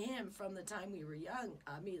me and him, from the time we were young,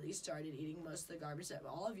 immediately started eating most of the garbage that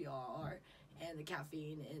all of y'all are, and the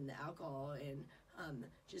caffeine and the alcohol and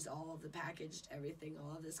just all of the packaged everything,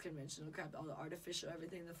 all of this conventional crap, all the artificial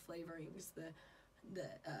everything, the flavorings, the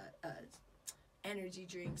energy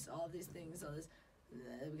drinks, all of these things, all this.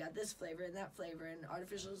 We got this flavor and that flavor and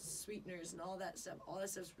artificial sweeteners and all that stuff. All that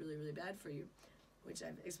stuff's really, really bad for you, which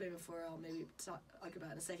I've explained before. I'll maybe talk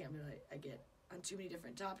about in a second. I get on too many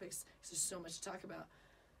different topics because there's so much to talk about.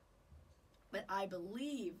 But I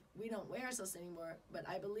believe, we don't wear ourselves anymore, but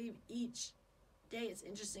I believe each day it's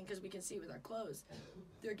interesting because we can see it with our clothes.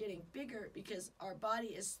 They're getting bigger because our body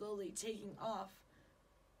is slowly taking off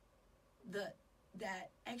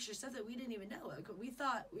that extra stuff that we didn't even know. Like, we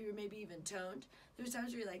thought we were maybe even toned. There was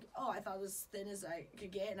times where you're like, oh, I thought I was thin as I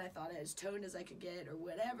could get, and I thought I was toned as I could get, or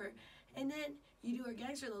whatever. And then you do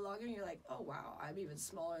organics for a little longer, and you're like, oh, wow, I'm even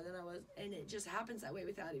smaller than I was. And it just happens that way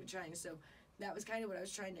without even trying. So that was kind of what I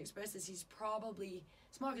was trying to express, is he's probably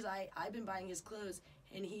small, because I've been buying his clothes,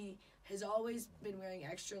 and he has always been wearing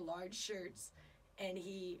extra large shirts. And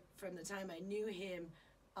he, from the time I knew him,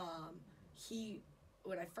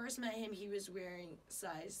 when I first met him, he was wearing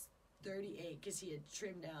size 38 because he had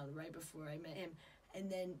trimmed down right before I met him.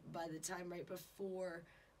 And then by the time right before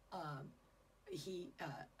he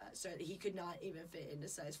started, he could not even fit into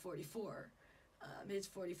size 44. His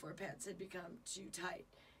 44 pants had become too tight.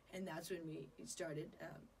 And that's when we started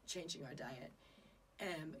changing our diet.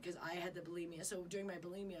 Because I had the bulimia. So during my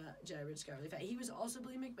bulimia, Jedi Rich got really fat. He was also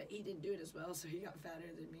bulimic, but he didn't do it as well, so he got fatter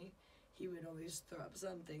than me. He would only just throw up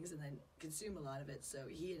some things and then consume a lot of it, so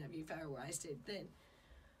he ended up being fatter where I stayed thin.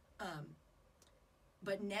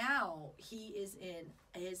 But now he is in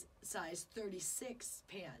his size 36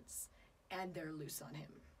 pants, and they're loose on him,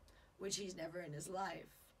 which he's never in his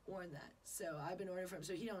life worn that. So I've been ordering for him,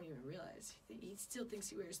 so he don't even realize. He still thinks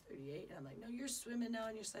he wears 38, and I'm like, no, you're swimming now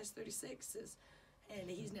in your size 36s. And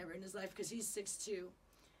he's never in his life, because he's 6'2",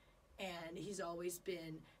 and he's always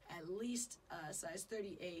been at least size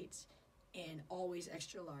 38, and always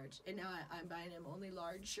extra large. And now I'm buying him only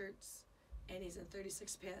large shirts, and he's in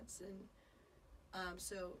 36 pants. And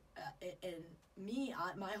and me,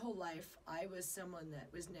 my whole life, I was someone that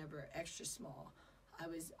was never extra small. I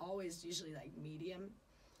was always usually like medium.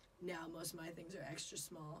 Now most of my things are extra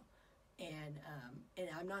small. And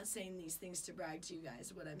I'm not saying these things to brag to you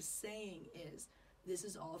guys. What I'm saying is, this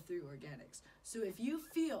is all through organics. So if you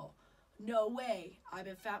feel, no way, I've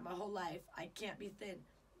been fat my whole life, I can't be thin,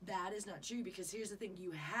 that is not true, because here's the thing,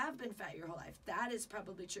 you have been fat your whole life. That is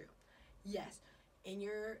probably true. Yes, in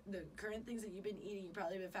the current things that you've been eating, you've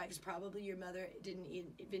probably been fat because probably your mother didn't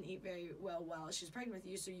eat very well while she was pregnant with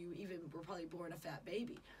you, so you even were probably born a fat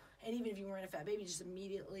baby. And even if you weren't a fat baby, just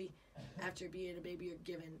immediately after being a baby, you're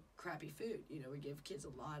given crappy food. We give kids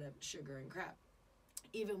a lot of sugar and crap.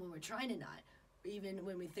 Even when we're trying to not. Even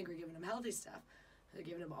when we think we're giving them healthy stuff, they're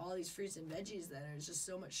giving them all these fruits and veggies that are just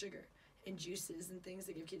so much sugar. And juices and things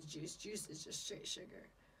that give kids juice. Juice is just straight sugar.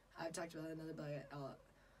 I've talked about another blog.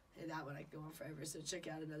 That one I could go on forever, so check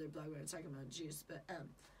out another blog where I'm talking about juice. But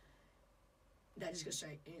that just goes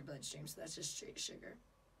straight in your bloodstream, so that's just straight sugar.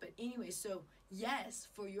 But anyway, so yes,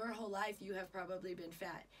 for your whole life you have probably been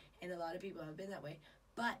fat, and a lot of people have been that way.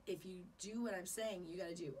 But if you do what I'm saying, you got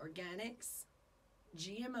to do organics,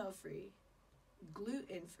 GMO free,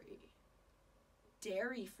 gluten free,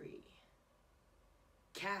 dairy free,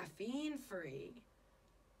 caffeine-free,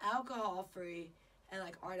 alcohol-free, and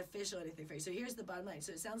like artificial anything free. So here's the bottom line.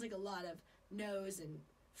 So it sounds like a lot of no's and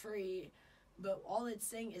free, but all it's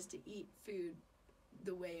saying is to eat food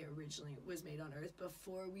the way it originally was made on Earth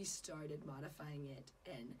before we started modifying it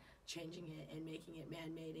and changing it and making it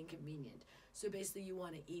man-made and convenient. So basically you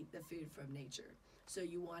want to eat the food from nature. So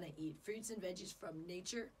you want to eat fruits and veggies from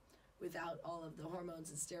nature without all of the hormones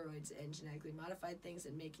and steroids and genetically modified things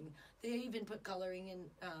and making, they even put coloring in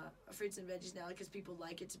fruits and veggies now because people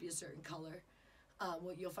like it to be a certain color.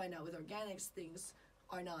 What you'll find out with organics, things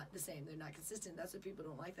are not the same. They're not consistent. That's what people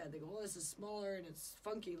don't like that. They go, oh, this is smaller and it's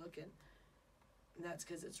funky looking. And that's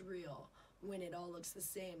because it's real. When it all looks the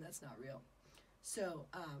same, that's not real. So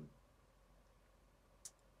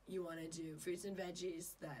you want to do fruits and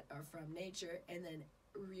veggies that are from nature and then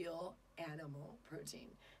real animal protein.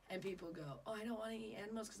 And people go, oh, I don't want to eat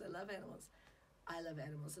animals because I love animals. I love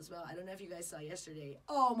animals as well. I don't know if you guys saw yesterday.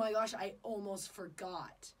 Oh my gosh, I almost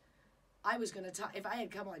forgot. I was going to talk, if I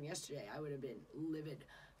had come on yesterday, I would have been livid.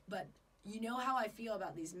 But you know how I feel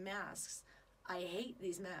about these masks. I hate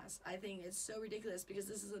these masks. I think it's so ridiculous because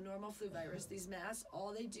this is a normal flu virus. These masks,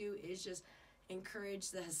 all they do is just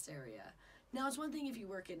encourage the hysteria. Now, it's one thing if you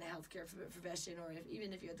work in the healthcare profession or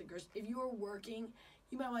even if you're at the grocery, if you're working,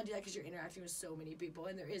 you might want to do that because you're interacting with so many people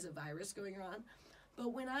and there is a virus going around.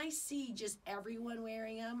 But when I see just everyone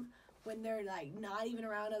wearing them, when they're like not even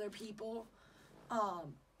around other people,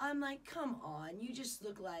 I'm like, come on, you just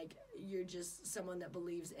look like you're just someone that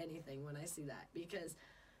believes anything when I see that, because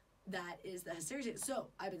that is the hysteria. So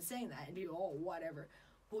I've been saying that and people, oh, whatever.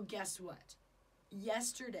 Well, guess what?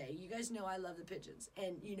 Yesterday, you guys know I love the pigeons,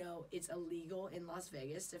 and you know it's illegal in Las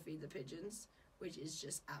Vegas to feed the pigeons, which is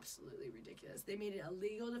just absolutely ridiculous. They made it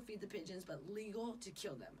illegal to feed the pigeons, but legal to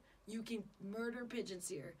kill them. You can murder pigeons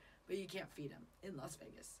here, but you can't feed them in Las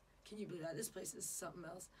Vegas. Can you believe that? This place is something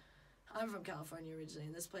else. I'm from California originally,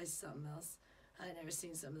 and this place is something else. I've never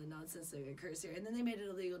seen some of the nonsense that occurs here. And then they made it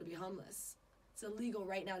illegal to be homeless. It's illegal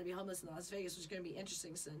right now to be homeless in Las Vegas, which is going to be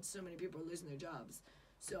interesting since so many people are losing their jobs.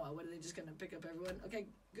 So what are they just going to pick up everyone? Okay,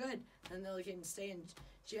 good. And they can stay in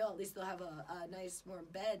jail. At least they'll have a nice warm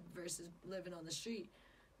bed versus living on the street.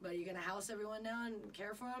 But you're going to house everyone now and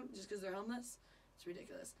care for them just because they're homeless? It's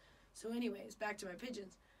ridiculous. So anyways, back to my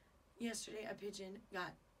pigeons. Yesterday, a pigeon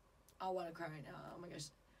got, I want to cry right now. Oh my gosh.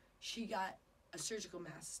 She got a surgical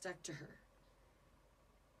mask stuck to her.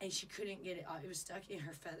 And she couldn't get it off. It was stuck in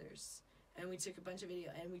her feathers. And we took a bunch of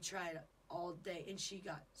video and we tried all day. And she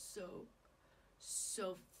got so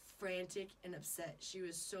frantic and upset. She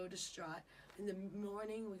was so distraught. In the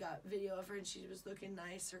morning, we got video of her and she was looking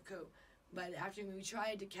nice, her coat. By the afternoon, we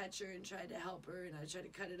tried to catch her and tried to help her, and I tried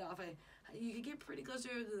to cut it off. You could get pretty close to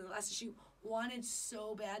her than the last. She wanted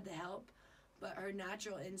so bad to help, but her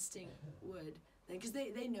natural instinct would. Because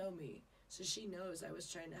they know me, so she knows I was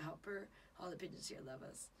trying to help her. All the pigeons here love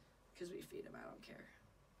us because we feed them. I don't care.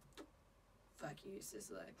 Fuck you,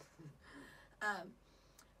 Sisolak.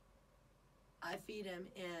 I feed them,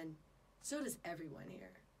 and so does everyone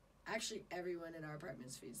here. Actually, everyone in our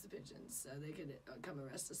apartments feeds the pigeons, so they could come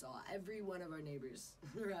arrest us all. Every one of our neighbors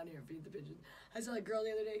around here feed the pigeons. I saw a girl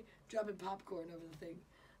the other day dropping popcorn over the thing.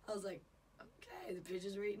 I was like, okay, the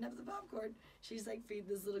pigeons were eating up the popcorn. She's like feeding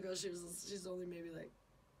this little girl. She's only maybe like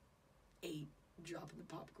 8, dropping the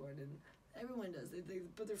popcorn, and everyone does. They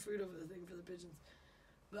put their food over the thing for the pigeons.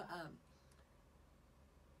 But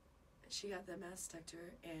she got that mask stuck to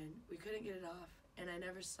her, and we couldn't get it off. And I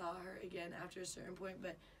never saw her again after a certain point.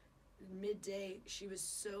 But midday, she was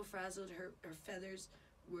so frazzled. Her feathers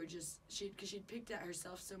were just because she'd picked at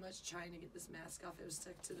herself so much trying to get this mask off. It was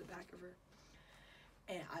stuck to the back of her,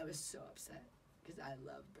 and I was so upset because I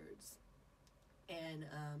love birds. And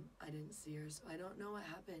I didn't see her, so I don't know what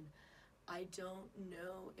happened. I don't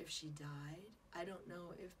know if she died. I don't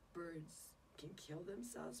know if birds can kill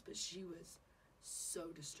themselves, but she was so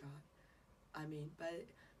distraught. I mean,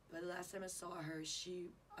 by the last time I saw her,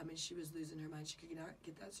 she was losing her mind. She could not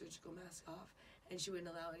get that surgical mask off, and she wouldn't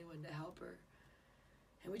allow anyone to help her.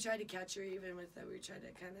 And we tried to catch her even with we tried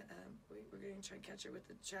to kind of, we're going to try to catch her with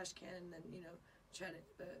the trash can, and then, try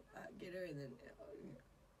to get her, and then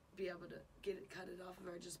be able to cut it off of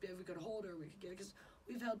her. Just if we could hold her, we could get it, because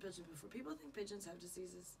we've held pigeons before. People think pigeons have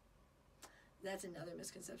diseases. That's another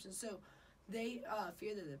misconception. So they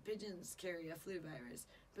fear that the pigeons carry a flu virus,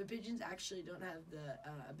 but pigeons actually don't have the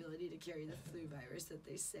ability to carry the flu virus that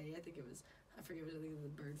they say. I think it was the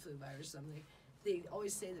bird flu virus or something. They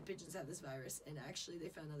always say that pigeons have this virus, and actually they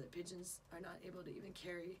found out that pigeons are not able to even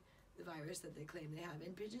carry the virus that they claim they have.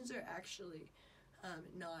 And pigeons are actually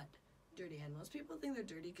not dirty animals. People think they're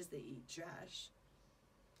dirty because they eat trash.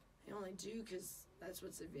 They only do because that's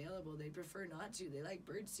what's available. They prefer not to. They like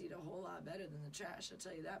birdseed a whole lot better than the trash, I'll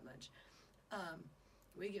tell you that much.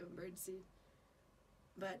 We give them birdseed.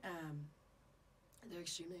 But they're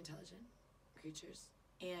extremely intelligent creatures.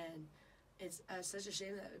 And it's such a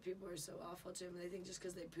shame that people are so awful to them. They think just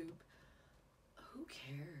because they poop, who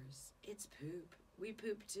cares? It's poop. We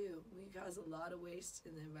poop too. We cause a lot of waste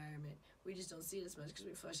in the environment. We just don't see it as much because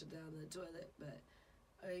we flush it down the toilet, but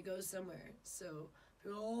it goes somewhere. So,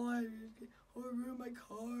 I ruined my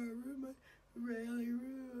car, I ruined my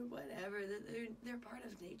railing, whatever. They're part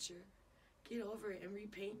of nature. Get over it and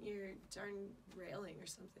repaint your darn railing or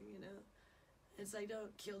something, you know? It's like,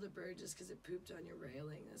 don't kill the bird just because it pooped on your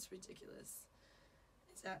railing. That's ridiculous.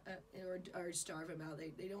 It's that, or starve them out.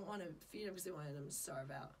 They don't want to feed them because they want them to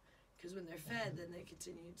starve out. Because when they're fed, then they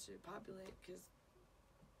continue to populate because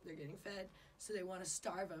they're getting fed. So they want to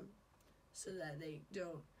starve them so that they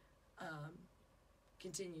don't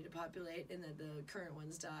continue to populate and that the current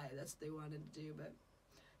ones die. That's what they wanted to do, but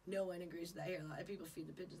no one agrees with that here. A lot of people feed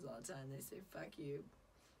the pigeons all the time. They say, fuck you,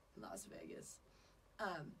 Las Vegas.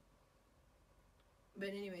 But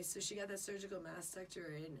anyway, so she got that surgical mask tucked to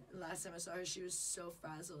her in. Last time I saw her, she was so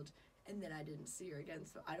frazzled. And then I didn't see her again.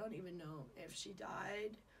 So I don't even know if she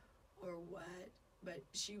died or what. But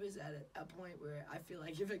she was at a point where I feel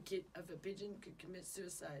like if a pigeon could commit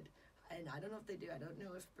suicide, and I don't know if they do. I don't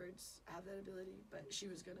know if birds have that ability. But she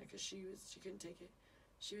was gonna, because she couldn't take it.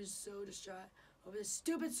 She was so distraught over this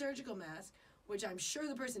stupid surgical mask, which I'm sure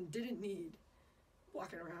the person didn't need,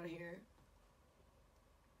 walking around here.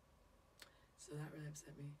 So that really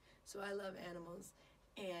upset me. So I love animals,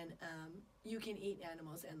 and you can eat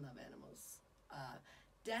animals and love animals.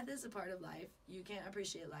 Death is a part of life. You can't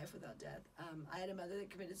appreciate life without death. I had a mother that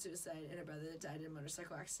committed suicide and a brother that died in a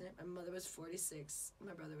motorcycle accident. My mother was 46.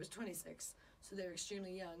 My brother was 26. So they were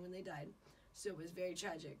extremely young when they died. So it was very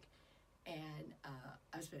tragic. And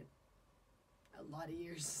I spent a lot of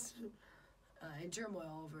years in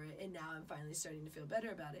turmoil over it, and now I'm finally starting to feel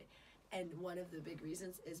better about it. And one of the big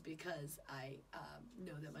reasons is because I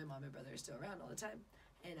know that my mom and brother are still around all the time,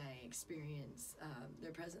 and I experience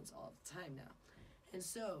their presence all the time now. And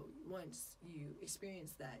so once you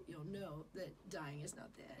experience that, you'll know that dying is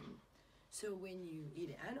not the end. So when you eat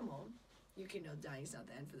an animal, you can know dying is not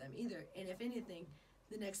the end for them either. And if anything,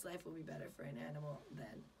 the next life will be better for an animal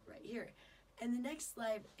than right here. And the next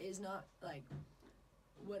life is not like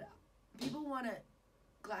what people want to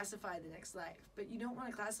classify the next life, but you don't want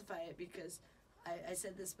to classify it because I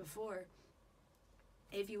said this before.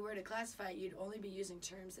 If you were to classify it, you'd only be using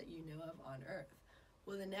terms that you know of on Earth.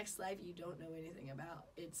 Well, the next life you don't know anything about.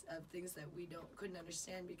 It's of things that we couldn't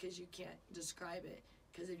understand because you can't describe it.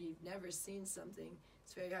 Because if you've never seen something,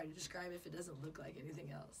 it's very hard to describe if it doesn't look like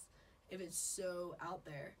anything else. If it's so out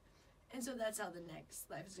there. And so that's how the next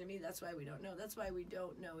life is going to be. That's why we don't know. That's why we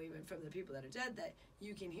don't know even from the people that are dead that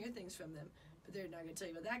you can hear things from them. But they're not going to tell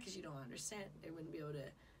you about that because you don't understand. They wouldn't be able to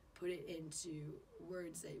put it into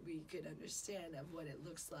words that we could understand of what it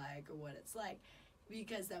looks like or what it's like,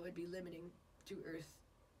 because that would be limiting to Earth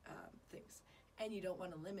things. And you don't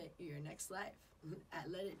want to limit your next life.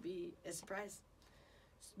 Let it be a surprise.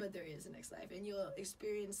 But there is a next life, and you'll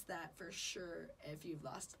experience that for sure if you've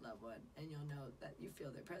lost a loved one, and you'll know that you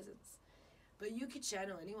feel their presence. But you could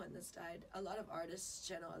channel anyone that's died. A lot of artists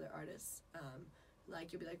channel other artists.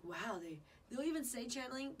 Like, you'll be like, wow, they'll even say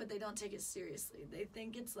channeling, but they don't take it seriously. They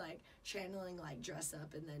think it's like channeling, like dress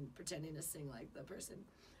up and then pretending to sing like the person.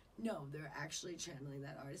 No, they're actually channeling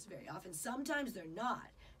that artist very often. Sometimes they're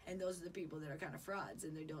not, and those are the people that are kind of frauds,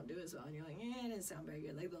 and they don't do as well, and you're like, it didn't sound very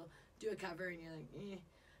good. Like, they'll do a cover, and you're like,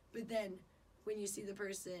 But then when you see the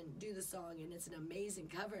person do the song, and it's an amazing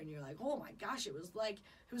cover, and you're like, oh my gosh, it was like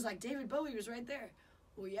David Bowie was right there.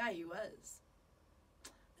 Well, yeah, he was.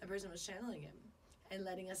 That person was channeling him and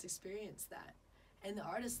letting us experience that. And the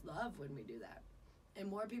artists love when we do that. And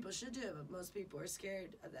more people should do it, but most people are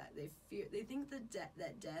scared of that. They think that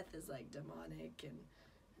death is like demonic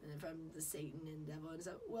and from the Satan and devil and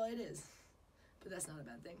stuff. Well, it is, but that's not a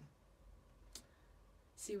bad thing.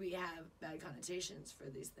 See, we have bad connotations for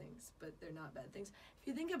these things, but they're not bad things. If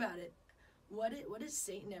you think about it, what has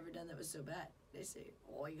Satan ever done that was so bad? They say,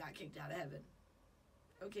 oh, he got kicked out of heaven.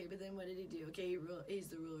 Okay, but then what did he do? Okay, he's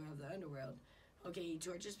the ruler of the underworld. Okay, he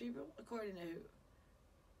tortures people? According to who?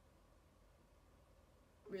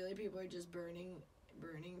 Really, people are just burning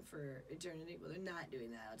for eternity? Well, they're not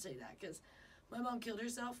doing that, I'll tell you that, because my mom killed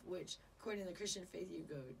herself, which, according to the Christian faith, you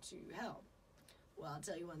go to hell. Well, I'll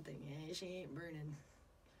tell you one thing, she ain't burning.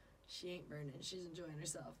 She ain't burning. She's enjoying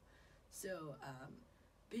herself. So,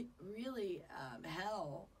 really,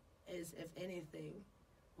 hell is, if anything,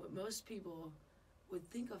 what most people would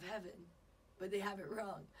think of heaven, but they have it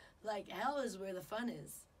wrong. Like, hell is where the fun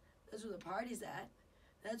is. That's where the party's at.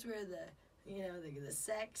 That's where the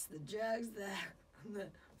sex, the drugs, the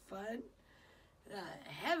fun.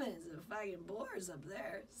 Heaven is the fucking bores up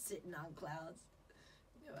there, sitting on clouds.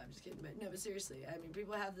 No, I'm just kidding. But seriously, I mean,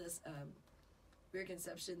 people have this weird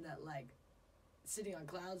conception that, like, sitting on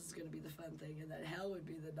clouds is going to be the fun thing, and that hell would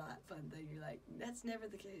be the not fun thing. You're like, that's never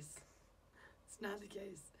the case. It's not the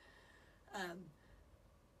case.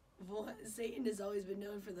 Satan has always been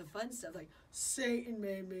known for the fun stuff. Like, Satan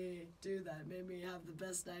made me do that, made me have the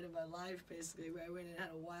best night of my life, basically, where I went and had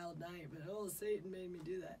a wild night. But, Satan made me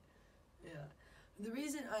do that. Yeah. The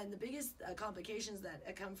reason, and the biggest complications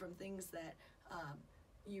that come from things that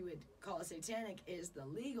you would call satanic is the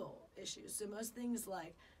legal issues. So most things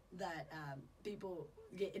like that, people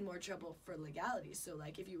get in more trouble for legality. So,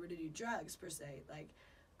 like, if you were to do drugs, per se, like,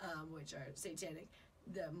 which are satanic,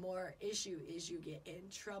 the more issue is you get in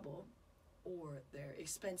trouble, or they're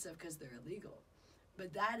expensive because they're illegal.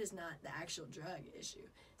 But that is not the actual drug issue.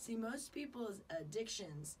 See, most people's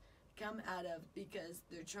addictions come out of because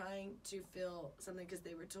they're trying to fill something because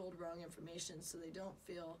they were told wrong information, so they don't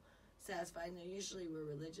feel satisfied, and they usually were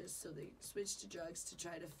religious, so they switch to drugs to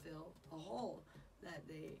try to fill a hole that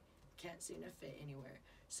they can't seem to fit anywhere.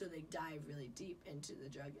 So they dive really deep into the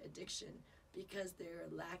drug addiction because they're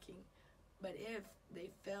lacking. But if they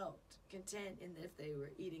felt content, and if they were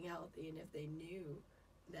eating healthy, and if they knew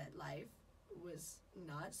that life was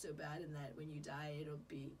not so bad, and that when you die it'll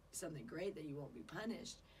be something great, that you won't be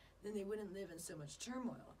punished, then they wouldn't live in so much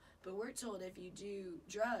turmoil. But we're told if you do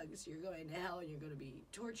drugs, you're going to hell and you're going to be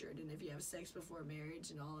tortured. And if you have sex before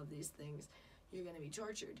marriage and all of these things, you're going to be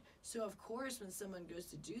tortured. So, of course, when someone goes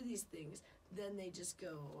to do these things, then they just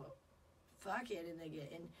go, fuck it, and they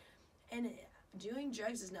get in. And doing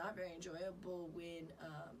drugs is not very enjoyable when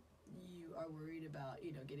you are worried about,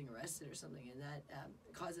 getting arrested or something. And that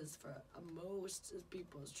causes for most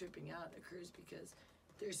people's tripping out occurs because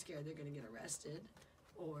they're scared they're going to get arrested,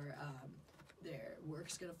 or their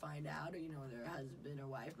work's going to find out, or, their husband or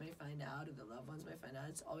wife may find out, or their loved ones may find out.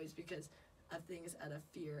 It's always because of things out of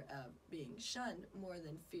fear of being shunned more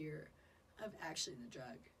than fear of actually the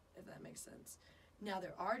drug, if that makes sense. Now,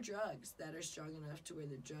 there are drugs that are strong enough to where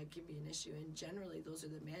the drug can be an issue, and generally those are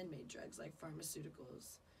the man-made drugs, like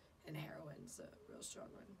pharmaceuticals, and heroin's a real strong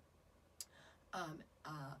one.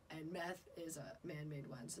 And meth is a man-made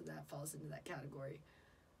one, so that falls into that category.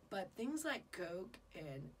 But things like coke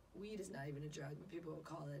and weed is not even a drug, but people will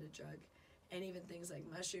call it a drug. And even things like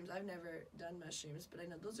mushrooms. I've never done mushrooms, but I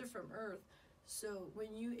know those are from Earth. So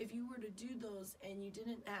if you were to do those and you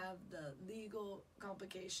didn't have the legal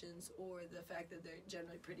complications or the fact that they're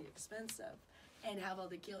generally pretty expensive and have all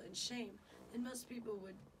the guilt and shame, then most people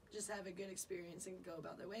would just have a good experience and go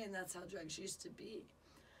about their way, and that's how drugs used to be.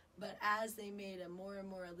 But as they made them more and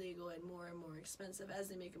more illegal and more expensive, as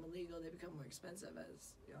they make them illegal, they become more expensive.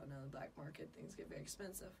 As you all know, the black market, things get very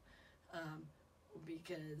expensive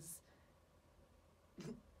because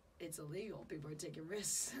it's illegal. People are taking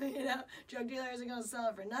risks. Drug dealer isn't going to sell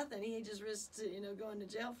it for nothing. He just risks, going to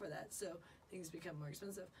jail for that. So things become more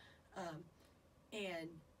expensive, and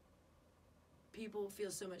people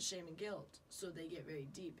feel so much shame and guilt, so they get very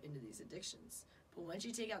deep into these addictions. But once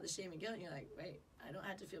you take out the shame and guilt, and you're like, wait, I don't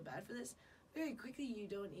have to feel bad for this, very quickly you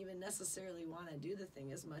don't even necessarily want to do the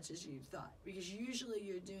thing as much as you thought. Because usually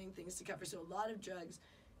you're doing things to cover. So a lot of drugs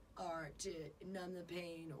are to numb the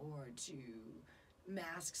pain or to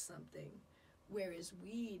mask something. Whereas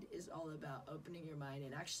weed is all about opening your mind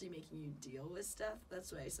and actually making you deal with stuff.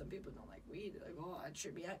 That's why some people don't like weed. They're like, I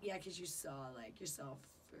trip me out. Yeah, because you saw, yourself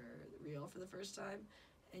for real for the first time.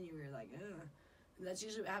 And you were like, ugh. And that's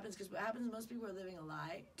usually what happens, because what happens is most people are living a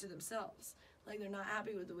lie to themselves. Like, they're not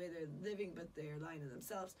happy with the way they're living, but they're lying to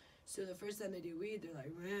themselves. So the first time they do weed, they're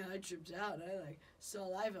like, man, I tripped out. I, saw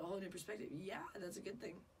life a whole new perspective. Yeah, that's a good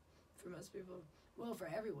thing for most people. Well, for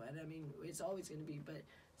everyone. I mean, it's always going to be, but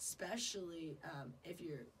especially if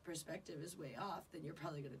your perspective is way off, then you're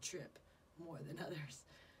probably going to trip more than others.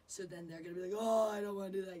 So then they're going to be like, I don't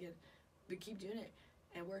want to do that again. But keep doing it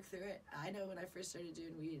and work through it. I know when I first started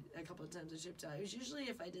doing weed, a couple of times I tripped out. It was usually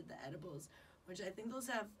if I did the edibles, which I think those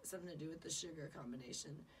have something to do with the sugar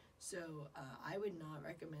combination. So I would not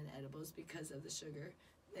recommend edibles because of the sugar.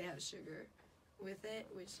 They have sugar with it,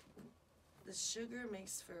 which the sugar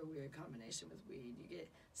makes for a weird combination with weed. You get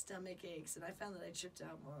stomach aches, and I found that I tripped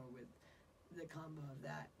out more with the combo of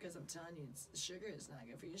that, because I'm telling you, sugar is not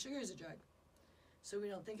good for you. Sugar is a drug. So we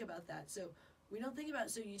don't think about that. So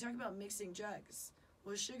you talk about mixing drugs.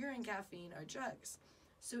 Well, sugar and caffeine are drugs.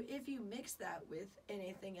 So if you mix that with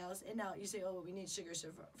anything else, and now you say, oh, well, we need sugar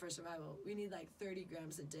for survival. We need like 30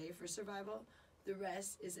 grams a day for survival. The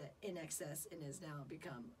rest is in excess and has now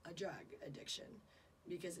become a drug addiction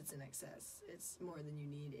because it's in excess. It's more than you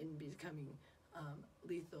need and becoming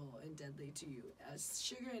lethal and deadly to you. As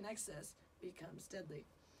sugar in excess becomes deadly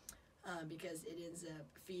because it ends up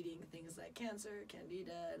feeding things like cancer,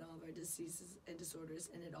 candida, and all of our diseases and disorders,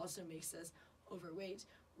 and it also makes us overweight,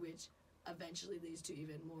 which eventually leads to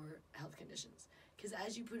even more health conditions. Because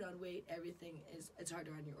as you put on weight, it's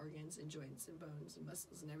harder on your organs and joints and bones and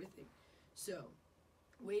muscles and everything. So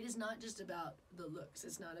weight is not just about the looks.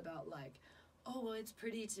 It's not about like, oh, well, it's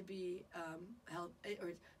pretty to be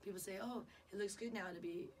or people say, oh, it looks good now to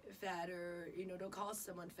be fat, or, don't call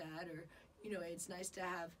someone fat, or, it's nice to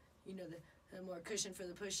have, the more cushion for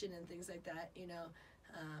the pushing and things like that,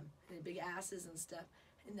 and big asses and stuff,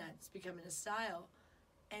 and that's becoming a style.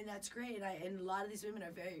 And that's great, and a lot of these women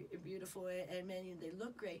are very beautiful, and many, they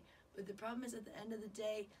look great, but the problem is at the end of the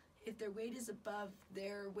day, if their weight is above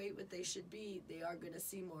their weight what they should be, they are going to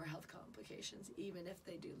see more health complications, even if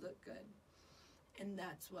they do look good. And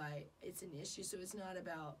that's why it's an issue. So it's not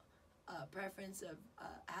about preference of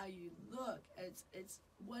how you look. It's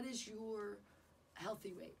what is your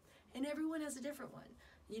healthy weight. And everyone has a different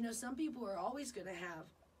one. Some people are always going to have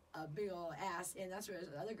a big old ass, and that's where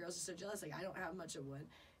other girls are so jealous. Like, I don't have much of one,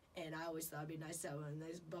 and I always thought it'd be nice to have one, a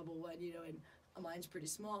nice bubble one, and mine's pretty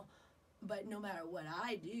small. But no matter what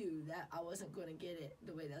I do, that I wasn't going to get it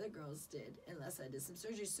the way the other girls did unless I did some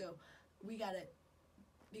surgery. So we got to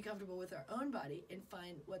be comfortable with our own body and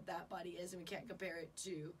find what that body is, and we can't compare it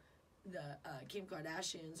to the Kim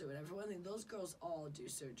Kardashians or whatever. One thing, those girls all do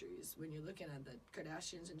surgeries. When you're looking at the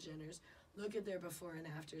Kardashians and Jenners, look at their before and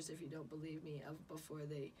afters if you don't believe me, of before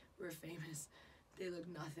they were famous. They look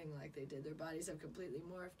nothing like they did. Their bodies have completely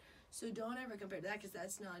morphed. So don't ever compare to that, because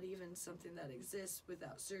that's not even something that exists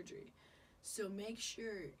without surgery. So make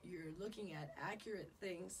sure you're looking at accurate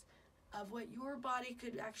things of what your body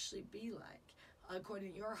could actually be like,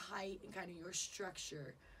 according to your height and kind of your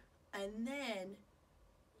structure. And then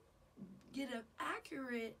get an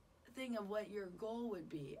accurate thing of what your goal would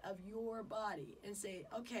be of your body, and say,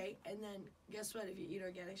 okay, and then guess what? If you eat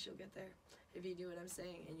organics, you'll get there. If you do what I'm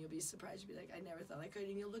saying, and you'll be surprised. You'll be like, I never thought I could,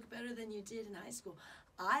 and you'll look better than you did in high school.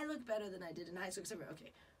 I look better than I did in high school, except for,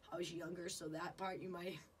 okay, I was younger, so that part you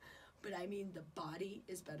might, but I mean, the body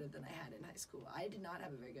is better than I had in high school. I did not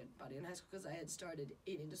have a very good body in high school because I had started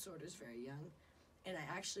eating disorders very young, and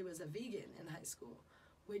I actually was a vegan in high school,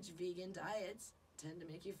 which vegan diets tend to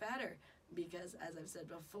make you fatter because, as I've said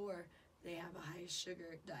before, they have a high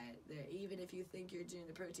sugar diet. Even if you think you're doing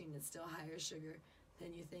the protein, it's still higher sugar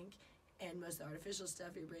than you think. And most artificial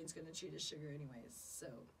stuff, your brain's going to treat as sugar anyways. So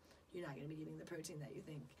you're not going to be getting the protein that you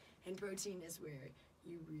think. And protein is where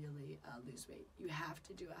you really lose weight. You have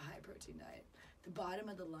to do a high protein diet. The bottom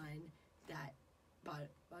of the line, bottom,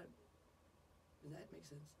 does that make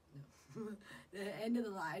sense? No. The end of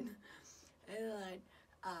the line,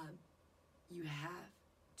 you have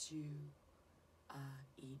to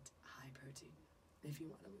eat high protein if you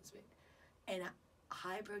want to lose weight. And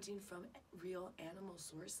high protein from real animal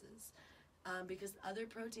sources. Because other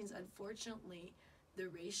proteins, unfortunately, the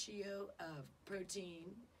ratio of protein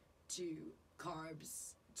to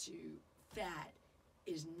carbs to fat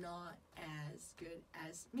is not as good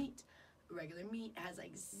as meat. Regular meat has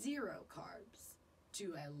like 0 carbs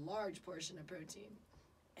to a large portion of protein,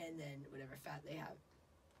 and then whatever fat they have.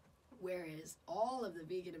 Whereas all of the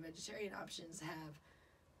vegan and vegetarian options have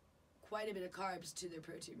quite a bit of carbs to their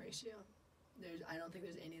protein ratio. I don't think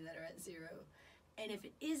there's any that are at 0. And if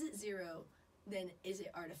it is at 0, then is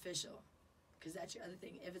it artificial? Because that's your other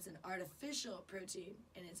thing. If it's an artificial protein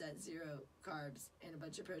and it's at 0 carbs and a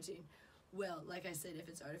bunch of protein, well, like I said, if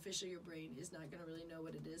it's artificial, your brain is not going to really know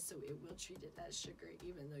what it is, so it will treat it as sugar,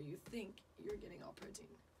 even though you think you're getting all protein.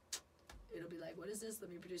 It'll be like, what is this?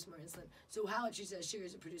 Let me produce more insulin. So how it treats it as sugar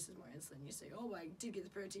is it produces more insulin. You say, oh, I did get the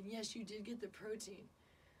protein. Yes, you did get the protein.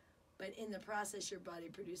 But in the process, your body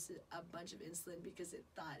produces a bunch of insulin because it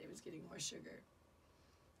thought it was getting more sugar.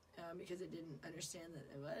 Because it didn't understand that,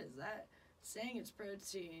 what is that? Saying it's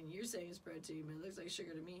protein, you're saying it's protein, but it looks like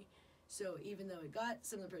sugar to me. So even though it got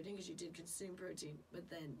some of the protein, because you did consume protein, but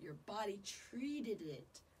then your body treated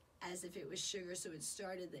it as if it was sugar, so it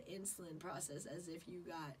started the insulin process as if you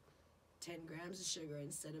got 10 grams of sugar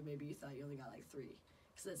instead of maybe you thought you only got like 3.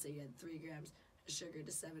 Because let's say you had 3 grams of sugar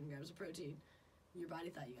to 7 grams of protein. Your body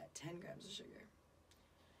thought you got 10 grams of sugar.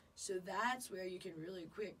 So that's where you can really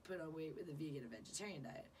quick put on weight with a vegan and vegetarian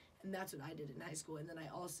diet. And that's what I did in high school. And then I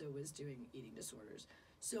also was doing eating disorders.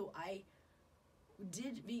 So I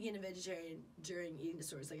did vegan and vegetarian during eating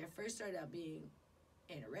disorders. Like I first started out being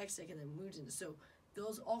anorexic and then moved into, so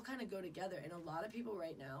those all kind of go together. And a lot of people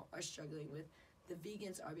right now are struggling with, the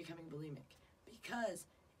vegans are becoming bulimic because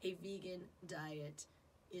a vegan diet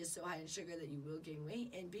is so high in sugar that you will gain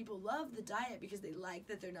weight. And people love the diet because they like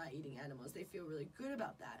that they're not eating animals. They feel really good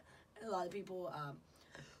about that. And a lot of people,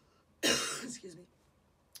 excuse me,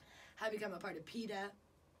 have become a part of PETA,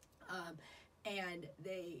 and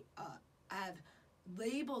they have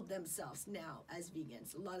labeled themselves now as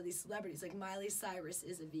vegans. A lot of these celebrities, like Miley Cyrus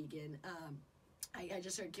is a vegan. I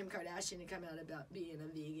just heard Kim Kardashian come out about being a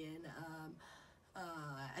vegan.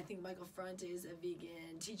 I think Michael Front is a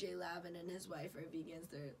vegan. TJ Lavin and his wife are vegans.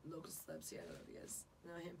 They're local celebs here. I don't know if you guys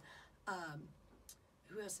know him.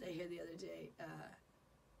 Who else did I hear the other day?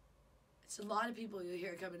 It's a lot of people you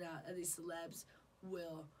hear coming out of these celebs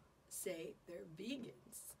will say they're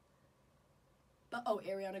vegans. But,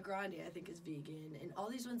 Ariana Grande, I think, is vegan. And all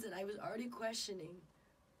these ones that I was already questioning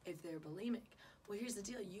if they're bulimic. Well, here's the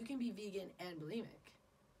deal. You can be vegan and bulimic.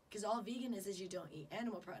 Because all vegan is you don't eat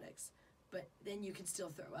animal products. But then you can still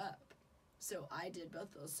throw up. So I did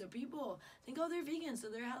both those. So people think, oh, they're vegan, so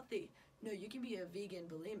they're healthy. No, you can be a vegan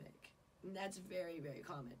bulimic. And that's very, very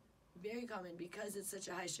common. Very common because it's such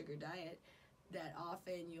a high sugar diet that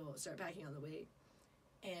often you'll start packing on the weight.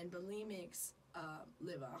 And bulimics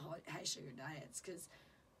live on high sugar diets because,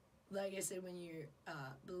 like I said, when you're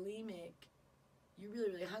bulimic, you're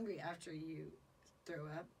really, really hungry after you throw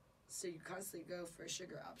up. So you constantly go for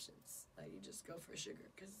sugar options. Like you just go for sugar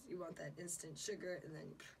because you want that instant sugar, and then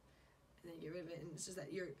you get rid of it. And it's just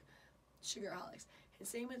that you're sugaraholics. And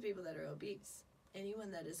same with people that are obese.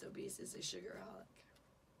 Anyone that is obese is a sugaraholic.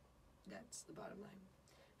 That's the bottom line.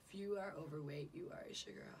 If you are overweight, you are a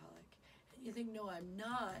sugaraholic. And you think, no, I'm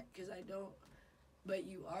not, because I don't. But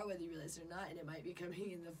you are, whether you realize it or not. And it might be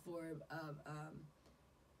coming in the form of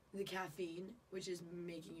the caffeine, which is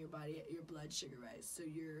making your blood sugar rise. So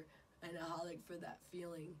you're an aholic for that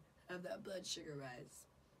feeling of that blood sugar rise,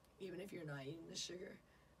 even if you're not eating the sugar.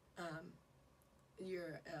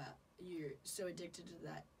 You're so addicted to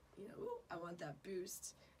that, ooh, I want that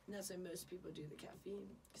boost. And that's why most people do the caffeine,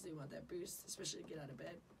 because they want that boost, especially to get out of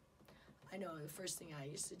bed. I know the first thing I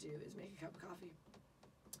used to do is make a cup of coffee.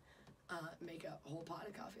 Make a whole pot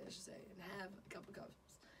of coffee, I should say, and have a cup of coffee.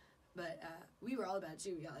 But we were all about it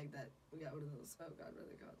too. We got like that. We got one of those. Oh God, what are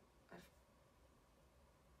they called?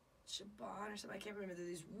 Chabon or something. I can't remember. They're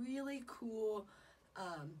these really cool.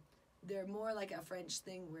 They're more like a French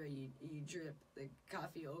thing where you drip the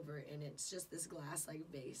coffee over, and it's just this glass like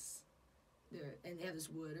vase. And they have this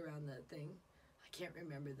wood around the thing. I can't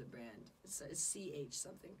remember the brand. It's CH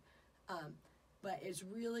something. But it's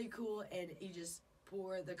really cool, and you just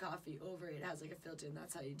pour the coffee over it. It has like a filter, and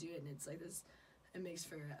that's how you do it. And it's like this. It makes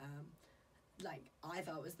for, like, I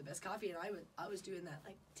thought it was the best coffee, and I was doing that,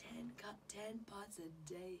 like, 10 pots a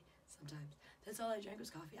day sometimes. That's all I drank was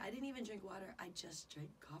coffee. I didn't even drink water. I just drank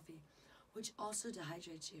coffee, which also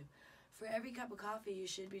dehydrates you. For every cup of coffee, you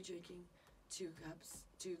should be drinking 2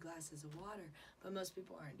 glasses of water, but most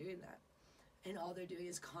people aren't doing that, and all they're doing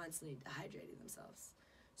is constantly dehydrating themselves.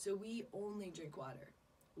 So we only drink water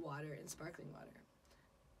and sparkling water.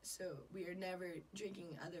 So we are never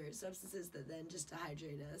drinking other substances that then just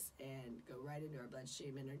dehydrate us and go right into our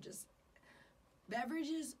bloodstream and are just...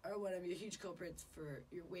 Beverages are one of your huge culprits for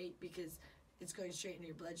your weight because it's going straight into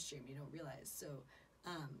your bloodstream. You don't realize. So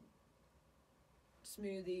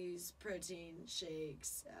smoothies, protein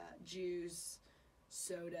shakes, juice,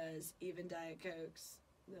 sodas, even Diet Cokes.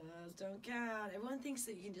 Those don't count. Everyone thinks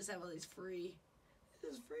that you can just have all these free...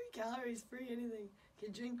 This is free calories, free anything. You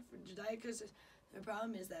can drink Diet Cokes. The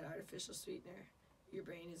problem is that artificial sweetener, your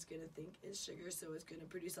brain is going to think is sugar, so it's going to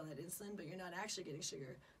produce all that insulin, but you're not actually getting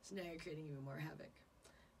sugar, so now you're creating even more havoc.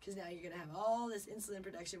 Because now you're going to have all this insulin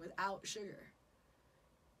production without sugar.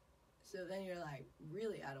 So then you're like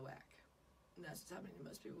really out of whack. And that's what's happening to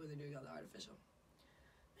most people when they're doing all the artificial.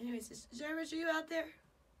 Anyways, Jarvis, are you out there?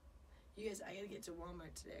 You guys, I got to get to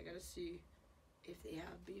Walmart today. I got to see if they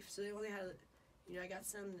have beef. So they only had, I got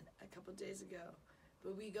some a couple days ago.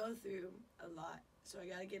 But we go through a lot, so I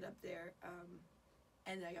got to get up there,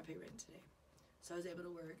 and then I got paid rent today. So I was able to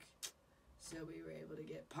work, so we were able to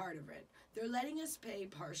get part of rent. They're letting us pay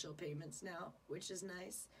partial payments now, which is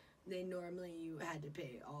nice. Normally you had to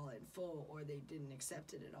pay all in full, or they didn't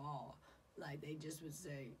accept it at all. Like, they just would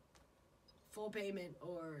say full payment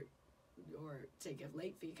or take a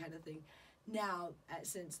late fee kind of thing. Now,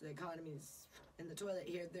 since the economy's in the toilet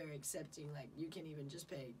here, they're accepting, like, you can even just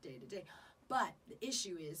pay day to day. But the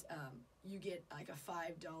issue is you get like a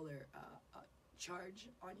 $5 charge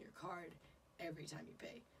on your card every time you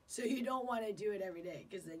pay. So you don't want to do it every day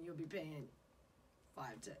because then you'll be paying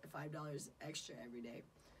 $5 extra every day.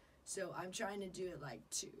 So I'm trying to do it like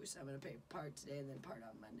 2. So I'm going to pay part today and then part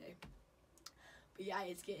on Monday. But yeah,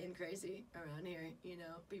 it's getting crazy around here. You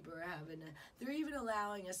know, people are they're even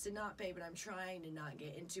allowing us to not pay, but I'm trying to not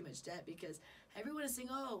get in too much debt because everyone is saying,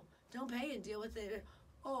 oh, don't pay and deal with it.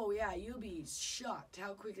 Oh yeah, you'll be shocked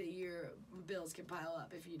how quickly your bills can pile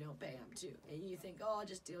up if you don't pay them too. And you think, oh, I'll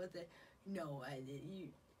just deal with it. No, you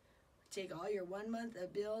take all your 1 month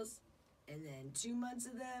of bills and then 2 months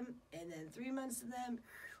of them and then 3 months of them.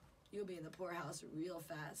 You'll be in the poorhouse real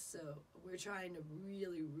fast. So we're trying to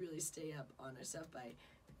really, really stay up on our stuff by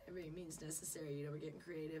every means necessary. You know, we're getting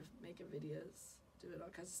creative, making videos, doing all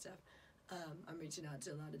kinds of stuff. I'm reaching out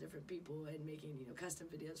to a lot of different people and making, you know, custom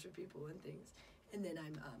videos for people and things. And then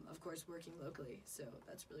I'm, of course, working locally. So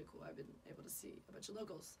that's really cool. I've been able to see a bunch of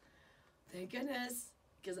locals. Thank goodness,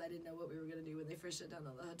 because I didn't know what we were going to do when they first shut down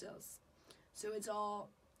all the hotels. So it's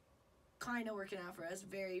all kind of working out for us.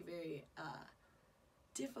 Very, very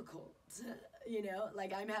difficult, you know,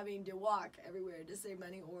 like I'm having to walk everywhere to save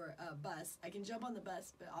money or a bus. I can jump on the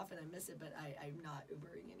bus, but often I miss it, but I'm not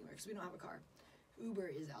Ubering anywhere because we don't have a car. Uber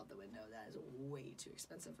is out the window. That is way too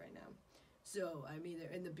expensive right now. So I'm either,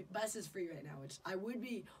 and the bus is free right now, which I would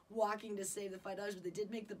be walking to save the $5, but they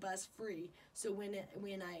did make the bus free. So when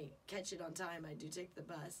I catch it on time, I do take the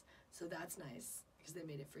bus. So that's nice because they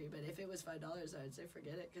made it free. But if it was $5, I would say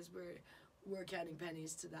forget it because we're counting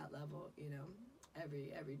pennies to that level, you know.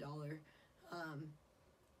 Every dollar,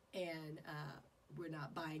 and we're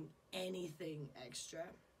not buying anything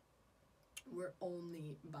extra. We're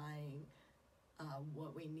only buying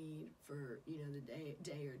what we need for, you know, the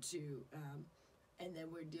day or two, and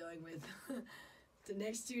then we're dealing with the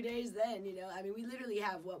next 2 days. Then, you know, I mean, we literally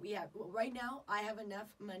have what we have right now. I have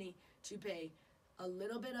enough money to pay a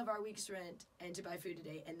little bit of our week's rent and to buy food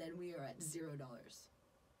today, and then we are at $0.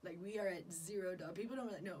 Like we are at $0. People don't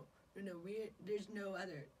really know. No, there's no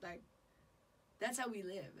other, like, that's how we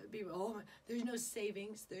live. People, oh, there's no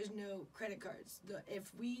savings, there's no credit cards.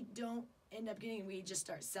 If we don't end up getting, we just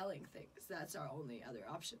start selling things. That's our only other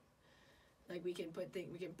option. Like we can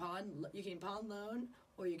you can pawn loan,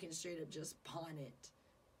 or you can straight up just pawn it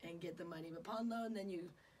and get the money. But pawn loan, then you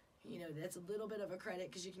know, that's a little bit of a credit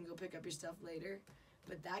because you can go pick up your stuff later.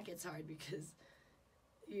 But that gets hard because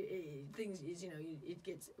they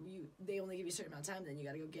only give you a certain amount of time, then you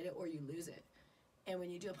got to go get it or you lose it. And when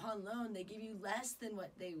you do a pawn loan, they give you less than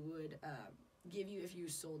what they would give you if you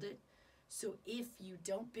sold it. So if you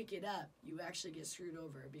don't pick it up, you actually get screwed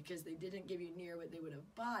over because they didn't give you near what they would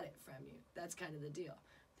have bought it from you. That's kind of the deal.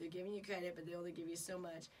 They're giving you credit, but they only give you so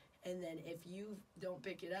much. And then if you don't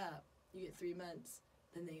pick it up, you get 3 months,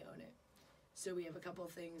 then they own it. So we have a couple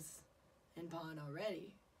of things in pawn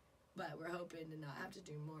already. But we're hoping to not have to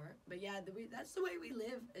do more. But yeah, that's the way we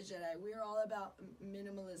live as Jedi. We're all about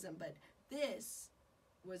minimalism. But this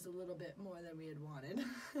was a little bit more than we had wanted.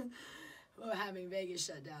 Well, having Vegas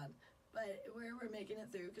shut down. But we're making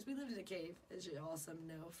it through because we lived in a cave, as you all some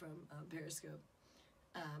know from Periscope.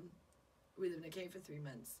 We lived in a cave for 3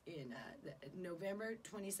 months in November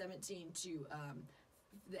 2017 to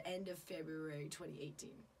the end of February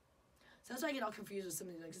 2018. So that's why I get all confused with some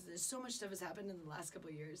of these, because there's so much stuff has happened in the last couple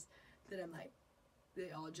of years that I'm like,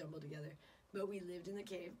 they all jumble together. But we lived in the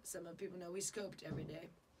cave. Some of people know we scoped every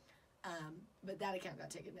day. But that account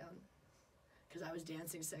got taken down because I was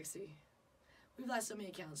dancing sexy. We've lost so many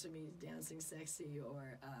accounts for me dancing sexy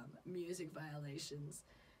or music violations,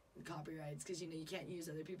 copyrights, because, you know, you can't use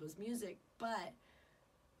other people's music. But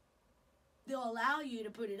they'll allow you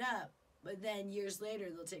to put it up, but then years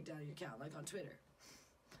later they'll take down your account, like on Twitter.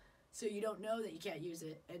 So you don't know that you can't use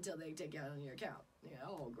it until they take it out on your account. You know,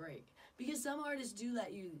 oh, great. Because some artists do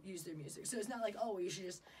let you use their music. So it's not like, oh, well, you should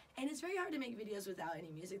just... And it's very hard to make videos without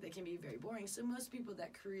any music. That can be very boring. So most people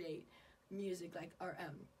that create music, like, or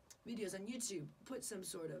videos on YouTube, put some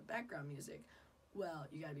sort of background music. Well,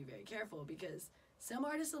 you got to be very careful because some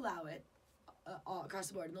artists allow it all across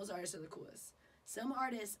the board. And those artists are the coolest. Some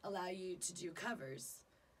artists allow you to do covers.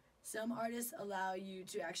 Some artists allow you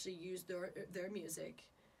to actually use their music.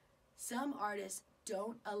 Some artists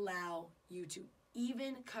don't allow you to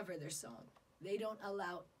even cover their song. They don't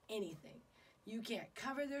allow anything. You can't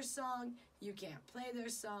cover their song. You can't play their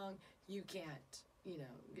song. You can't, you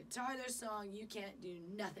know, guitar their song. You can't do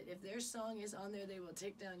nothing. If their song is on there, they will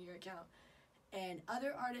take down your account. And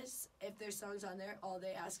other artists, if their song's on there, all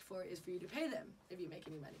they ask for is for you to pay them if you make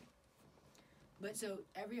any money. But so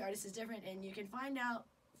every artist is different, and you can find out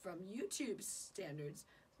from YouTube's standards.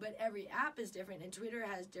 But every app is different, and Twitter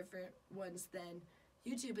has different ones than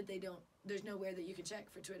YouTube, but they don't, there's nowhere that you can check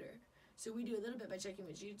for Twitter. So we do a little bit by checking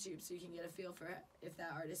with YouTube, so you can get a feel for if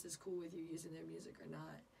that artist is cool with you using their music or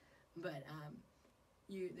not. But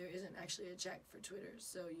there isn't actually a check for Twitter,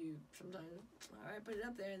 so you sometimes, all right, put it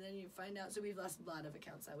up there, and then you find out. So we've lost a lot of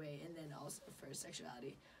accounts that way, and then also for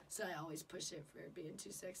sexuality. So I always push it for being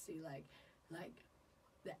too sexy, like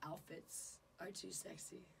the outfits are too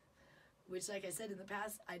sexy. Which, like I said in the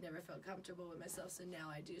past, I never felt comfortable with myself, so now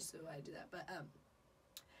I do, so I do that. But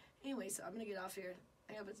anyway, so I'm gonna get off here.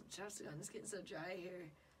 I gotta put some chapstick on. It's getting so dry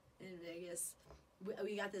here in Vegas.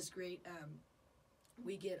 We got this great,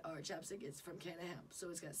 we get our chapstick, it's from Canna Hemp, so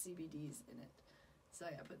it's got CBDs in it. So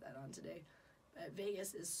I gotta put that on today. But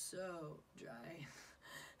Vegas is so dry.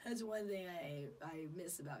 That's one thing I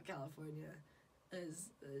miss about California. It's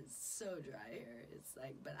so dry here. It's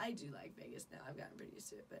like, but I do like Vegas now. I've gotten pretty used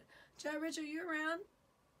to it. But John Rich, are you around?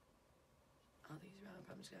 I don't think he's around. I'm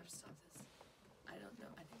probably just gonna have to stop this. I don't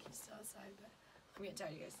know. I think he's still outside, but I'm getting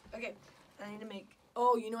tired, you guys. Okay, I need to make.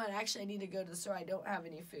 Oh, you know what? Actually, I need to go to the store. I don't have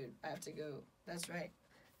any food. I have to go. That's right.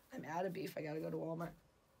 I'm out of beef. I gotta go to Walmart.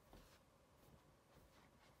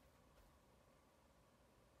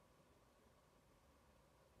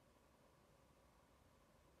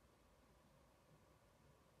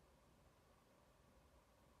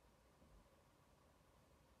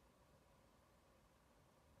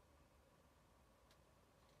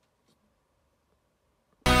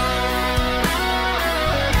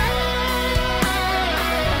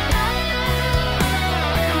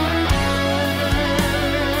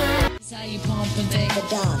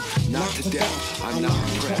 Not to death, I'm not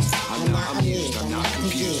impressed, I'm not amused, I'm not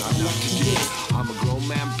confused, I'm not confused. I'm a grown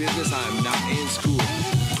man business, I'm not in school.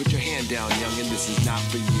 Put your hand down, youngin', this is not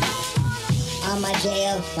for you. On my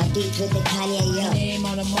jail, my beats with the Kanye, yo. Your name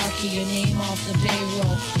on the market, your name off the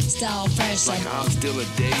payroll. Style fresh like I'm still a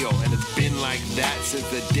Dayo, and it's been like that since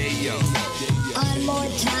the Dayo. On more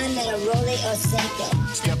time than a Rolly or Seiko.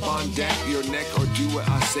 Step on deck, your neck, or do what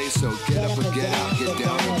I say so. Get up or get out, get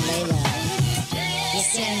down and lay low.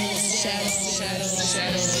 shadows.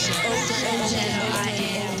 Old Jedi, I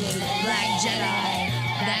am Black Jedi,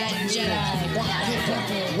 that Jedi.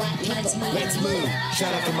 Let's move.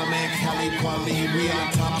 Shout out to my man Khalid Kwame, we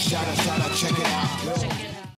on top. Shout out, check it out.